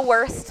was the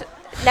worst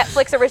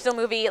Netflix original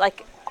movie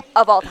like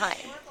of all time.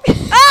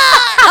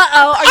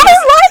 Uh-oh. Are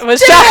you It was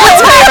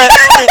Jacqueline's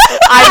favorite.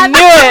 I knew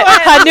it.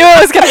 I knew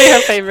it was going to be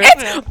her favorite.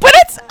 But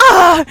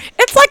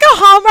it's like a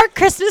Hallmark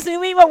Christmas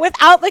movie, but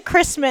without the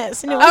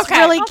Christmas, and it was Okay.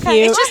 really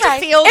Okay. cute. It's just Okay. a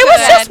feel It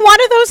was just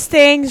one of those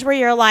things where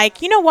you're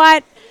like, you know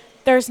what?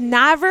 There's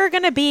never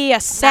gonna be a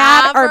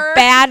sad Never. or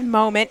bad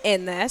moment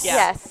in this. Yeah.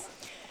 Yes.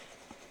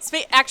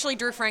 Actually,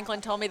 Drew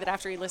Franklin told me that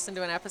after he listened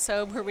to an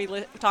episode where we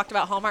talked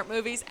about Hallmark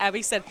movies,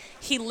 Abby said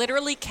he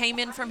literally came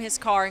in from his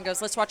car and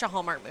goes, "Let's watch a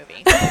Hallmark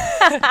movie."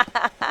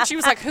 She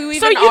was like, "Who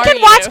So even you are can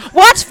you?"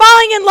 watch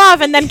Falling in Love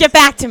and then get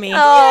back to me.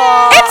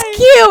 Oh. It's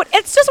cute.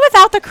 It's just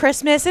without the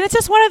Christmas, and it's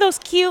just one of those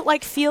cute,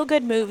 like,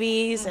 feel-good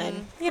movies,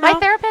 and you know. My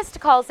therapist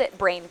calls it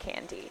brain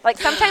candy. Like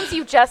sometimes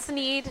you just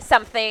need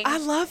something. I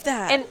love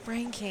that. And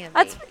brain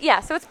candy.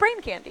 So it's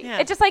brain candy. Yeah.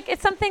 It's just like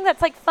it's something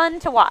that's like fun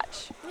to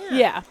watch.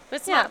 Yeah, But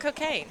it's Yeah. not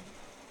cocaine.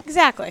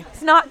 exactly.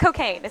 It's not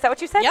cocaine. Is that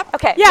what you said? Yep.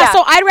 Okay. Yeah,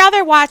 so I'd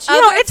rather watch. You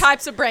know, Other it's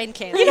types of brain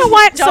candy. you know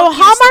what? So Don't use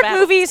Hallmark tobacco.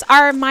 movies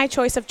are my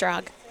choice of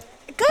drug.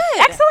 Good.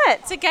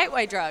 Excellent. It's a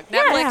gateway drug.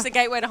 Yeah. Netflix, a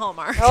gateway to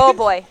Hallmark. Oh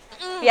boy.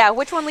 Yeah.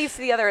 Which one leads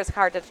to the other is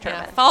hard to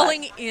determine. Yeah. but-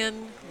 Falling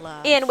in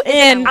love. in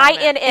In.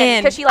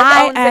 INN because she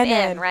like owns an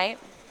INN. in, right?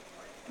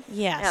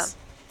 Yes.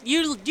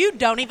 You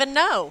don't even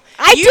know.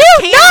 I You do.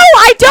 can't- No,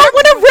 I don't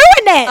want to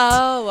ruin it.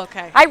 Oh,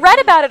 okay. I read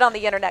about it on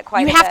the internet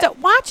quite you a have bit. to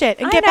watch it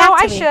and I get know. back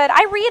to I me. should.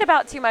 I read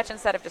about too much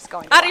instead of just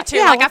going. To I do watch too. it.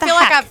 Yeah, like I what the feel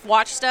like heck? I've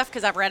watched stuff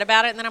because I've read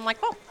about it, and then I'm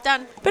like, well,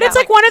 done. But Yeah. it's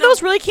like one of no.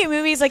 those really cute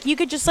movies. Like you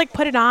could just like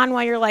put it on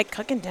while you're like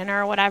cooking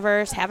dinner or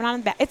whatever, just have it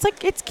on the back. It's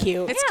like it's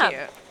cute. It's Yeah.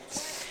 cute.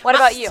 What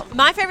about you?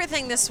 My favorite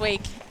thing this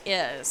week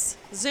is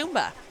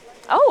Zumba.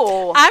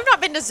 Oh. I've not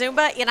been to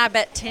Zumba in I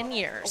bet 10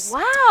 years.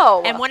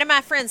 Wow. And one of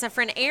my friends, a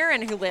friend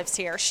Erin who lives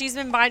here, she's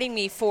been inviting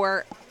me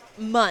for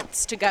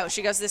months to go.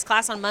 She goes to this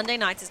class on Monday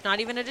nights. It's not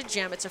even at a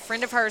gym. It's a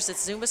friend of hers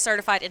that's Zumba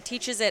certified and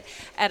teaches it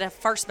at a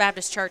First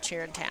Baptist church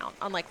here in town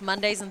on like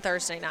Mondays and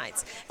Thursday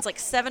nights. It's like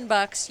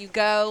 $7. You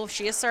go.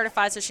 She is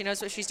certified, so she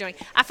knows what she's doing.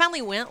 I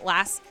finally went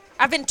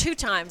I've been 2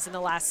 times in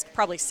the last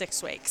probably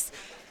 6 weeks.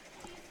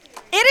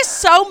 It is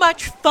so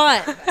much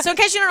fun. So in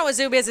case you don't know what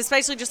Zumba is, it's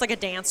basically just like a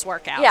dance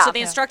workout. Yeah. So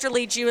the instructor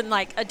leads you in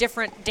like a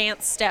different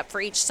dance step for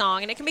each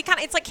song. And it can be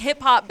it's like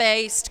hip hop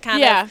based,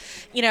 kind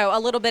of, a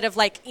little bit of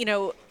like,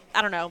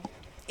 I don't know,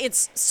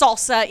 it's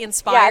salsa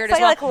inspired Yeah, it's as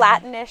well. like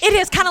Latin-ish. It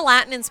is kind of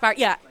Latin inspired.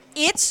 Yeah.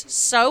 It's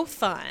so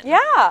fun.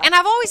 Yeah. And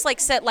I've always like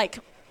said like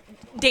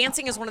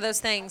dancing is one of those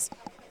things.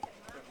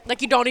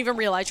 Like, you don't even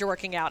realize you're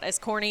working out, as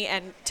corny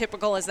and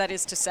typical as that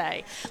is to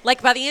say.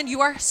 Like, by the end,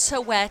 you are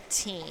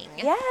sweating.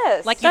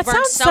 Yes. Like, That you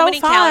burn sounds so so many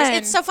calories. fun.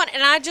 It's so fun.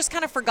 And I just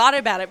kind of forgot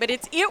about it. But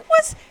it's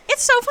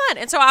so fun.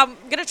 And so I'm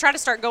going to try to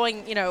start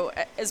going,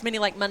 as many,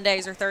 like,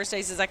 Mondays or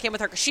Thursdays as I can with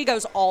her, because she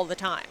goes all the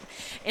time.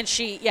 And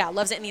she,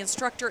 loves it. And the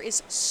instructor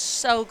is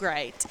so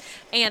great.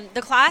 And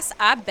the class,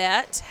 I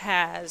bet,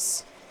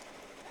 has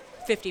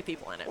 50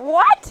 people in it.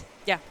 What?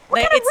 Yeah. What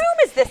kind of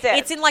room is this in?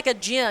 It's in like a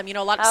gym.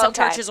 Some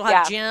Okay. churches will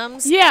have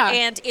gyms. Yeah.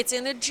 And it's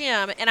in a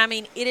gym. And I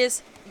mean, it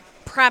is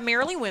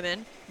primarily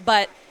women,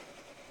 but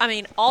I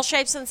mean, all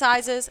shapes and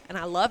sizes. And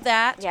I love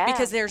that Yeah.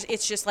 because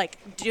it's just like,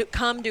 do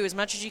as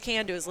much as you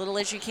can, do as little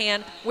as you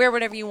can, wear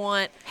whatever you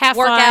want, Have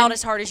work fun. out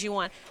as hard as you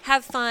want,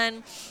 have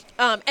fun.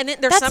 And then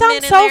there's That some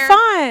men sounds in so there.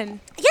 fun.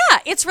 Yeah,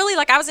 it's really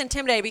like I was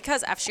intimidated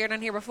because I've shared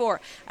on here before.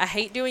 I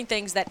hate doing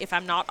things that if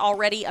I'm not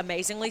already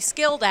amazingly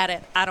skilled at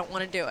it, I don't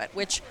want to do it,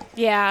 which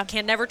Yeah.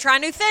 can never try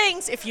new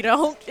things if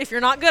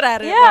you're not good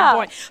at it at Yeah.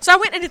 one point. So I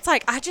went and it's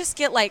like I just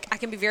get like I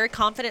can be very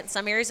confident in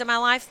some areas of my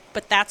life,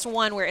 but that's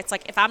one where it's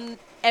like if I'm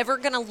ever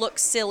gonna look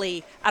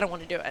silly, I don't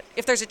want to do it.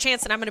 If there's a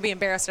chance that I'm gonna be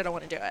embarrassed, I don't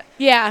want to do it.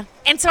 Yeah.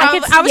 And so I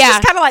was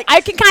just kind of like,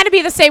 I can kind of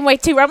be the same way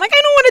too, where I'm like, I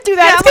don't want to do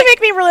that. Yeah, It's I'm going to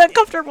like- make me really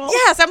uncomfortable.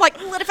 yes, I'm like,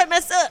 what if I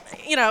mess up?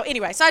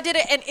 Anyway, so I did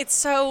it, and it's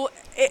so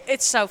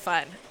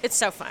fun. It's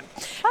so fun.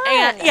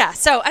 And Fun.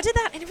 so I did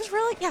that, and it was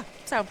really,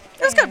 so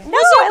it was good. No,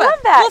 I love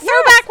that. Little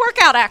throwback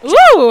workout action.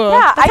 Ooh.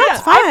 Yeah, that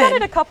sounds fun. I've done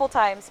it a couple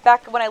times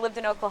back when I lived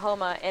in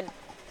Oklahoma, and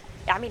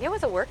I mean, it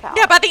was a workout.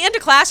 Yeah, by the end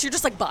of class, you're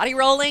just like body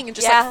rolling and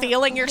just Yeah. like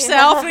feeling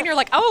yourself, and you're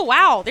like, oh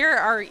wow, there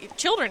are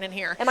children in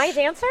here. Am I a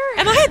dancer?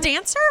 Am I a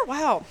dancer?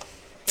 Wow.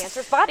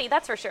 Dancer's body,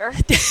 that's for sure.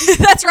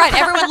 That's right.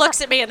 Everyone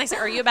looks at me and they say,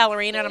 are you a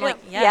ballerina? And I'm like,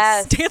 yes.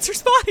 Yes.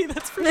 Dancer's body,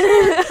 that's for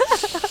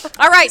sure.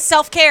 All right,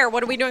 self-care.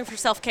 What are we doing for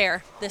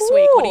self-care this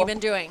week? What have you Ooh. been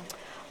doing?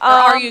 Or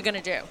are you going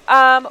to do?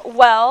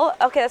 Well,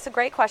 okay, that's a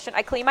great question.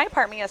 I cleaned my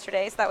apartment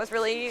yesterday, so that was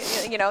really,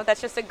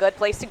 that's just a good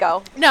place to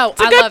go. No,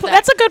 It's a I good love that.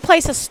 That's a good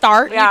place to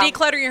start. Yeah. You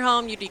declutter your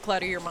home, you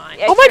declutter your mind.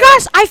 Yeah. Oh my True.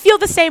 gosh, I feel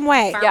the same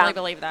way. Firmly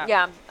believe that.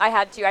 Yeah, I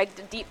had to. I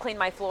deep cleaned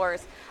my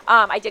floors.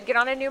 I did get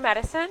on a new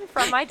medicine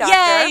from my doctor.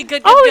 Yay,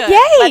 good, good, Oh, good.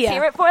 yay. Let's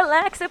hear it for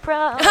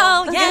Lexapro.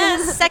 Oh,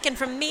 yes. Second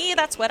from me,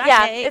 that's what I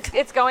Yeah, take.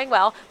 it's going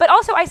well. But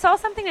also, I saw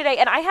something today,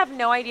 and I have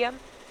no idea.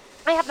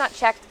 I have not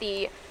checked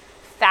the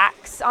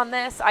facts on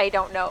this. I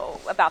don't know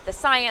about the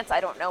science. I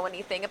don't know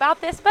anything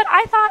about this, but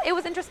I thought it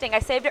was interesting. I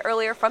saved it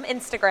earlier from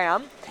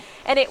Instagram,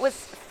 and it was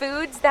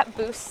foods that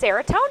boost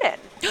serotonin.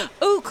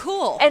 Ooh,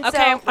 cool. And okay,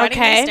 so- I'm writing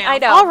Okay. these down. I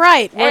know. All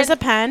right. Where's And-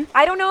 a pen?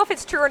 I don't know if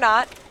it's true or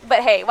not, but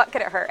hey, what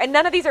could it hurt? And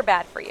none of these are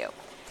bad for you.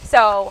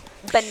 So,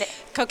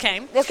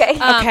 Cocaine. okay.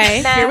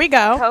 Okay, Meth, here we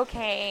go.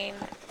 Cocaine.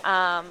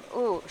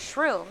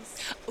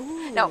 Shrooms.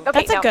 Ooh. No, okay,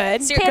 That's a no.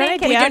 good, Ser- good Kidding,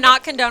 idea. We kidding. do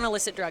not condone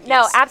illicit drug use.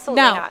 No,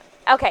 absolutely No. not.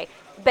 Okay,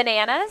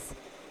 bananas,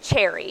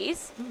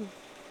 cherries,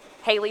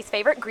 Haley's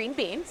favorite, green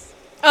beans,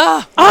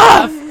 Ugh.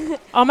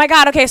 Oh my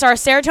God. Okay, so our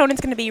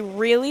serotonin's going to be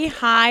really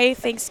high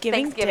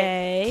Thanksgiving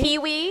Day.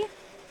 kiwi,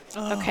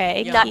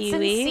 Okay, Yum. nuts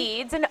kiwi. and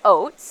seeds and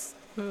oats,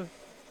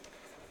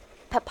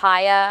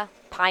 papaya,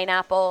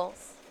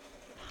 pineapples,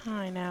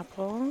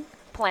 Pineapple.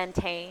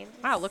 plantain.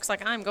 Wow, looks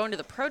like I'm going to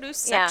the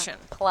produce Yeah, section.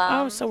 plums.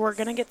 Oh, so we're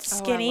going to get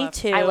skinny love-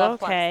 too. I love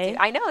plums okay. too.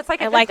 I know, it's like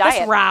a I good like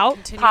diet. this route.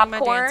 Continuing my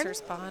Popcorn.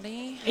 dancer's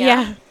body.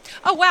 Yeah.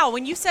 Oh, wow.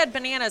 When you said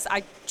bananas,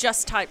 I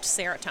just typed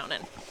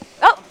serotonin.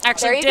 Oh,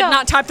 Actually, there you did go.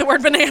 not type the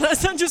word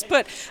bananas. I just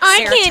put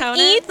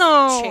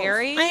serotonin,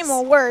 cherries.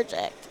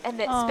 allergic. And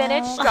then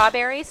spinach,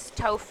 strawberries,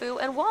 tofu,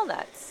 and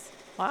walnuts.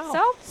 Wow.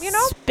 So,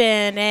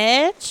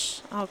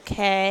 Spinach.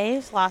 Okay.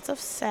 There's lots of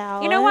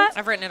salad. you know what?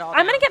 I've written it all I'm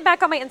going down. to get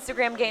back on my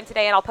Instagram game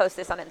today, and I'll post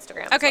this on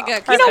Instagram. as Okay,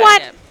 well. good. You know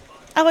Perfect.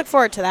 what? I look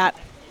forward to that.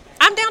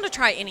 I'm down to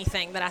try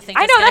anything that I think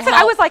I is know, gonna that's what I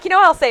help. was like,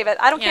 I'll save it.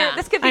 I don't Yeah. care.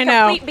 This could be I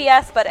know. complete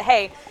BS, but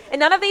hey, and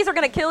none of these are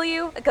going to kill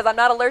you because I'm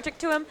not allergic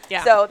to them.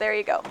 Yeah. So there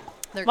you go.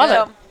 They're Love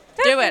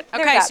good. it. Do it.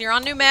 There's Okay, that. so you're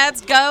on new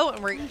meds. Go.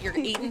 And you're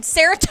eating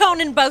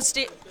serotonin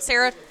boosting.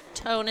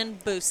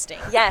 Serotonin boosting.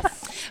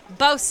 Yes.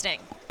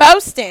 Boasting.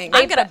 Boasting.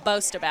 I'm going to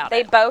boast about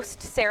They it. boast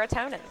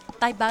serotonin.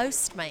 They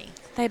boast me.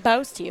 They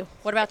boast you.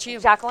 What about you?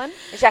 Jacqueline?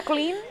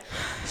 Jacqueline Um,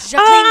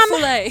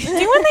 Fullet. Do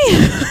you want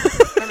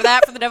me? Remember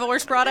that from The Devil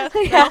Wears Prada?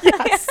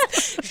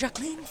 Yes.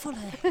 Jacqueline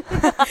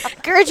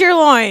Fullet. Gird your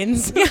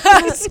loins.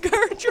 Yes,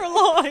 gird your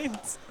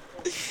loins.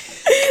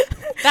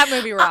 That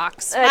movie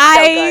rocks.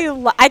 It's so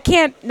good. I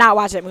can't not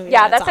watch that movie.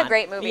 Yeah, when it's that's a on.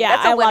 great movie. Yeah,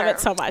 That's a I love winner. it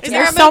so much. Is And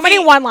there there's a so many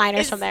movie-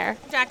 one-liners is- from there.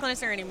 Jacqueline, is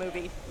there any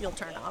movie you'll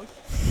turn on?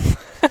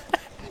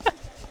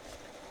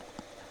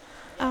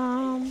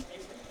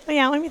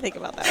 Yeah, let me think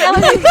about that.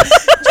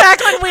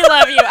 Jacqueline, we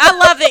love you. I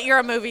love that you're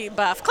a movie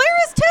buff. Claire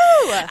is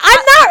too.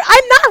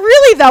 I'm not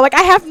really though. Like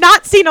I have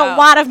not seen a Oh.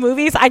 lot of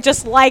movies. I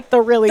just like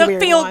the really The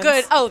weird feel ones.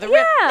 good. Oh, the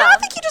Yeah. No, I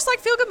think you just like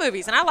feel good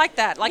movies, and I like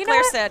that. Like You know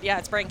Claire what? said, yeah,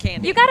 it's brain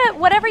candy. You gotta,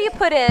 whatever you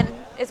put in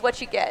is what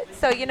you get.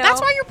 So, you know.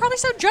 That's why you're probably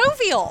so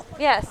jovial.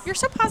 Yes. You're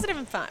so positive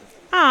and fun.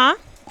 Aw,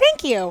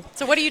 thank you.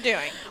 So what are you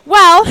doing?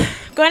 Well,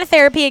 going to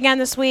therapy again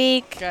this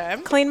week.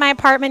 Good. Cleaned my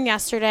apartment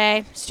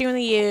yesterday. Just doing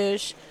the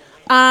huge.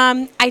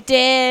 I've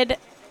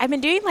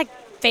been doing like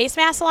face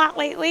masks a lot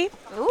lately.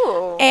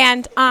 Ooh.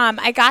 And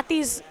I got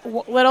these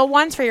little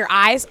ones for your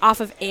eyes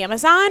off of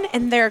Amazon,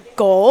 and they're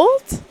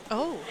gold.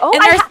 Oh. Oh,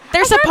 And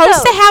they're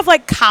supposed to have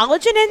like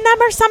collagen in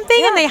them or something,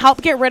 Yeah. and they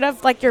help get rid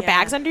of like your Yeah.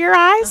 bags under your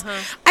eyes.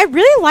 Uh-huh. I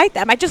really like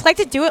them. I just like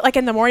to do it like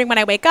in the morning when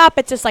I wake up.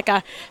 It's just like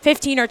a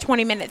 15 or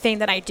 20-minute thing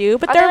that I do.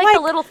 But Are they're they like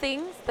the little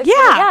things? Like,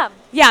 yeah,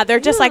 yeah. They're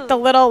just like the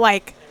little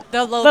like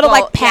The little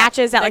like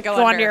patches that like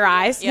go under your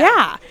eyes. Yeah.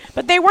 Yeah.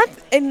 But they weren't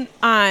in.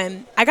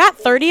 I got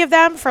 30 of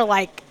them for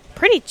like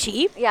pretty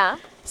cheap. Yeah.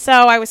 So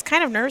I was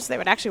kind of nervous they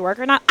would actually work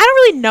or not. I don't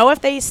really know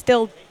if they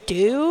still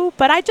do,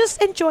 but I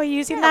just enjoy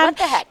using Yeah, them. what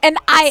the heck? And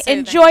I soothing.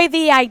 enjoy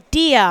the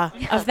idea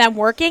of them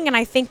working, and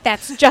I think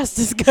that's just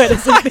as good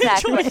as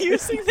Exactly.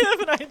 using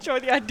them, and I enjoy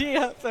the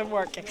idea of them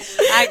working.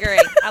 I agree.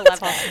 I love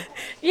that.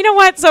 You know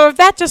what? So if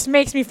that just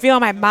makes me feel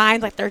in my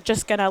mind like they're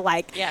just going to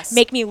like Yes.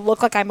 make me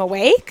look like I'm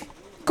awake,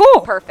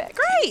 cool. Perfect.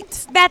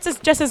 Great. That's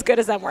just as good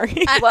as them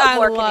working. What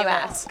more can love you it.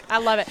 ask? I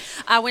love it.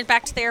 I went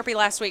back to therapy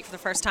last week for the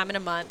first time in a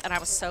month, and I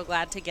was so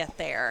glad to get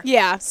there.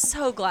 Yeah.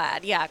 So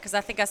glad. Yeah, because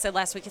I think I said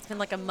last week it's been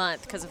like a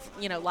month because of,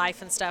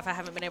 life and stuff. I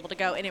haven't been able to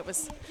go, and it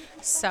was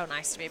so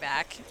nice to be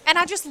back. And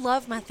I just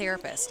love my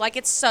therapist. Like,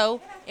 it's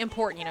so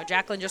important.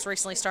 Jacqueline just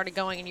recently started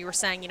going, and you were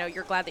saying,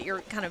 you're glad that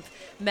you're kind of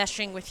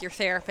meshing with your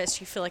therapist.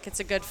 You feel like it's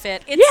a good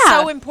fit. It's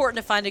Yeah. so important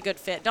to find a good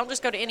fit. Don't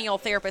just go to any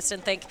old therapist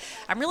and think,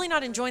 I'm really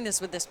not enjoying this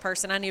with this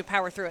person. I need to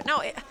power through it.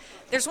 No,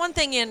 there's one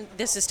thing in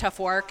this is tough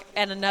work,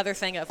 and another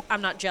thing of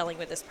I'm not gelling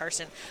with this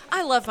person.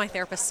 I love my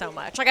therapist so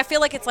much. Like, I feel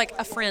like it's like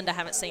a friend I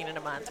haven't seen in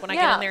a month. When I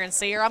get Yeah. in there and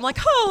see her, I'm like,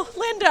 oh,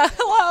 Linda,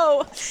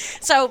 hello.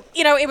 So,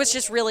 it was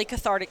just really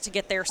cathartic to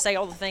get there, say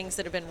all the things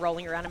that have been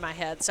rolling around in my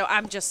head. So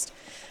I'm just,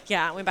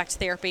 I went back to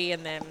therapy,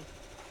 and then,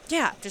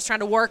 just trying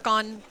to work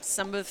on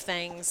some of the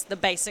things, the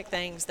basic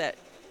things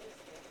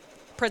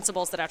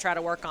principles that I try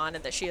to work on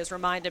and that she has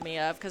reminded me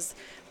of, because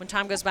when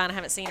time goes by and I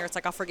haven't seen her, it's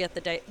like I'll forget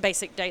the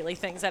basic daily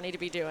things I need to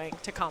be doing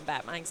to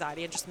combat my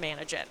anxiety and just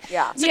manage it.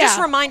 Yeah. So just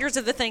reminders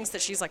of the things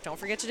that she's like, don't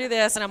forget to do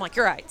this. And I'm like,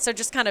 you're right. So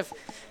just kind of,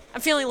 I'm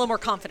feeling a little more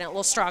confident, a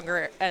little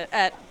stronger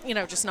at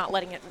just not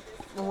letting it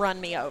run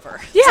me over.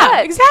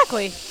 Yeah, Good.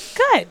 exactly.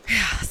 Good.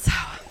 So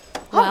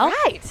All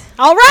right.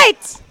 All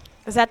right.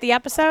 Is that the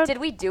episode? Did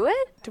we do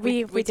it?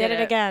 we we did did it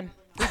it. again.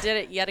 we did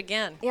it yet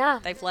again. Yeah.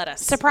 They've let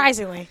us.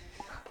 Surprisingly.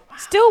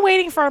 Still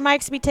waiting for our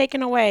mics to be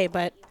taken away,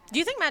 but Do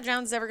you think Matt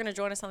Jones is ever going to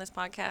join us on this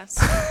podcast?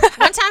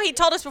 One time he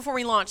told us before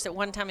we launched that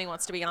one time he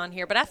wants to be on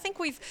here, but I think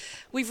we've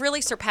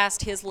really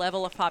surpassed his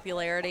level of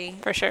popularity.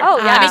 For sure. Oh,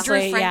 yeah. I mean, Honestly,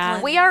 Drew Franklin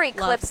yeah. We are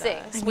loves eclipsing.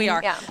 us. We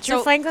are. Yeah. Drew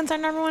So Franklin's our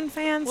number one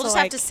fan. we'll so just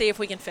like, have to see if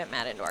we can fit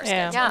Matt into our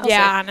Yeah, schedule. Yeah.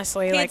 yeah,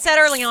 honestly, He like had said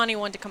early on he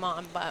wanted to come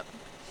on, but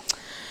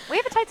We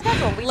have a tight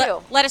schedule. We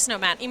do. let us know,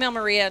 Matt. Email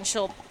Maria, and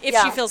she'll, if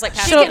Yeah. she feels like She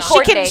passing can it on.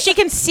 coordinate. she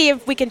can see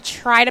if we can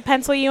try to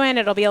pencil you in.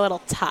 It'll be a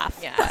little tough.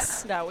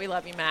 Yes. No, we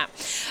love you, Matt.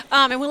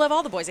 And we love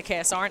all the boys at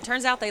KSR, and it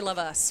turns out they love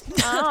us.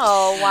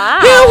 Oh, wow.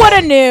 Who would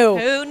have knew?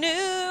 Who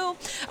knew?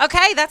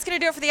 Okay, that's going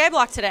to do it for the A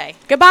Block today.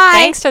 Goodbye.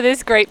 Thanks to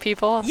these great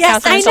people.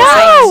 Yes, I Continental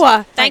know.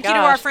 Sewing. Thank you to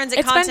our gosh. friends at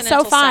It's been so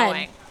Continental fun.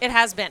 Sewing. It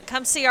has been.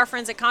 Come see our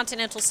friends at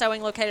Continental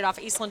Sewing located off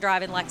Eastland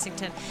Drive in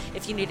Lexington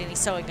if you need any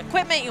sewing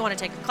equipment, you want to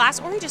take a class,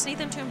 or you just need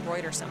them to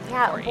embroider something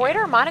Yeah, for you.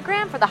 embroider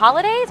monogram for the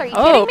holidays? Are you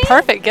Oh, kidding me?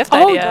 perfect gift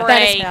Oh, idea.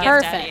 that is Great gift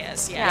perfect.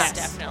 ideas. Yes, Yes.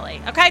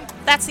 definitely. Okay,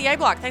 that's the A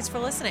Block. Thanks for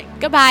listening.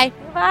 Goodbye.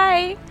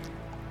 Bye.